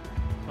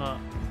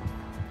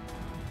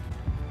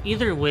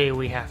 Either way,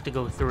 we have to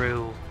go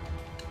through.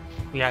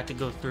 We have to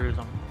go through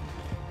them.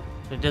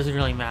 So it doesn't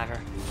really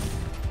matter.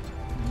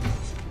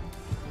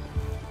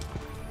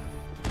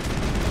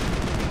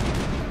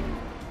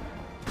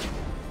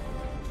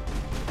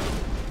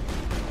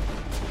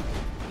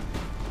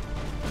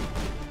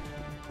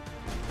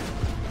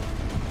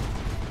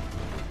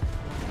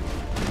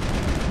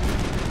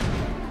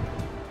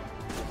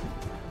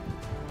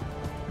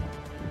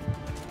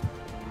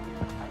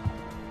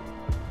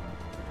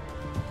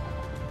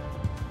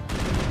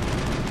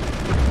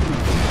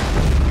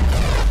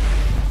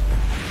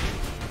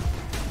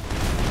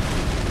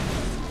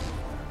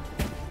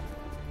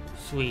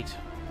 Sweet.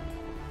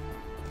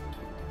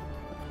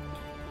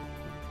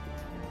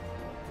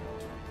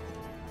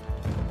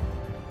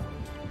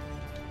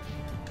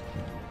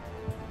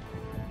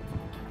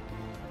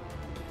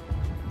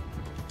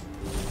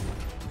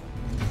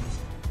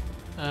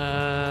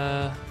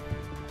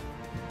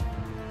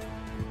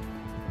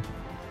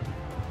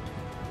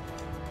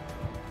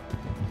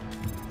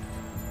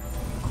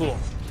 Cool.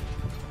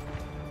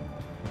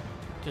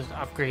 Just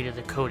upgraded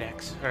the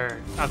codex, or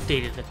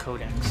updated the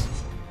codex.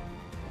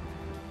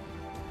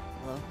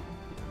 Hello?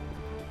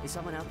 Is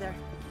someone out there?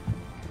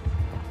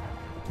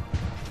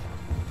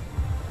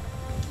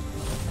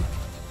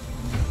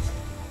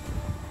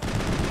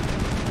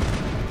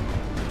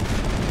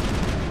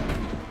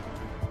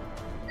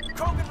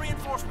 Krogan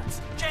reinforcements.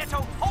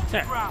 Janto, hold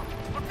the ground.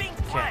 We're being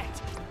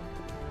flanked.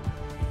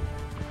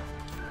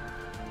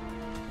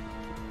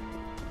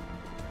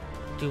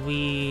 Do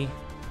we...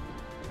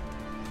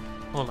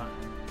 Hold on.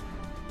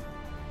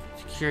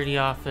 Security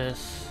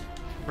office.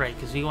 Right,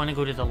 because we want to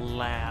go to the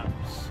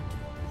labs.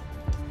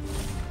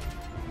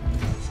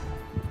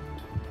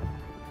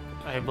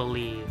 I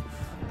believe.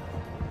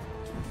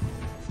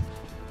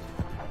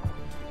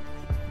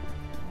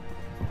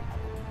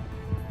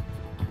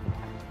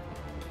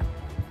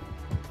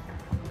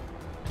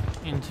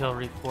 Intel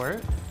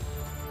report.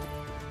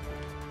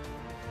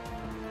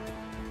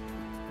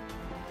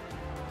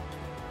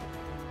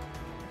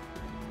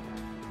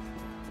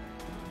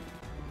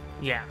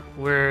 Yeah,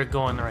 we're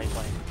going the right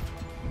way.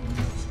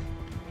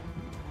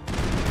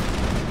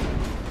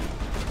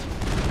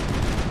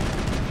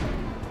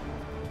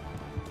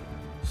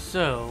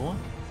 So,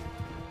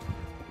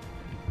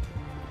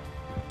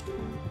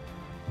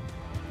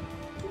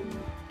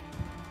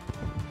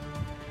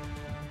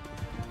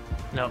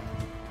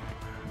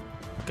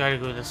 Gotta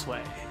go this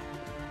way.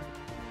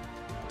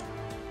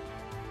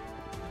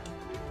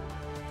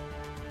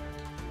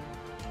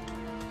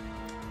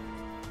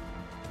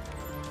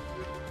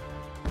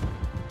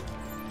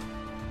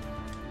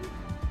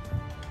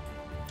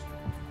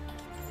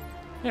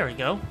 There we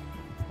go.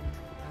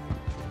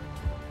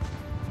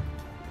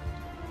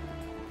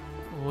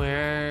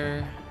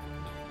 Where...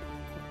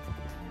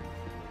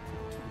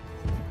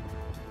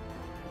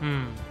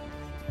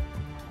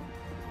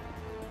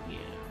 Yeah,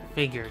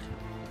 figured.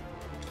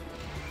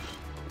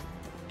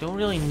 Don't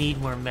really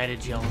need more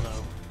Metagel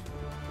though.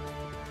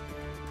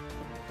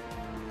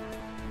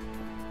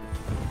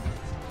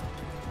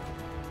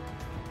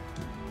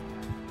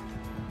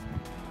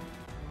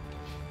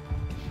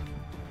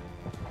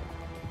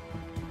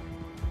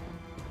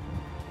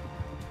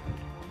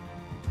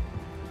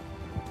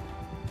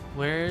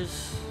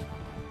 Where's...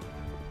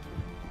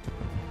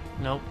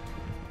 Nope.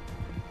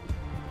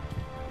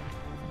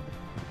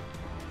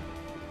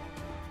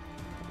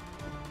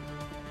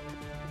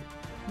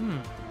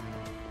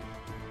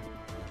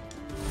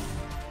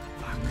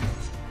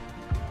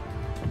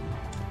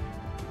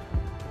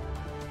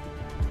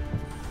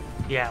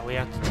 Yeah, we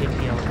have to take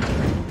the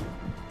elevator.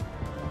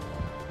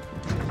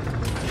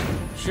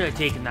 Should have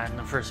taken that in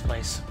the first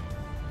place.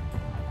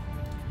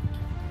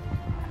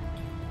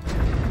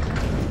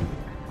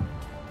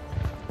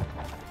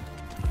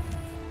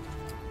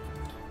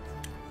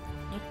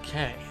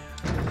 Okay.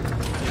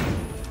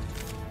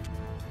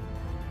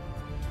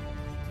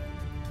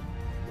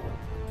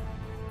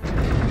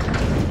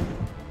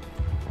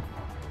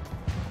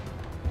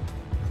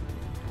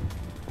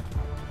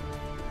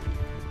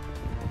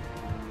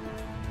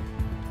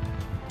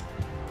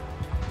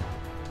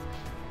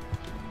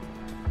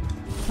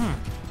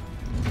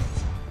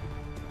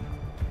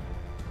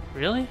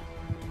 Really?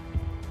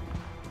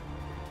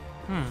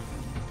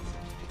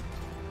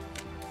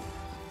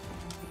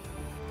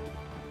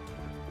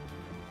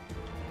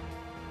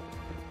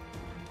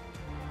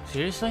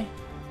 Seriously?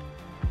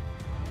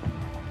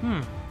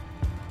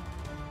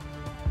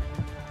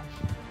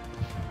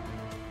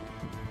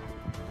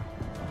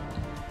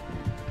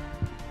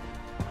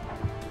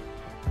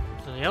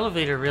 So the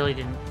elevator really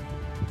didn't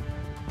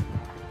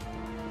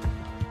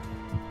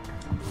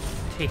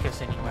take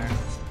us anywhere.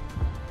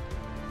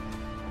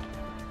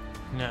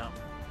 No.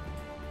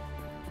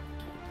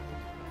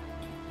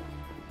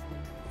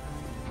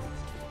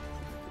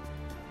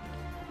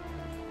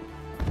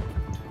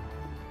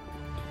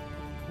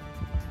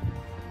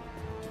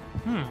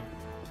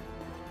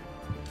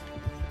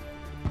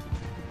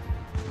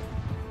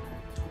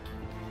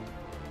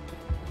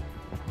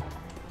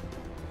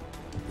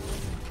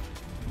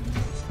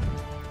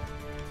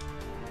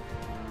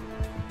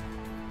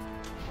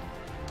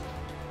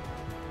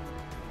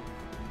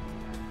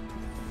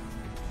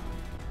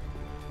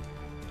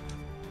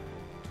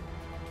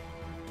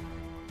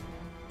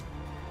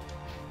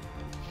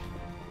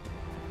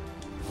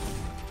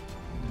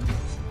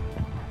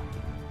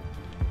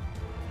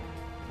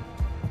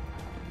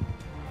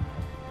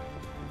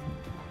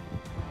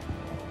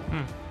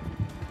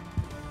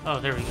 Oh,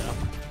 there we go.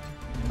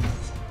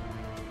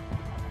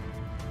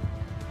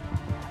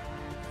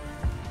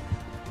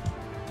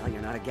 Oh,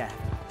 you're not a Geth.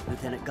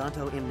 Lieutenant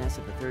Gonto Imnes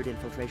of the 3rd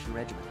Infiltration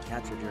Regiment,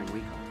 captured during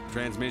recon.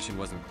 Transmission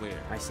wasn't clear.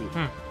 I see.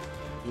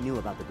 He knew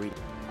about the breeding.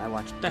 I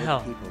watched the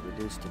hell? People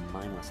reduced to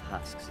mindless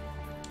husks.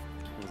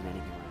 It wasn't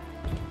anything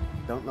like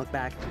it. Don't look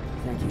back.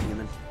 Thank you,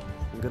 human.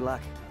 And good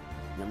luck.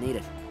 You'll need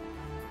it.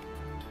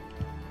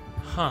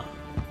 Huh.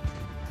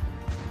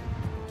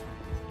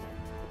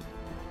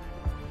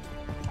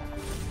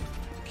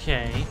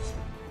 Okay.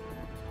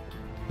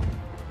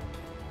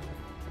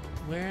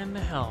 Where in the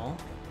hell?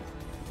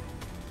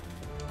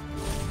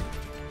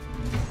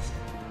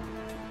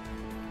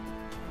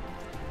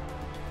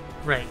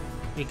 Right,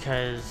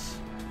 because...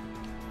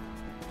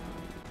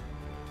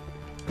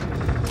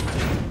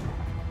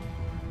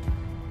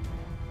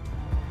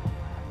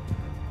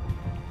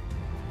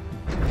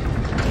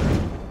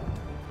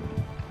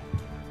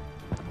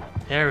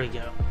 There we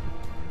go.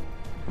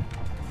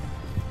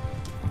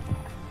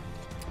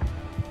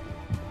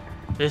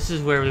 This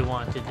is where we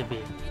wanted to be.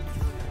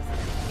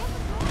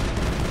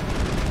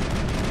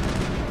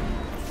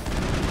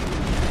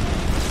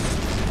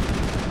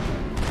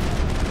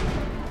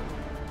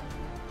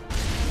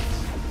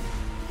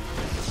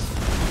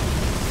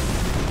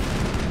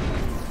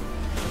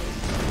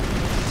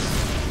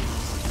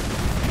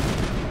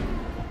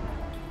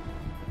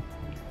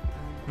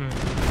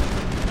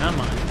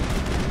 Come on.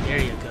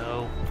 There you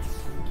go.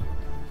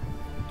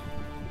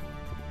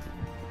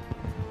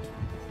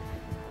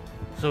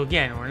 So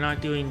again, we're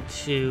not doing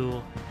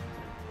too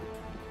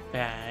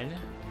bad.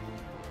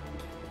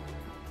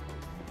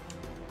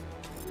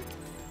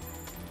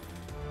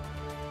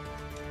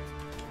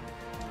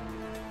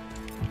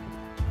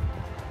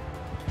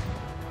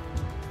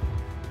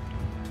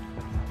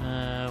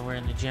 We're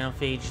in the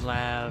Genophage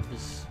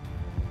labs.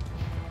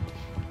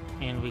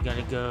 And we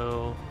gotta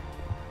go...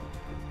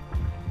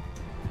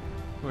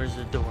 Where's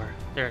the door?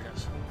 There it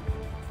is.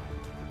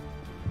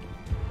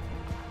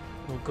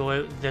 We'll go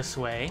out this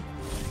way.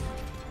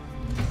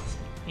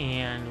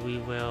 And we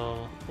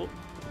will... Oh,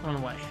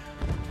 wrong way.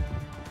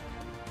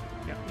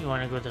 Yeah, you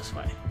want to go this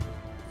way.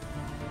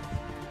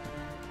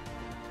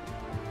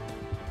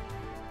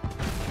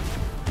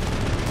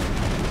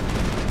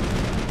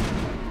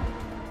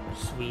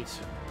 Sweet.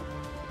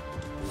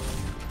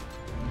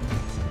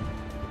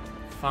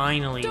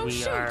 Finally, Don't we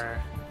shoot.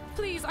 are...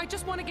 Please, I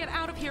just want to get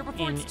out of here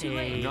before it's too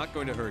late. I'm not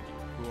going to hurt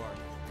you. Who are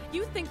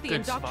you? You think the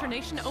Good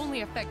indoctrination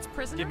only affects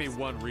prisoners? Give me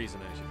one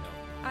reason I should know.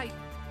 I...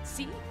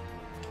 see?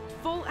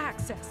 Full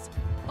access.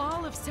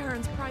 All of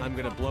Saren's private... I'm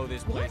gonna blow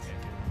this place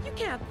in. You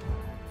can't.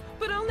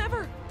 But I'll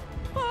never...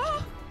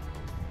 Oh!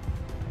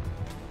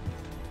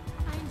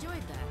 I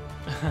enjoyed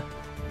that.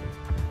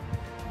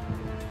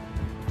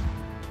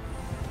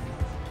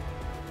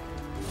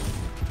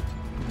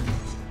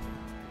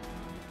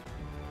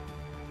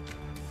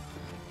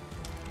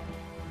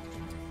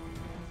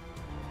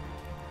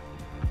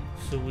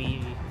 So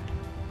we...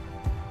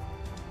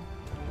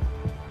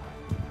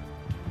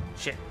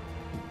 Shit.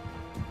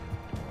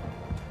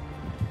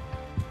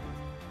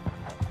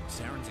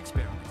 Saren's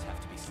experiments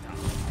have to be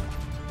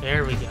stopped.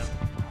 There we go.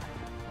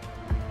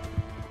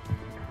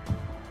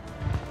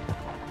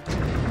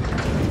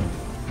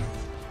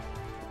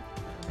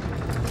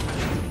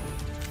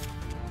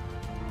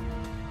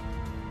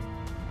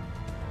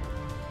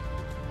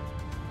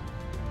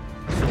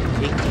 So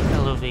take the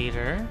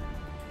elevator.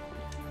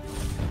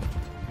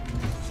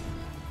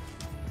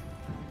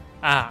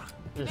 Ah,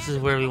 this is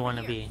where we want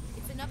to be.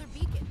 It's another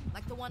beacon,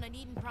 like the one on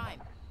Eden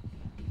Prime.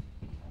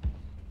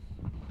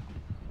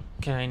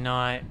 Can I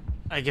not?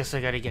 I guess I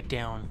gotta get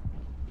down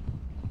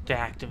to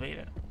activate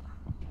it.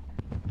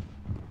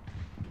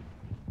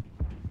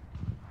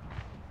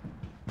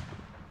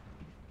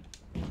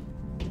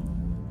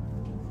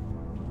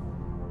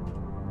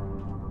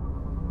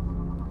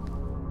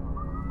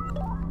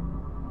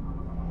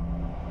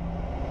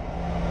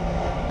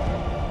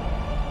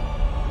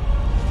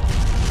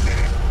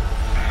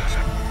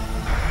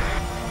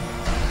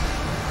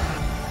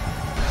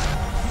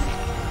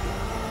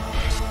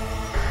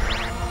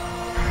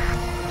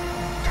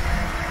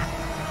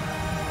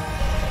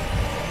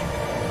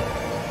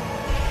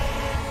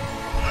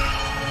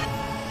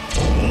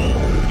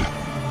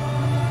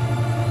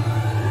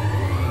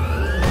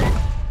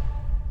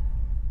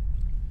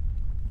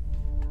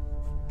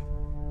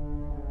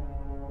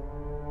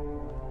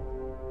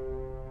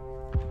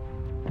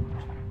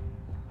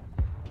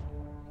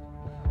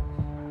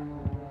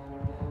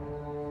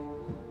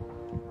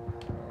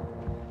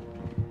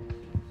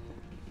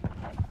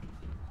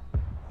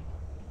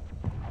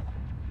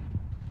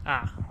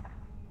 Ah.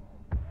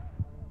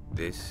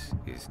 This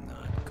is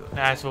not good.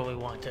 That's what we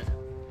wanted.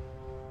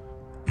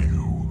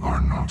 You are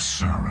not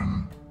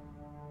Saren.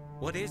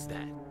 What is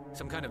that?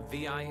 Some kind of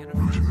VI interface?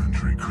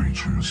 Rudimentary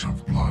creatures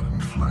of blood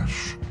and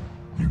flesh.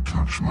 You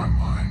touch my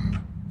mind,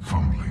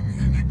 fumbling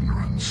in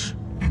ignorance,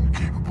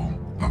 incapable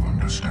of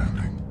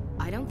understanding.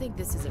 I don't think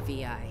this is a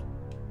VI.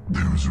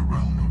 There is a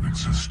realm of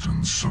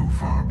existence so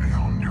far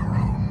beyond your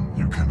own,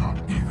 you cannot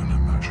even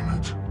imagine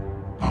it.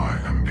 I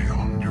am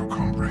beyond your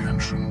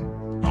comprehension.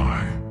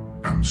 I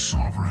am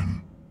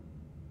Sovereign.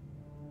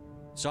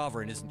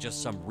 Sovereign isn't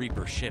just some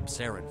Reaper ship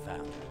Saren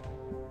found.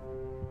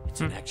 It's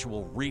an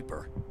actual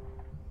Reaper.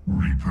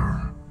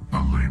 Reaper,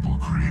 a label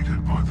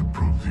created by the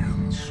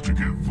Protheans to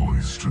give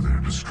voice to their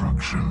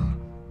destruction.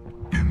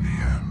 In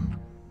the end,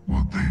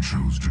 what they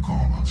chose to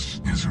call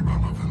us is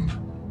irrelevant.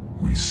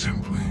 We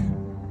simply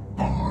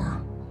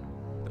are.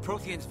 The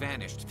Protheans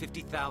vanished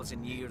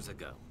 50,000 years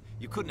ago.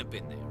 You couldn't have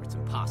been there. It's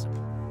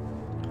impossible.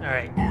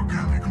 Alright.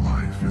 Organic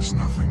life is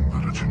nothing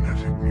but a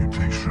genetic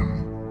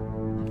mutation.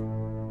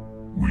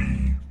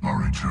 We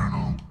are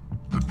eternal,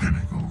 the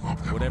pinnacle of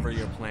evolution. Whatever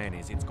your plan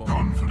is, it's going.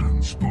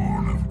 Confidence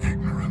born of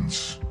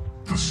ignorance.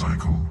 The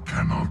cycle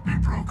cannot be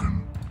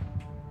broken.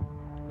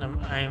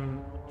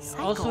 I'm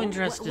also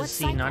interested to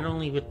see not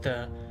only with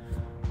the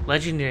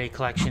Legendary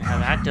Collection how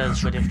that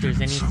does, but if there's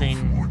anything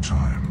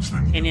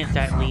in it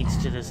that leads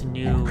to this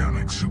new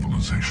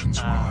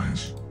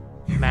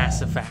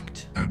Mass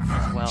Effect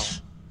as well.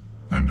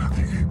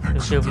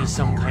 If there'll be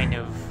some kind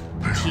of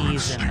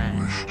tease in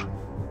that.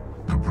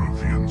 The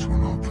Protheans were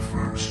not the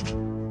first.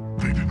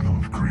 They did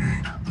not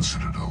create the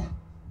Citadel.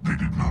 They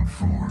did not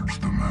forge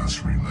the mass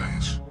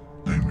relays.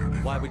 They merely...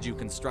 Why would you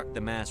construct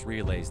the mass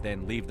relays,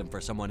 then leave them for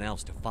someone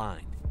else to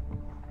find?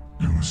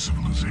 Your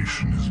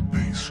civilization is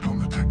based on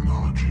the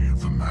technology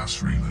of the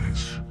mass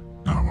relays.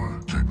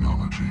 Our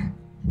technology.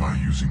 By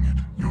using it,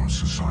 your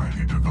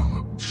society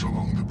develops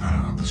along the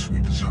paths we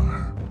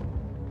desire.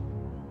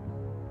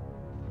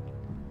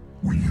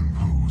 We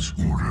impose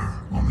order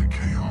on the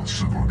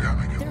chaos of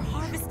organic They're evolution.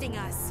 harvesting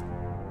us.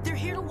 They're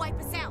here to wipe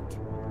us out.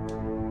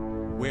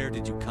 Where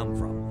did you come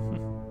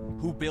from?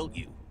 Who built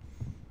you?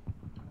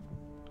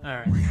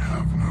 Alright. We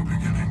have no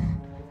beginning.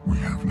 We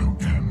have no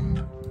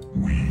end.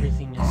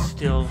 Everything is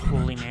still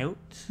holding out.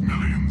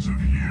 Millions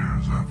of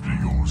years after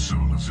your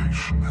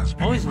civilization has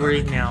been Always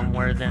worried now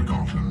more than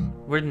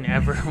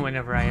ever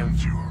whenever I have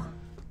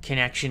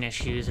connection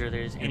issues or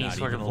there's any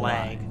sort of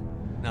lag.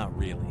 Not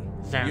really.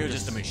 That You're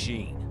just a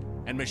machine.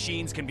 And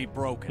machines can be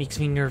broken. Makes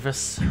me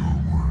nervous. Your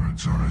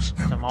words are as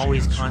empty So I'm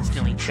always as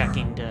constantly your future.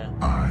 checking to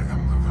I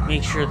am the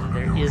make sure that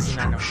there vanguard of is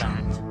none of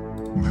destruction.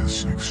 that.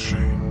 This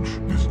exchange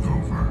is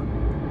over.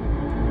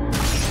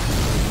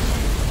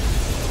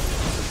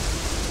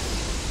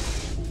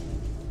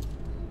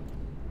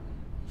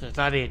 So I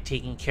thought they had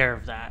taken care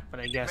of that, but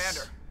I guess...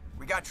 Commander,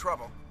 we got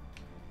trouble.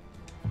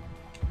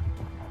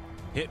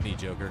 Hit me,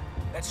 Joker.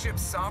 That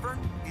ship's Sovereign?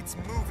 It's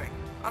moving.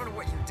 I don't know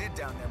what you did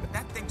down there, but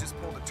that thing just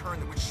pulled a turn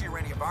that would shear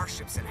any of our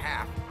ships in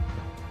half.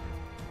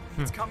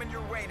 It's coming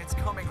your way, and it's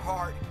coming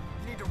hard.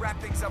 You need to wrap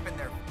things up in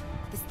there.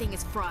 This thing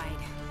is fried.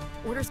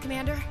 Orders,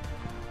 Commander?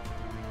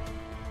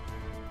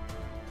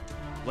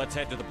 Let's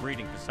head to the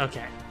breeding facility.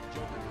 Okay.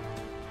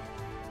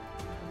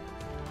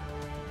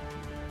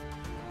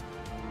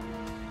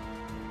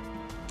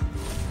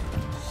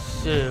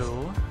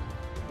 So...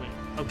 Wait,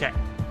 okay.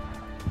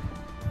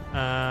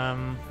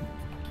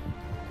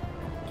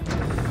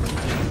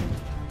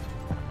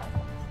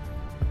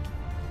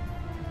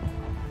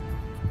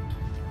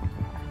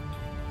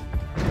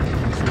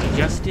 So we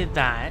just did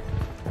that.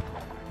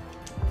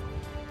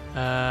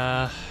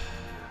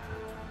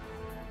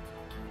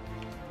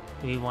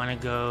 We want to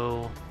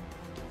go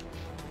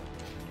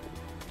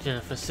to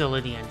the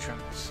facility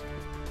entrance,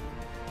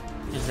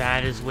 because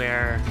that is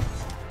where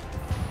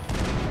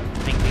I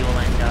think we will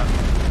end up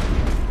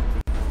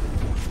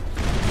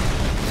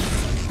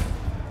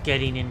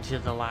getting into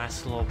the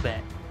last little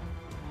bit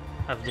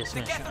of this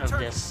mission, of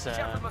this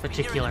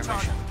particular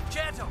mission.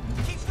 Janto,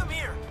 keep them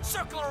here.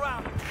 Circle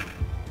around.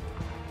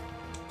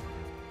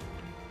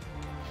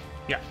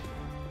 Yeah.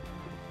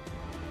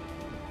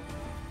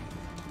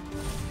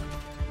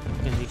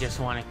 Because we just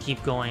want to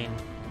keep going.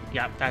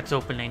 Yep, that's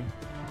opening.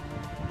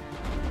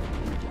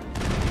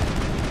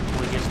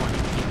 We just want to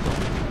keep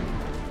going.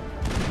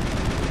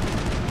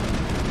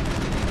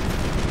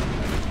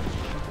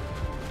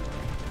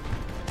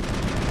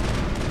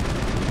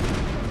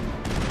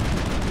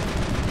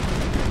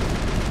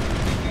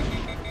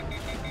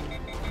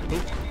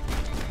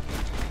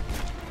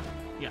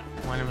 Yeah,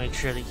 want to make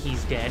sure that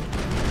he's dead.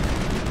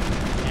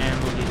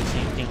 And we'll do the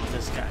same thing with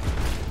this guy.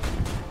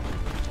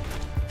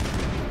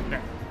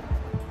 There.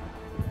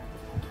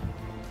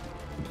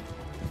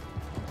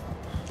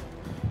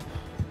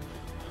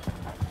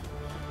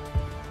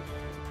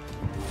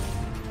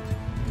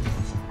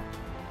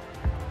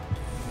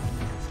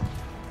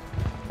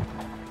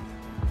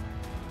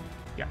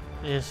 Yeah,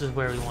 this is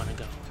where we want to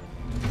go.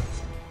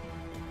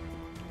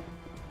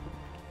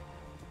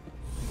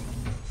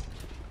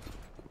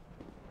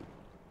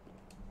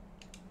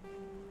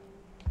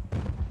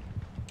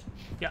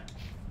 Yeah.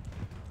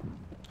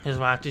 Because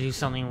we'll have to do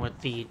something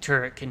with the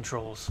turret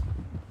controls.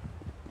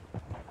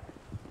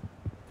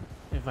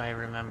 If I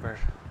remember.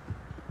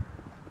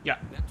 Yeah.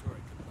 That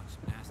turret could punch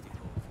some nasty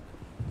holes.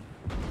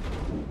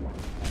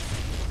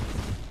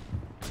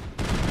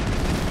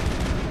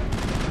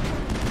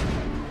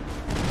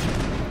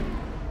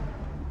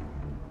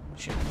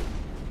 Shit.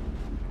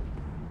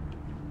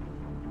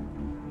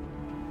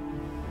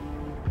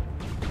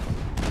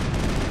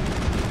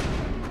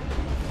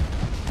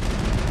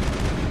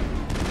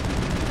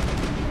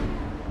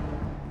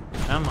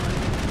 Come on.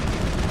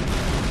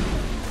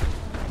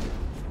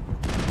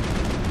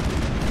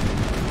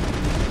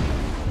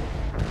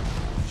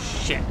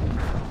 Shit.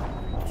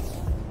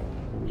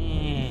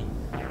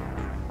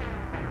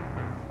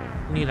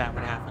 Knew that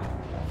would happen.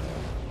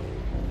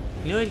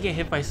 You would get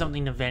hit by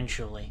something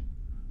eventually.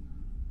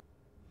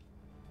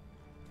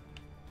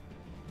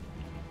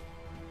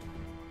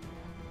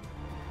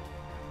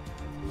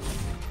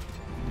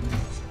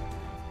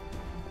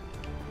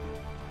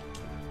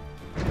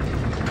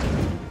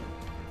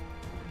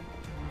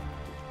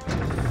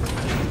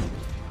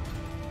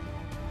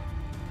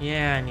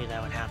 Yeah, I knew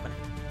that would happen.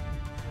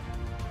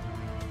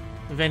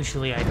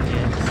 Eventually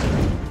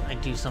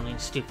I'd do something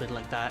stupid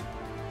like that.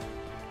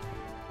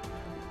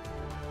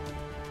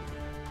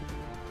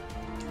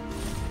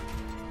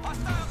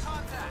 Hostile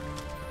contact.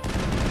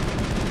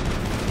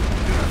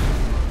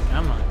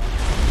 Come on.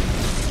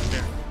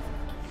 There.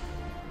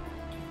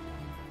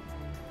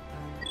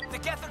 The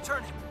Geth are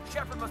turning.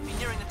 Shepard must be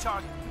nearing the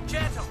target.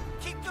 Janto,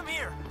 keep them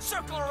here.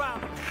 Circle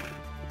around.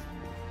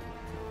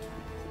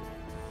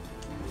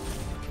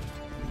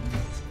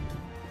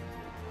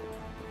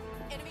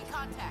 Enemy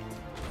contact.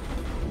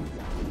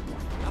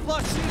 I've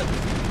lost shield.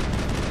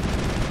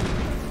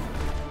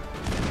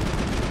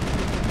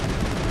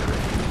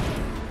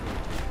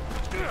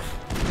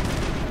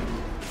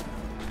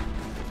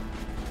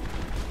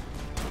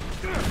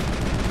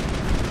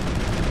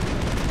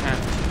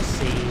 Have to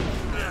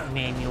save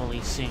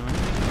manually soon.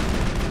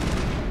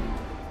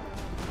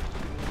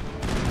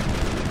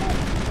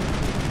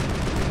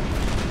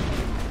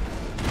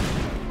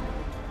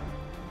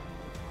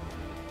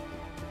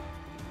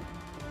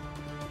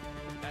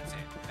 That's it.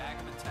 Bag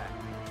of attack.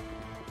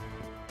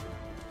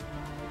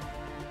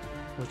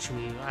 Which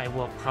I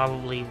will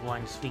probably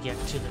once we get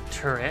to the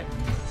turret.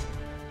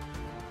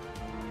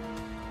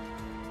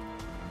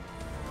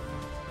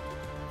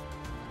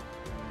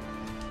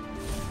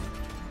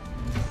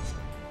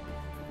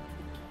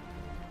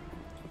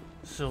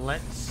 So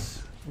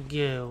let's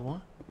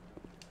go.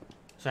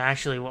 So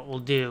actually what we'll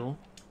do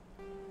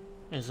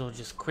is we'll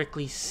just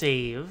quickly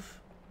save.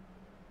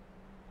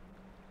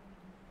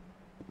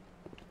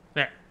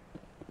 There.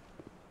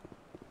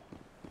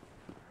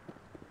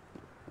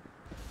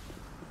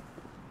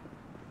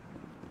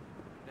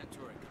 That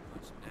turret could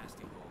punch some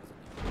nasty holes.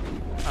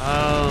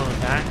 Oh,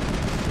 that.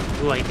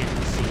 Ooh, I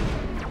didn't see.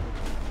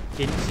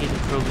 Didn't see the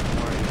Krogan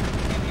warrior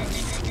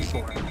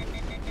before.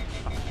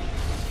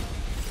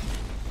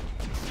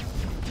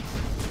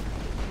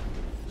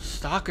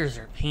 Stalkers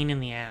are a pain in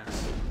the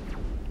ass.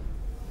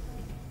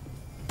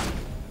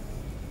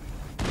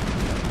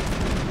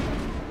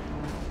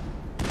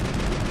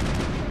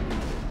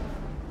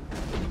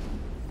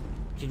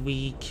 Did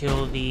we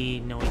kill the...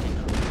 No, we did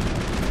not. We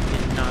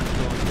did not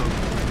kill a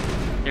Krogan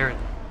warrior. There we go.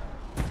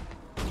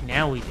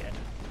 Now we did.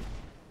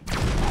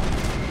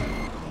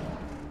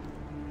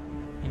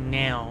 And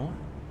now...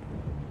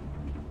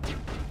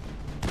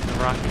 the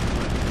rocket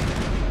clip.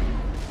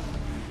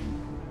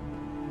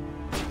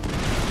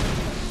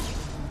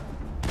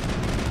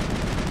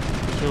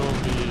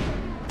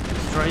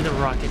 Destroy the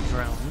rocket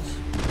drones.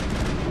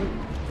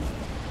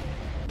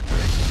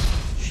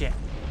 Shit.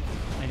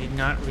 I did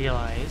not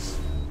realize.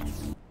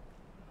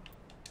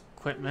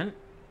 Equipment.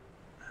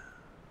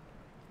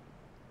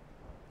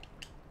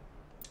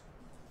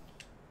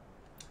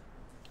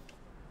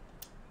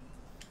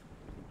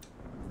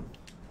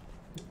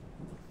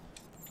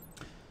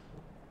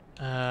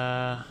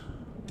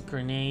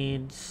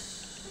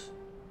 Grenades.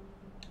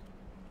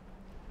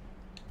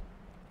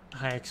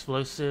 High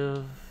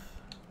explosive.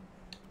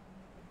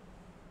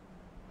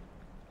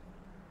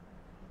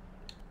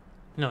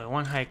 No, I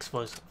want high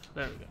explosive.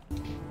 There we go.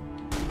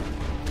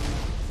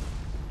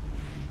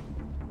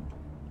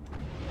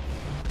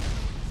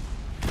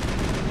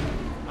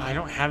 Oh, I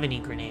don't have any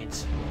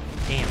grenades.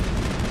 Damn.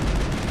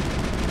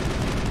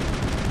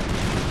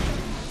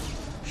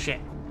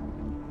 Shit.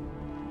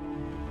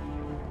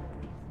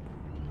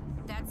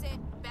 That's it.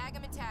 Bag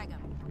 'em and tag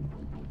 'em.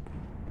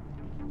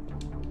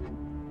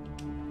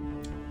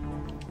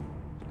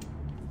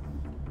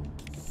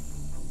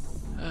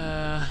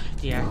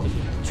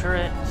 Deactivate the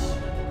turret.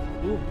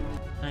 Ooh,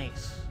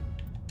 nice.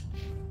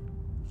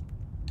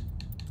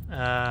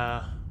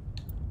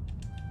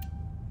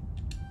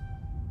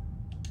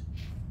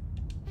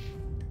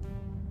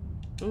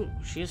 Ooh,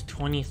 she is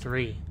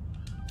 23.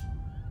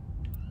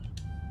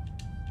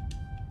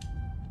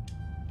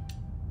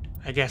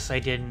 I guess I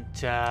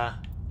didn't, I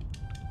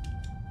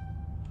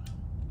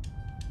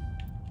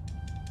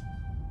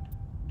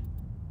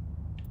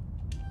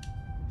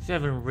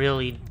haven't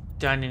really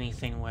done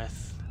anything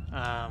with,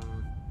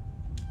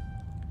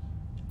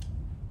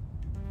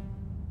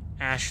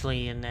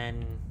 Ashley and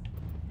then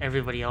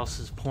everybody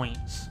else's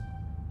points.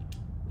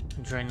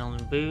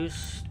 Adrenaline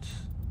boost.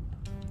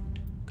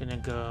 Gonna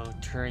go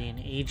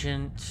Turian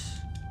agent.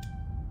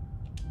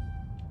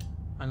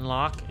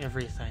 Unlock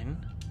everything.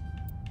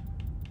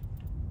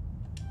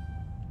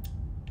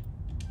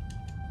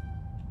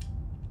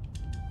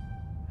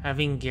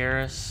 Having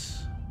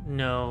Garrus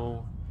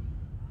know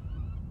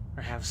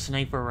or have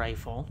sniper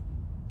rifle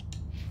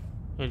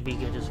would be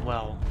good as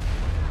well.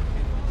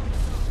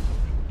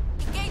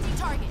 Engaging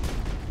target.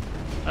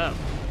 Oh.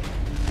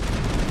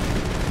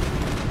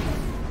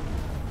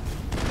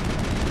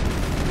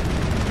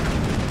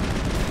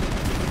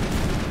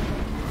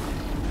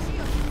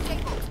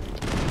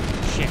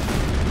 Shit.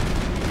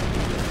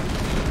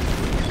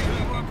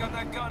 Good work on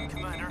that gun,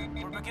 Commander.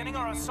 We're beginning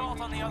our assault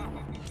on the other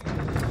one.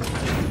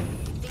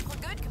 Think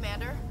we're good,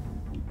 Commander?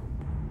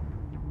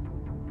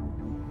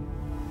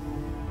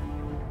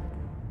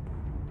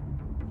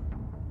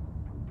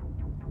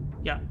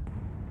 Yeah.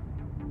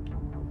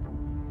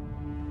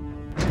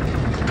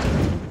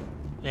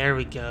 There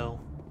we go.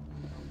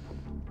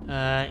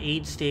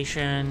 Aid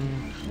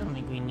station. I don't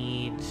think we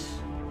need.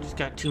 Just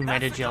got 2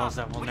 meta gels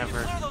that we'll never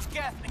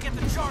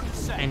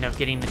end up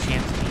getting the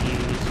chance to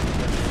use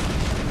because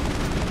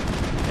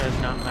it does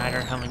not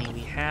matter how many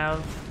we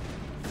have.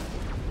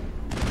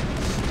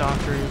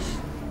 Stalkers,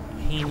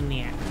 pain in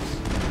the ass.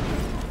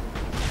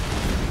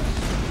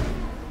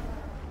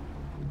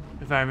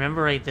 If I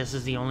remember right, this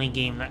is the only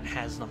game that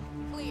has them.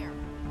 Clear.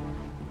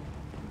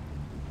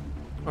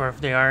 Or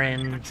if they are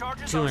in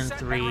 2 and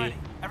 3,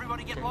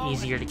 they're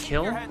easier to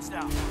kill, I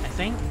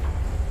think.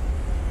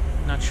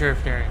 Not sure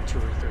if they're in 2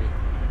 or 3.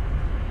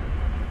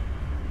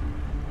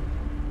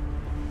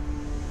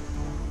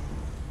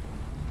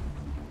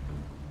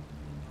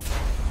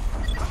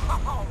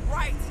 All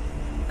right!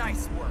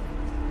 Nice work.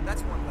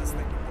 That's one less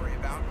thing to worry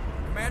about.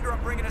 Commander,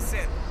 I'm bringing us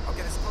in. I'll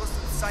get as close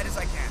to the site as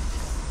I can.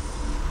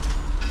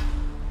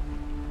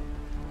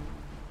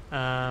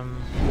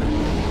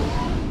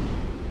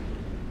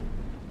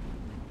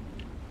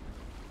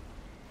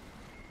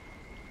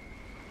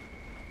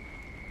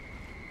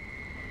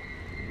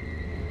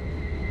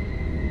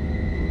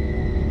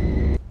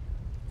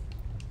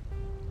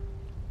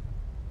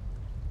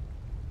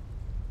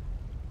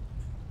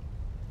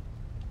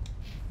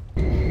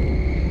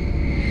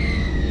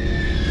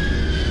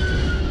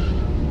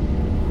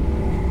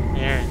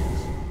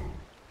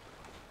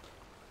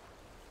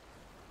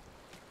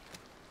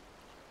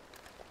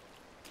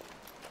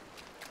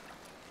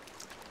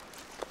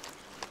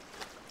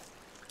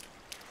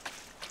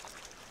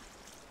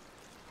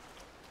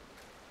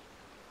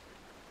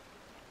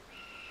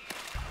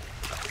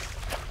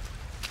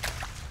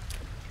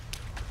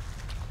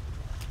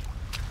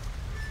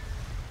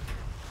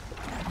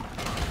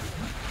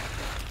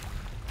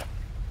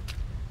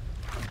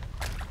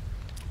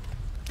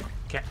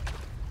 Okay.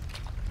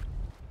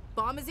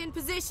 Bomb is in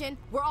position.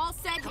 We're all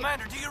set here.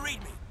 Commander, do you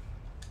read me?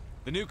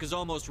 The nuke is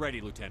almost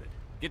ready, Lieutenant.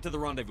 Get to the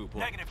rendezvous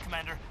point. Negative,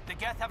 Commander. The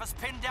Geth have us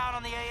pinned down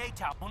on the AA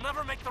tower. We'll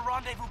never make the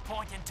rendezvous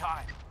point in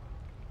time.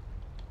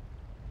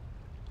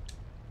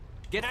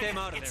 Get Negative.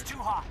 them out of there. It's too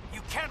hot. You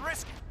can't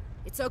risk it.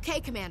 It's okay,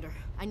 Commander.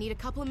 I need a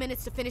couple of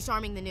minutes to finish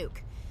arming the nuke.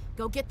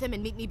 Go get them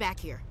and meet me back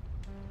here.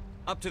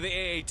 Up to the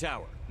AA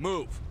tower.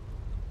 Move.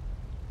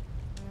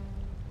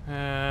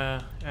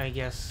 I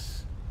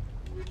guess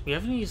we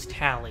haven't used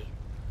Tally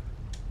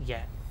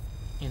yet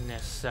in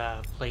this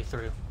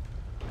playthrough.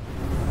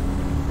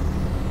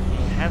 We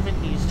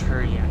haven't used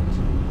her yet.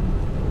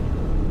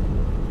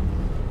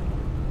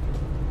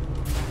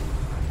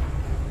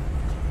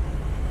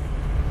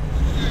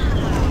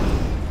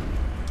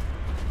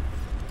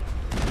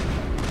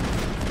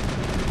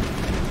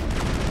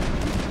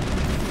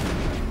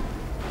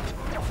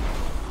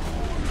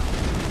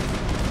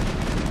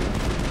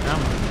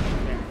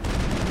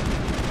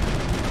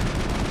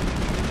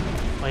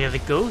 Oh yeah, the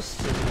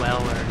ghosts as well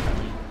are...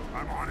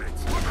 I'm on it.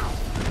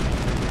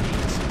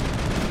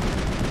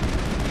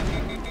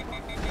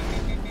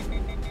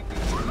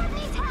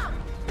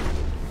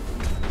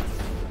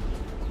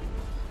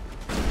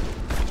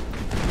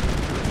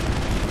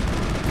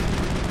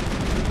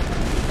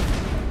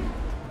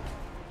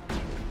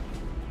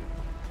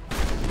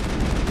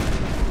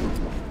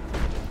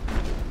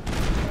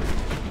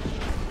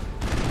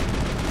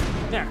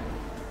 There.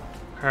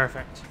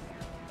 Perfect.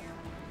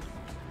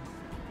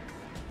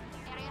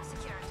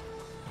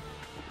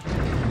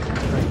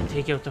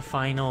 Take out the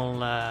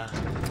final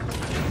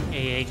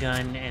AA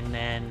gun, and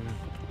then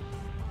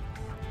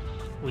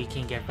we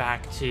can get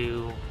back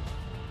to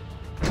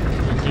the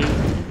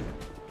nuke.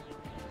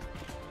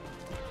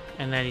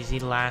 And that is the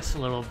last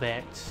little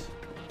bit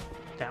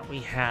that we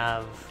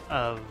have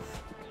of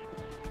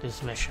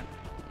this mission.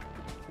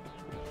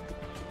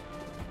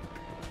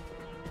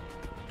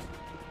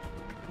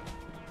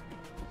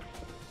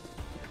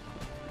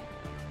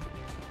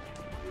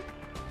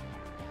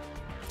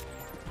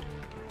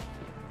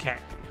 Okay.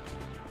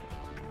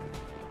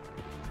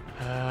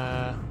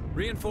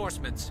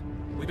 Reinforcements.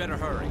 We better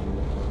hurry.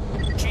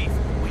 Chief,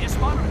 we just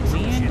spotted a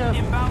troop ship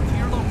inbound to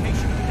your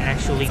location.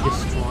 Actually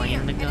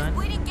destroying the gun.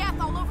 Bleeding Geth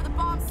all over the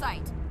bomb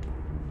site.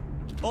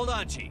 Hold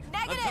on, Chief.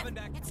 Negative. I'm coming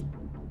back.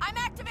 I'm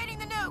activating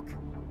the nuke.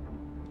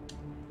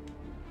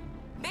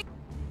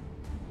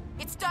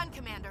 It's done,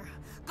 Commander.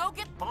 Go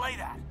get... Belay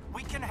that.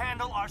 We can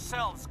handle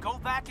ourselves. Go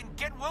back and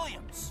get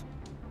Williams.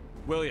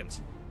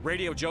 Williams,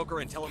 radio Joker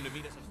and tell him to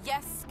meet us.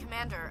 Yes,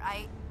 Commander.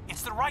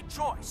 It's the right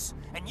choice,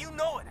 and you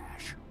know it,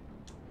 Ash.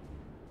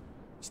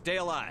 Stay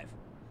alive.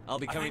 I'll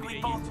be coming I to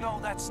think get we you. both know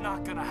that's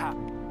not gonna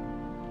happen.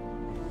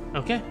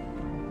 Okay.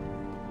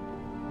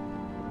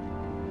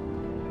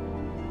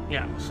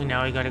 Yeah, so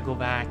now we gotta go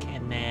back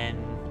and then...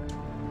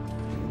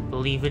 I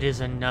believe it is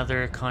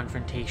another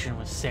confrontation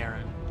with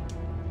Saren.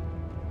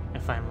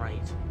 If I'm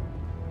right.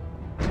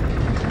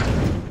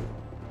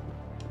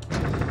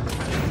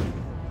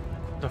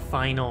 The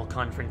final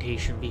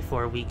confrontation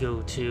before we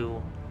go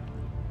to...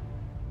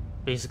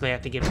 Basically I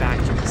have to get back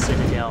to the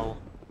Citadel.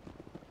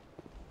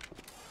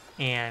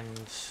 And...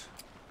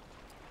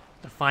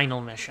 the final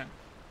mission.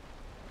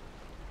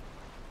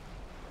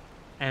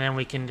 And then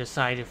we can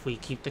decide if we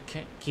keep the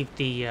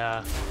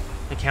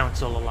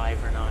council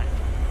alive or not.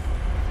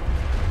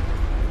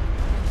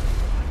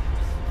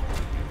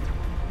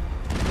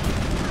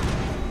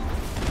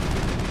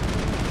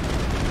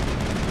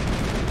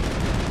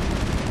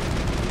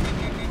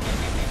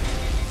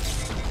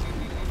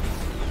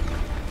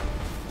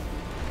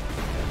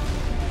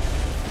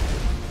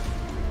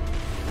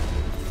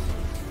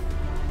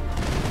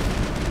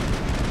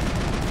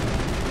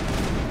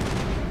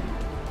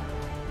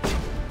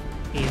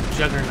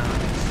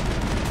 Juggernauts.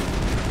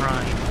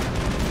 Prime.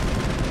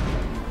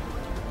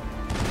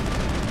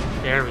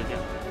 There we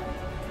go.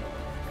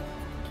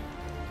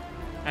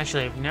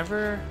 Actually, I've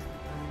never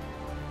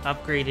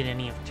upgraded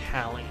any of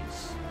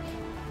Tally's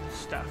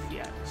stuff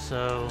yet,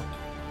 so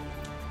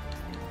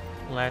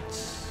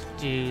let's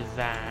do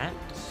that.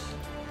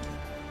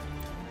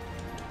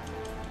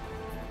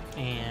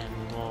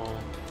 And we'll...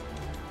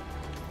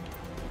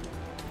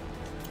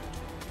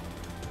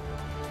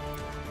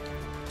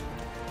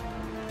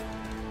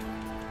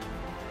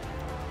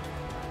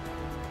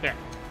 There.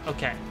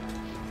 Okay.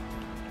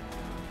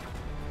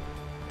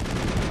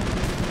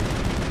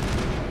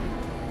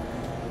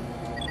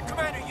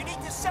 Commander, you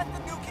need to set the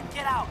nuke and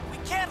get out. We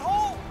can't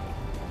hold.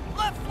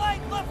 Left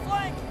flank, left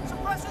flank.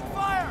 Suppressing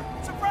fire.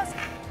 Suppressing.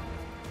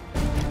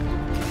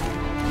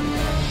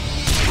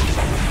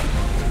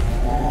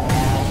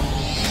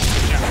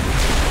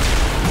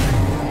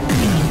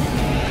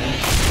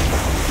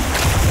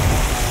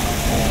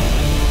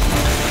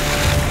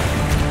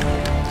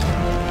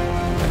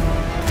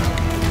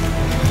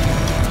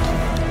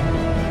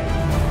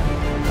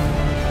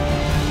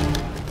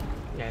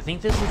 I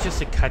think this is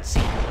just a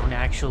cutscene. We don't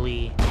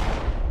actually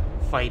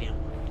fight him.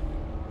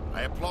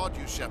 I applaud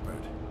you,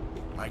 Shepard.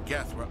 My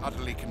Geth were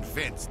utterly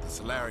convinced the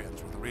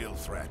Solarians were the real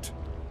threat.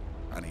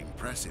 An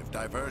impressive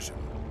diversion.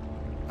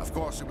 Of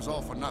course, it was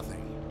all for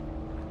nothing.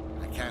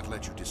 I can't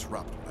let you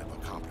disrupt what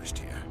I've accomplished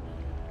here.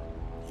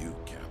 You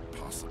can't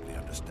possibly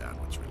understand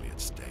what's really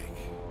at stake.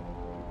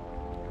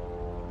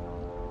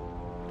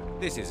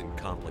 This isn't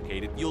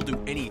complicated. You'll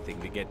do anything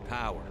to get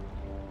power,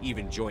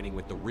 even joining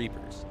with the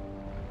Reapers.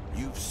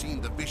 You've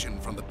seen the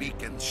vision from the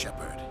beacons,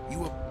 Shepard.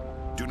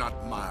 Do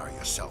not mire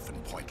yourself in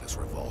pointless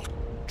revolt.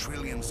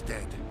 Trillions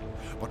dead.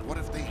 But what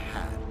if they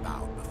had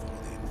bowed before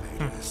the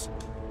invaders?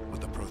 Would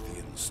the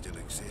Protheans still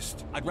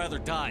exist? I'd rather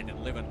die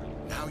than live in...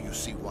 Now you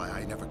see why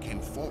I never came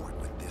forward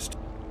with this.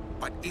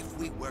 But if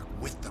we work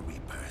with the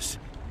Reapers,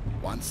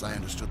 once I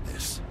understood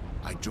this,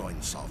 I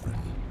joined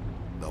Sovereign.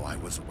 Though I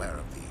was aware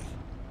of the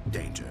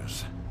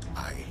dangers,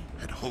 I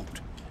had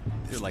hoped.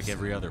 You're like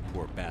every other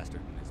poor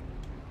bastard.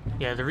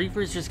 Yeah, the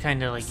Reapers just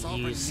kind of like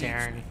Sovereign use needs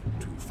Saren. me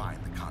to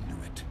find the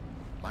conduit.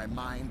 My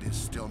mind is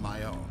still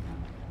my own,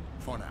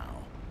 for now.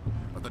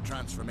 But the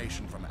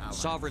transformation from allies...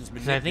 Sovereign's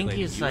I think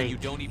he's you, like... and you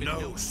don't even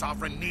know.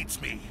 Sovereign needs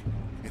me.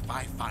 If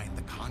I find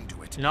the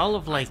conduit... In all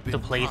of like I've the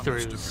been promised a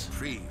playthroughs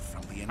reprieve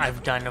from the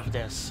I've done of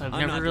this, I've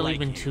never really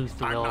been too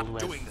thrilled I'm not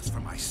with doing this for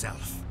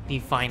myself. the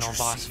final You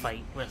boss see,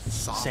 fight with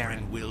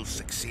Sovereign Saren. will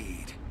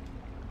succeed.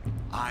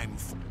 I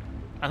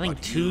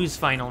think 2's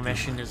final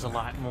mission is a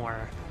lot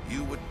more...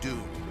 You would do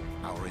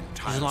our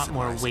entire There's a lot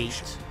more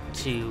weight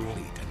to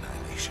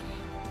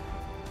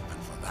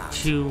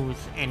 2's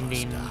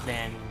ending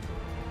than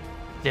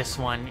this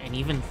one, and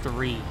even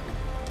 3.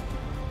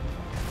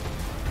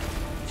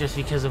 Just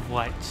because of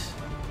what...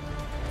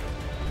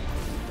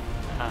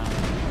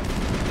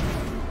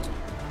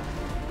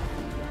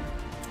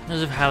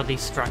 because of how they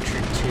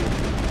structured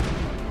 2.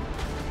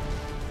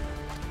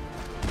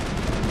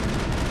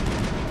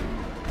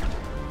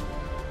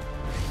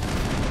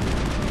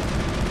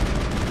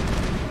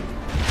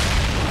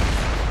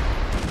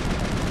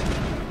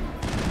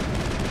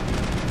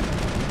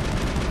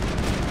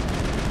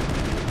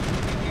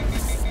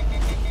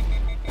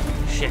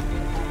 Shit.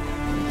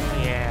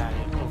 Yeah,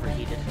 it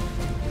overheated.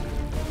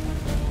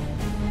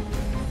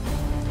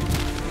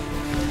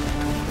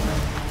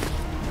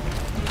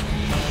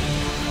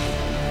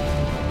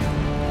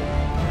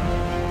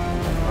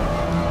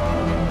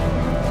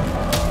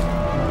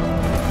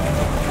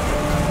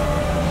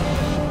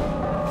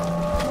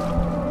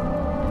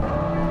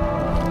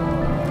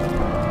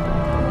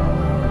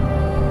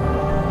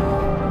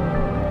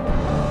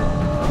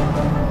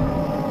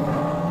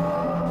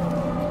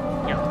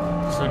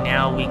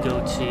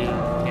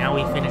 Now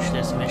we finish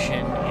this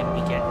mission and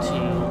we get to...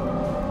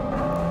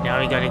 Now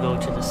we gotta go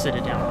to the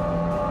Citadel.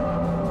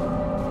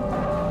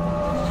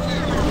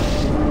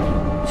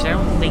 Which I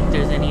don't think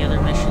there's any other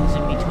missions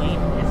in between.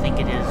 I think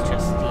it is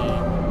just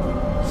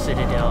the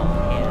Citadel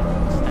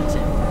and that's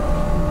it.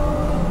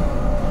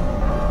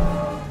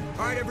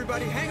 Alright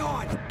everybody, hang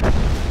on!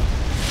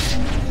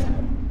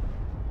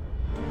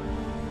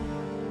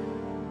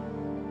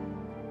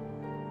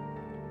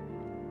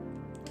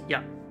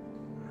 Yeah.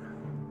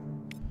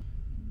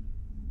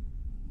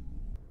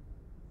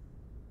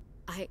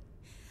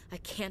 I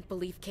can't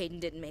believe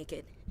Kaidan didn't make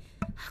it.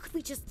 How could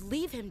we just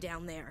leave him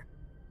down there?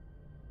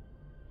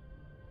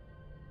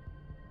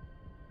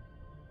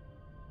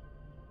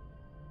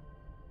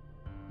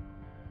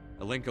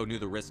 Alenko knew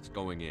the risks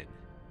going in.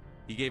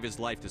 He gave his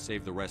life to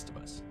save the rest of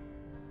us.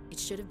 It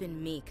should have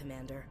been me,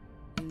 Commander.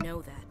 You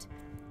know that.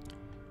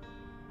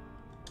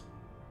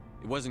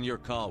 It wasn't your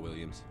call,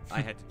 Williams. I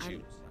had to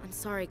choose. I'm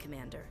sorry,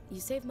 Commander. You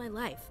saved my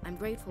life. I'm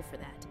grateful for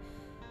that.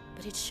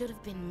 But it should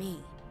have been me.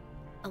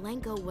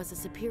 Alenko was a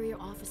superior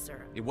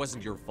officer. It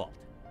wasn't your fault.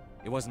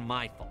 It wasn't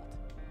my fault.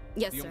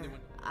 Yes, sir.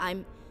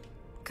 I'm...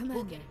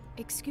 Commander,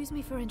 excuse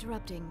me for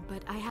interrupting,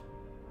 but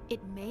it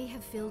may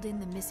have filled in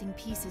the missing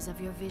pieces of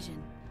your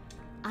vision.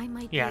 I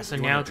might Yeah, so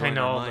now kind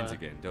of all the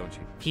again, don't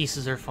you?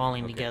 pieces are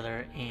falling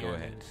together, and... Go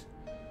ahead.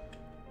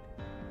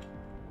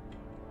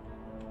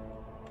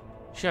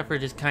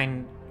 Shepard is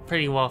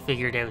pretty well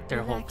figured out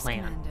their whole Relax,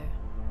 plan. Commander.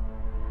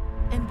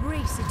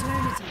 Embrace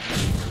eternity.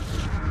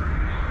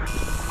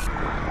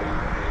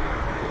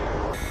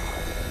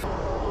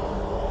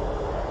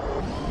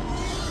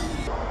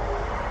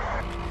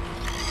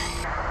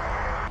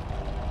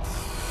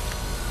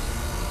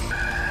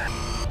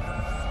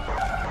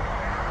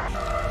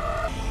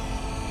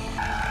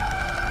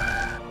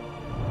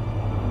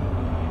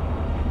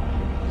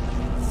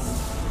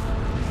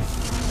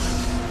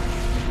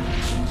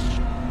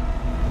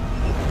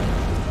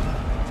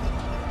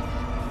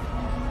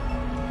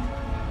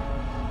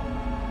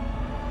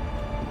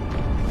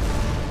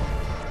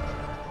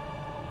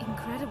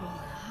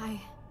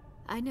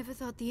 I never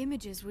thought the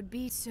images would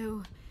be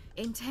so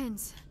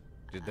intense.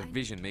 Did the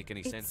vision make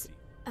any sense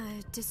to you?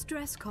 A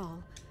distress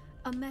call.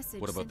 A message.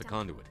 What about the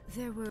conduit?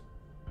 There were...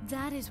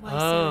 That is why Oh.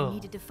 Sarah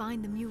needed to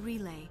find the Mu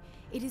relay.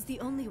 It is the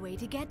only way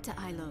to get to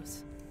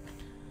Ilos.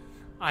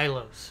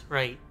 Ilos,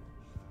 right.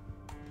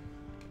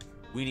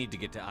 We need to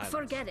get to Ilos.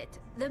 Forget it.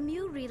 The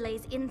Mu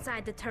relay's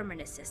inside the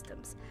Terminus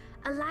systems.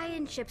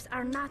 Alliance ships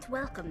are not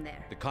welcome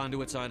there. The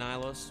conduit's on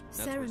Ilos?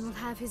 That's where Saren will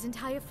have his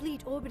entire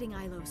fleet orbiting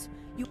Ilos.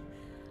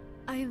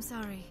 I am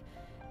sorry.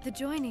 The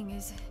joining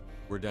is...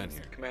 We're done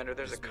here. Commander,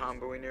 there's a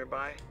convoy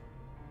nearby.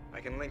 I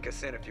can link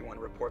us in if you want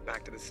to report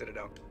back to the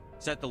Citadel.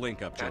 Set the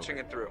link up, Joe. Patching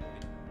it through.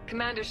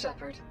 Commander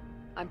Shepard,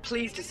 I'm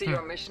pleased to see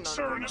your mission on...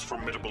 Saren is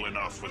formidable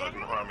enough without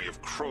an army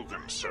of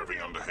Krogan serving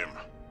under him.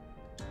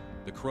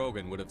 The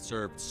Krogan would have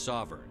served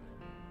Sovereign.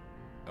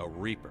 A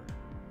Reaper.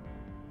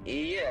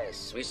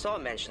 Yes, we saw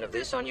mention of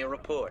this on your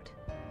report.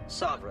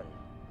 Sovereign,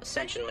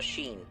 Ascension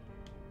machine,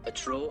 a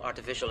true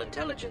artificial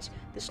intelligence.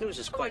 This news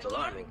is quite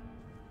alarming,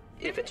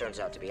 if it turns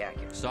out to be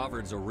accurate.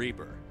 Sovereign's a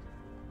Reaper.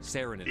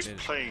 Saren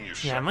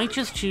admitted. Yeah, I might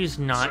just choose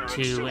not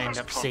to end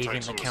up saving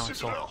the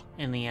Council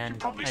in the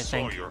end, I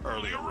think. Your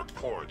earlier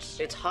reports.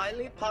 It's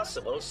highly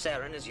possible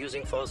Saren is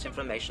using false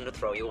information to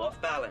throw you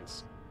off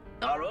balance.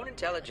 Our own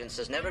intelligence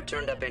has never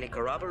turned up any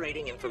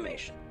corroborating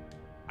information.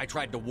 I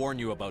tried to warn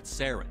you about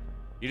Saren.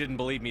 You didn't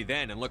believe me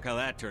then, and look how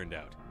that turned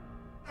out.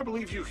 I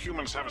believe you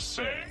humans have a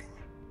saying.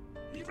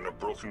 Even a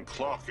broken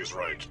clock is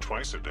right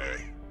twice a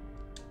day.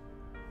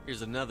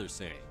 Here's another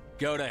saying.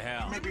 Go to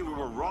hell. Maybe we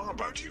were wrong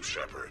about you,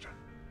 Shepard.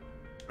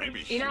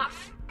 Maybe...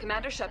 Enough!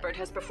 Commander Shepard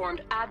has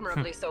performed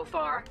admirably so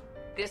far.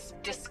 This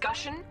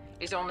discussion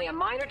is only a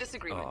minor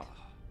disagreement. Oh,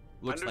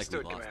 looks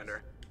Understood, like we lost.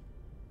 Commander.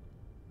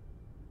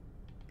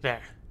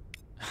 There.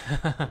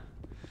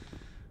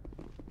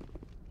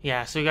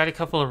 Yeah, so we got a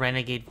couple of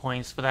Renegade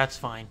points, but that's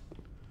fine.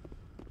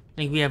 I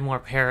think we have more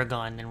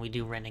Paragon than we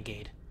do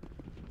Renegade.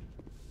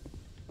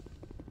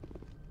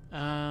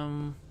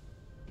 I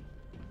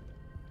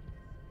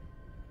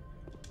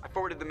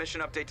forwarded the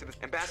mission update to the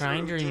Ambassador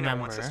Trying to Udina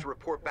remember. wants us to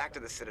report back to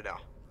the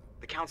Citadel.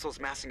 The Council's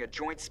massing a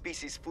joint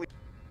species fleet.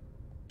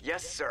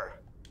 Yes, sir.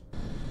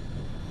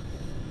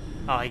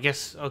 Oh, I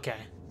guess, okay.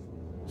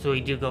 So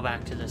we do go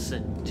back to the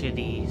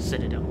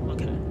Citadel,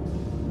 okay.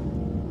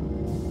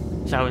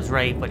 So I was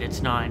right, but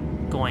it's not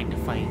going to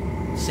fight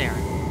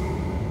Saren.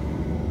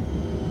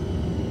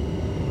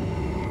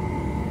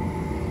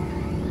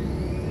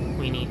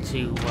 We need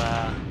to,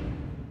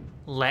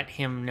 let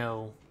him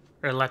know,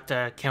 or let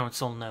the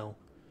Council know.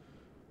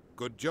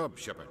 Good job,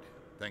 Shepard.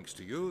 Thanks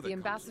to you, The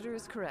Ambassador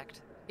is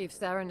correct. If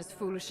Saren is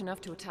foolish enough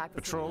to attack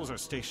the Patrols are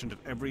stationed at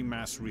every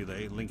mass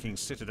relay linking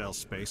Citadel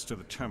space to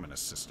the Terminus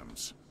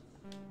systems.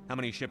 How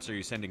many ships are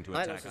you sending to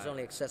attack? Ilos is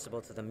only accessible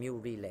to the Mu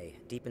relay,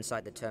 deep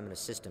inside the Terminus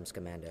systems,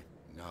 Commander.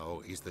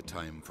 Now is the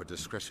time for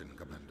discretion,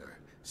 Commander.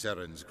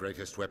 Saren's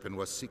greatest weapon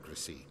was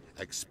secrecy.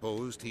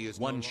 Exposed, he is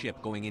one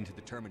ship going into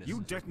the Terminus.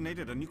 You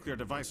detonated a nuclear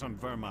device on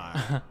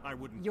Vermire. I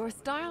wouldn't... Your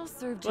style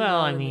served you Well,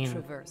 well I in mean... the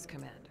Traverse,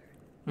 Commander.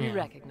 We Yeah.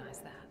 recognize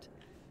that.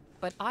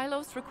 But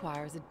Ilos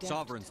requires a depth.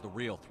 Sovereign's the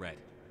real threat.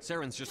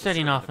 Saren's just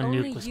Setting off a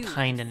Only nuke was you kinda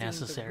have seen the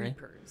necessary.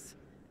 Reapers,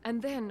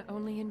 and then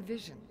only in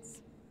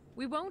visions.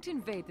 We won't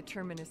invade the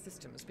Terminus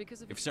systems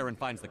because of... If Saren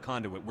finds the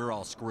conduit, we're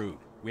all screwed.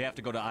 We have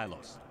to go to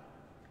Ilos.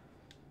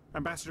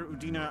 Ambassador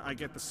Udina, I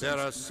get the There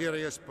sense... are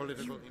serious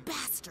political...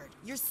 Bastard!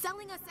 You're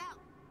selling us out!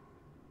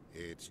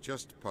 It's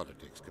just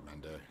politics,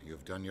 Commander.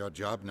 You've done your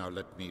job, now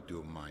let me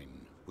do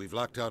mine. We've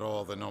locked out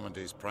all the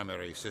Normandy's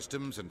primary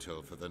systems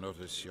until further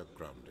notice you're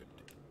grounded.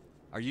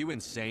 Are you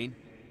insane?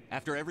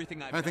 After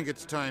everything I think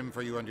it's time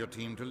for you and your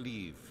team to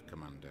leave,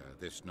 Commander.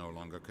 This no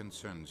longer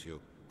concerns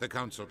you. The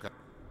Council can...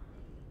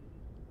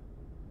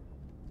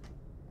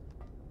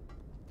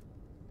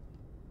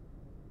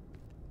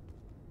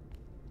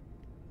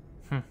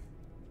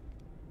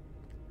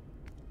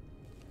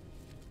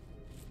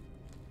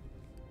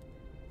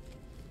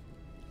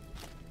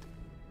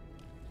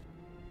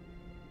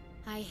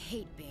 I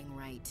hate being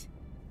right.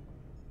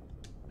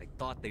 I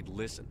thought they'd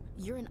listen.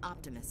 You're an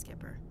optimist,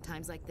 Skipper.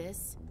 Times like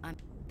this,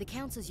 the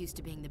Council's used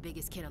to being the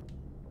biggest kid on...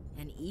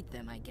 and eat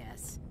them, I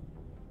guess.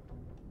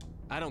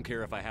 I don't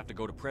care if I have to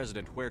go to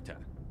President Huerta.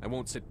 I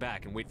won't sit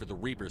back and wait for the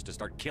Reapers to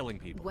start killing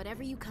people.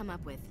 Whatever you come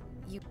up with,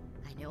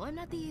 I know I'm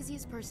not the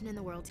easiest person in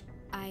the world.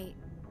 I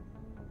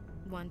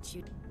want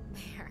you...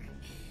 There.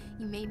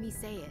 You made me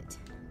say it.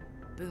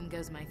 Boom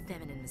goes my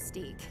feminine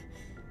mystique.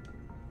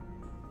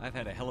 I've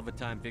had a hell of a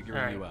time figuring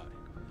Alright. you out.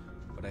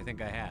 But I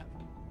think I have.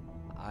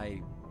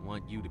 I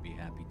want you to be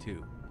happy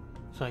too.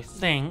 So I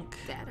think...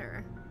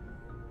 Better.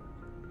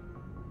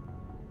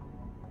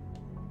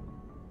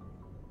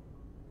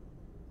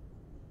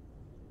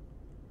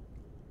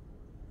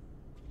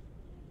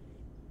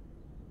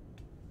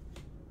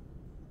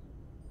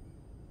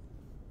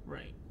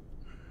 Right.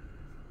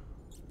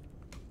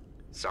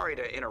 Sorry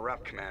to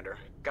interrupt, Commander.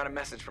 Got a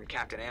message from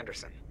Captain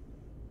Anderson.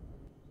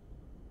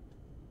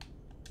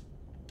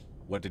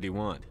 What did he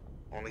want?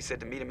 Only said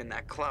to meet him in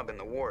that club in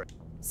the ward.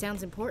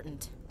 Sounds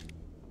important.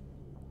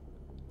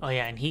 Oh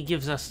yeah, and he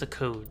gives us the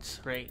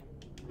codes, right?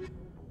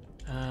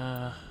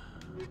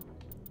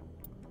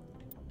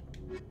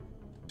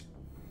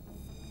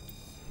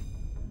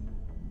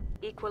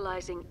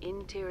 Equalizing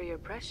interior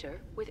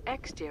pressure with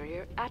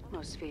exterior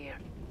atmosphere.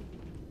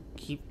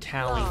 Keep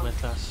tally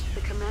with us.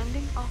 The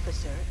commanding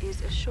officer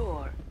is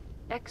ashore.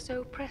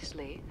 Exo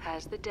Presley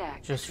has the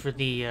deck. Just for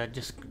the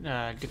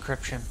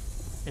decryption,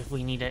 if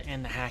we need it,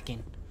 and the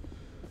hacking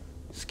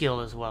skill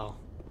as well.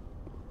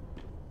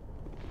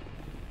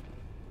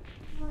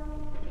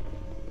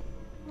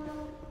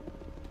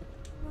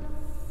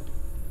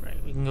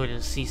 we can go to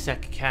the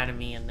C-Sec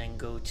Academy and then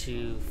go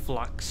to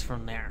Flux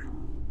from there.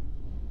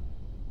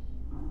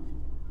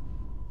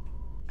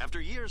 After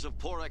years of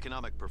poor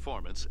economic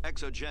performance,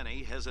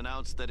 ExoGeni has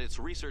announced that its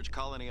research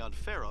colony on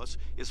Pharos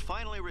is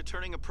finally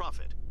returning a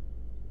profit.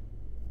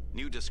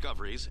 New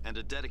discoveries and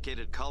a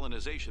dedicated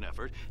colonization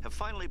effort have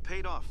finally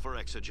paid off for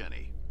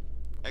ExoGeni.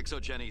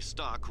 ExoGeni's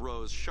stock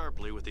rose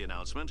sharply with the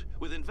announcement,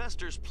 with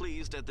investors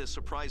pleased at this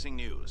surprising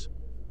news.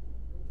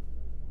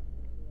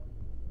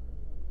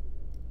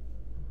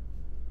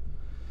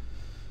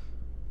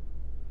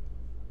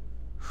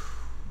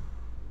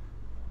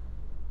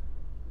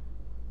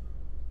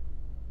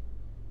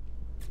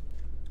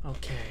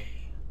 Okay.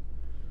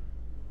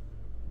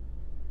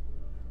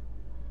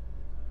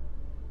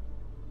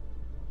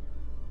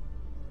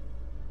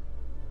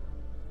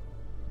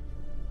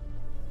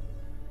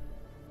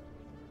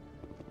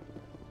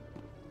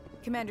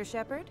 Commander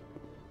Shepard?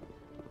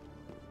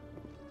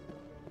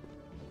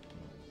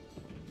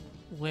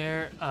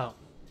 Where? Oh.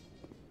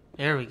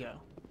 There we go.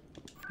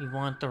 We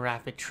want the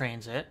rapid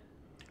transit.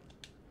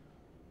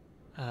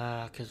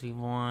 Because we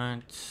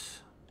want...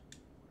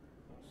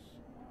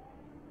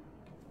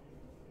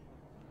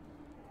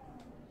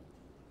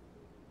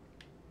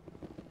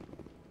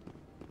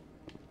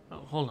 Oh,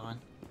 hold on.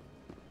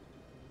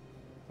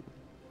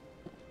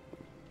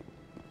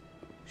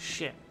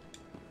 Shit.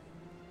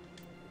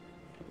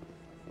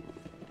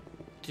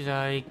 Did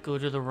I go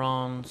to the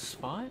wrong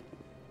spot?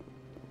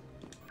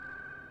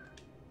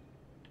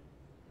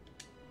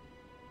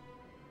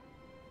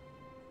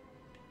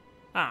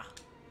 Ah,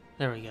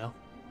 there we go.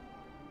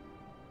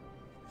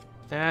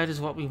 That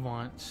is what we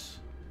want.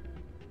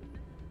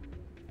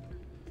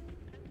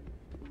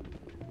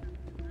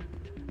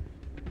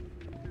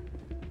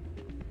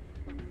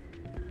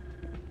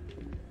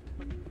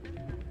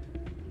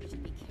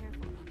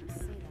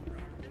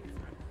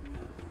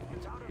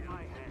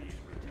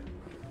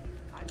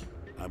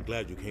 I'm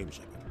glad you came,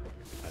 Shepard.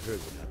 I heard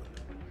what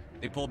happened.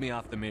 They pulled me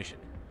off the mission.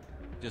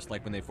 Just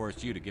like when they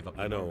forced you to give up.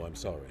 I know, I'm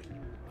sorry.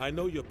 I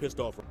know you're pissed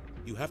off.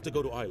 You have to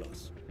go to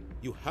Ilos.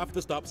 You have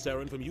to stop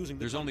Saren from using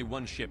the... There's only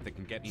one ship that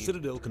can get me...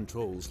 Citadel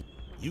controls.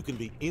 You can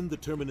be in the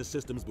Terminus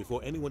systems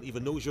before anyone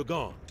even knows you're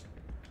gone.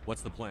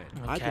 What's the plan?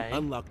 Okay. I can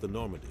unlock the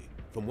Normandy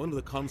from one of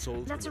the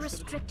consoles... That's a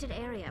restricted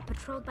area,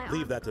 patrolled by...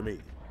 Leave that to me.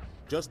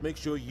 Just make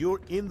sure you're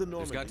in the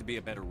Normandy. There's got to be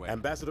a better way.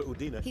 Ambassador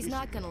Udina... He's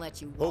not gonna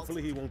let you...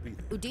 Hopefully he won't be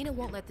there. Udina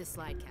won't let this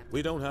slide, Captain.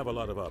 We don't have a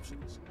lot of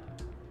options.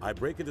 I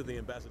break into the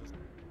Ambassador's...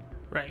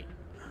 Right.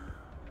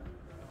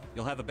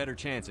 You'll have a better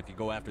chance if you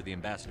go after the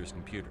Ambassador's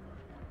computer.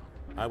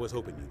 I was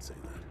hoping you'd say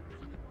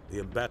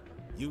that. The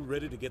You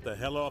ready to get the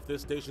hell off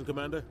this station,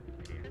 Commander?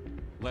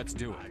 Let's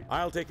do it.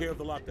 I'll take care of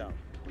the lockdown.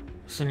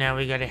 So now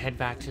we gotta head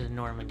back to the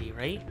Normandy,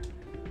 right?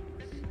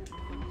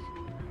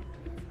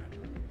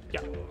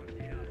 Yeah.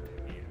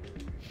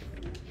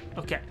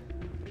 Okay.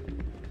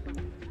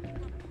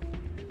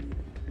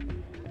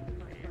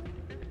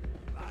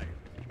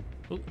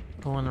 Oop,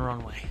 going the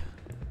wrong way.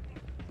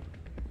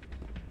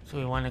 So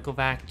we want to go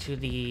back to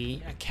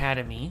the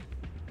Academy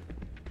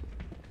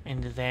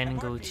and then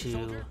go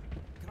to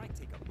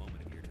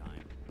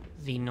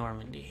the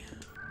Normandy.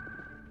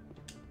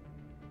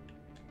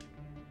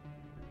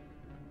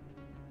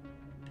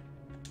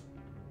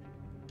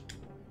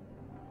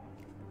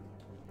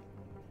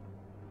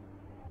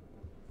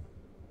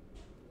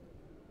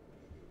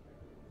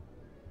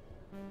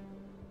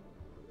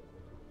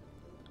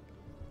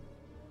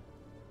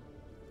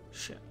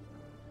 Shit.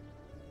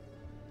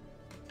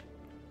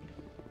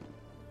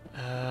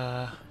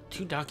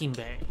 To Docking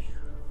Bay.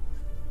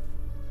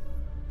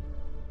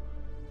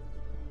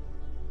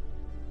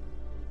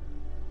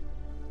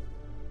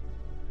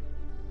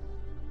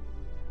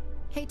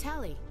 Hey,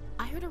 Tali.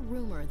 I heard a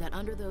rumor that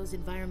under those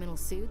environmental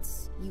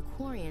suits,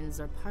 Euquarians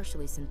are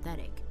partially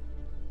synthetic.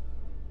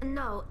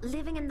 No,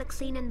 living in the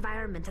clean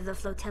environment of the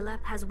flotilla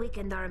has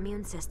weakened our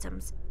immune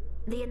systems.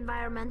 The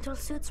environmental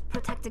suits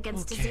protect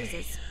against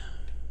diseases.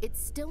 It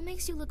still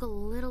makes you look a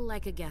little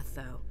like a Geth,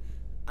 though.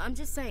 I'm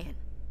just saying.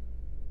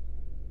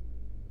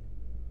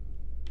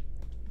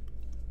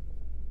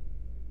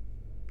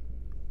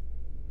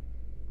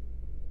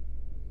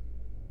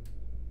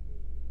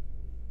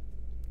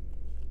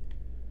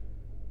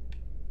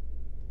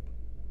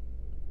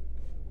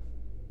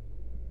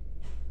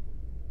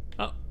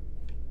 Oh,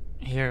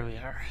 here we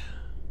are.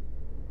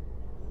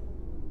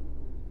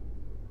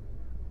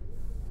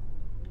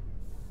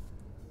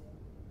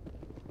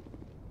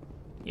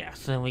 Yeah,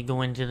 so then we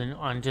go into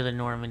onto the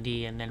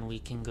Normandy, and then we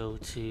can go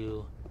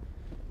to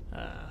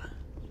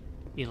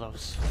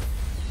Ilos.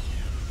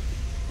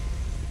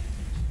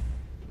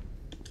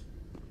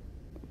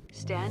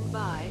 Stand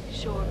by,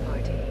 shore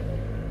party.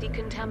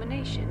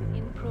 Decontamination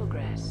in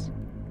progress.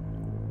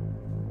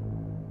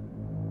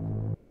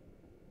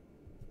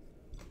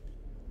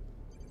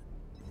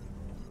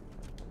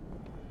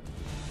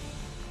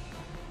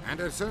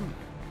 Anderson?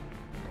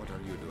 What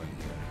are you doing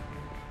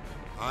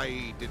here?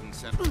 I didn't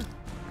send...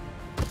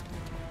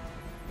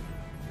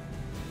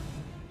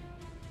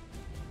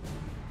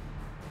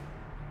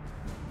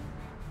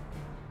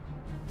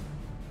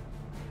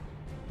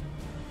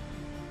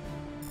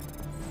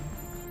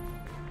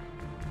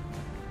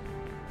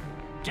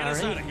 Get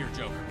us out of here,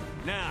 Joker.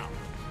 Now.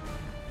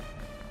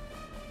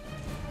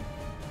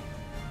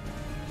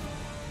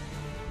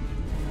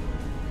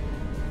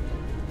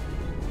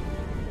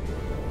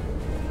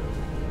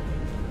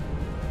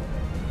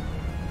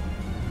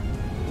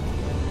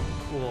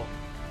 Cool.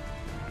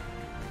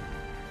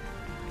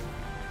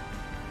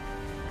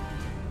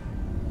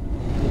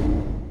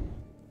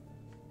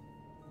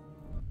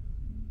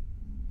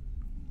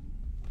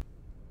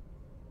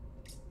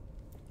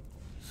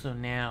 So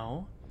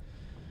now,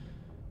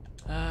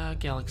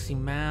 galaxy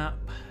map,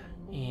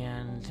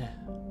 and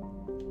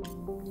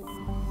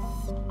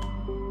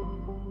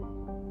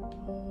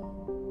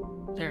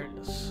there it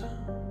is.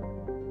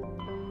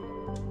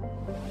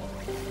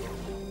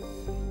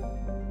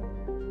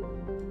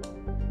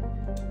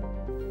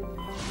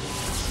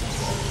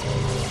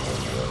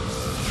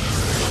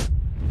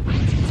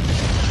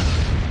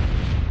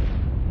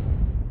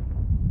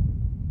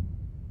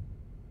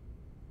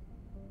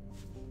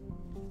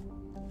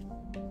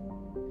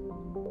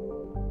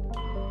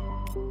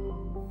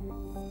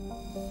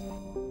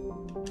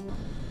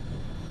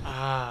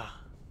 Ah.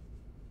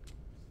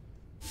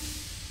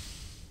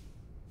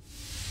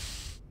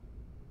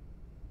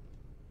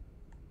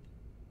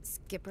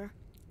 Skipper?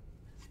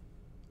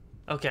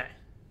 Okay.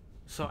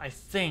 So I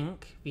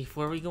think,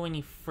 before we go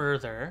any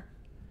further,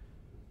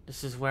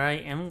 this is where I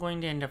am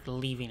going to end up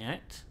leaving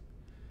it.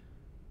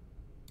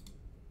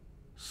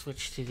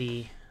 Switch to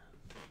the...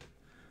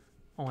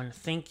 I want to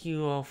thank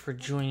you all for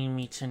joining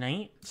me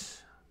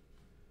tonight.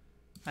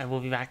 I will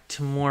be back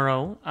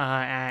tomorrow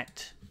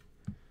at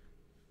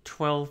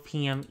 12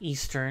 p.m.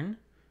 Eastern.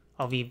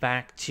 I'll be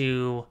back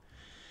to...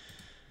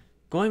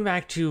 going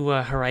back to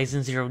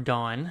Horizon Zero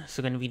Dawn.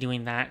 So going to be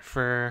doing that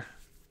for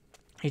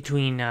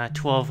between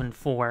 12 and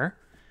 4.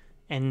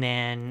 And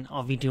then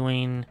I'll be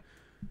doing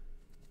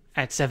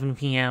at 7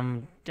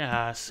 p.m.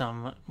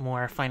 Some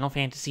more Final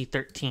Fantasy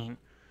 13.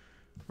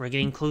 We're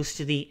getting close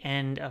to the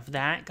end of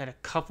that. Got a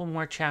couple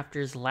more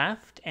chapters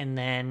left, and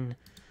then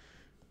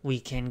we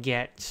can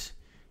get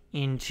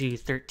into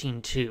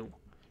 13-2.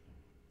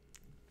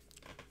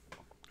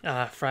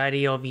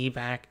 Friday I'll be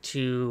back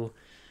to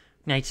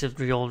Knights of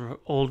the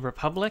Old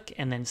Republic,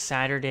 and then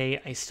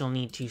Saturday I still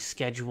need to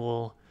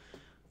schedule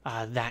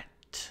that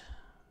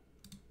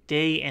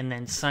day, and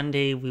then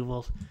Sunday we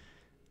will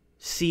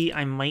see.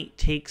 I might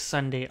take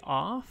Sunday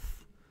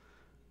off.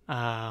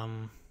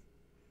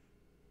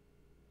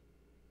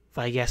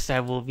 But I guess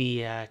that will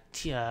be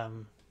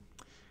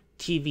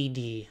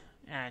TBD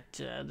at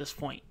this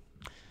point.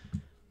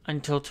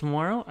 Until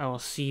tomorrow, I will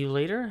see you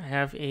later.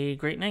 Have a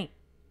great night.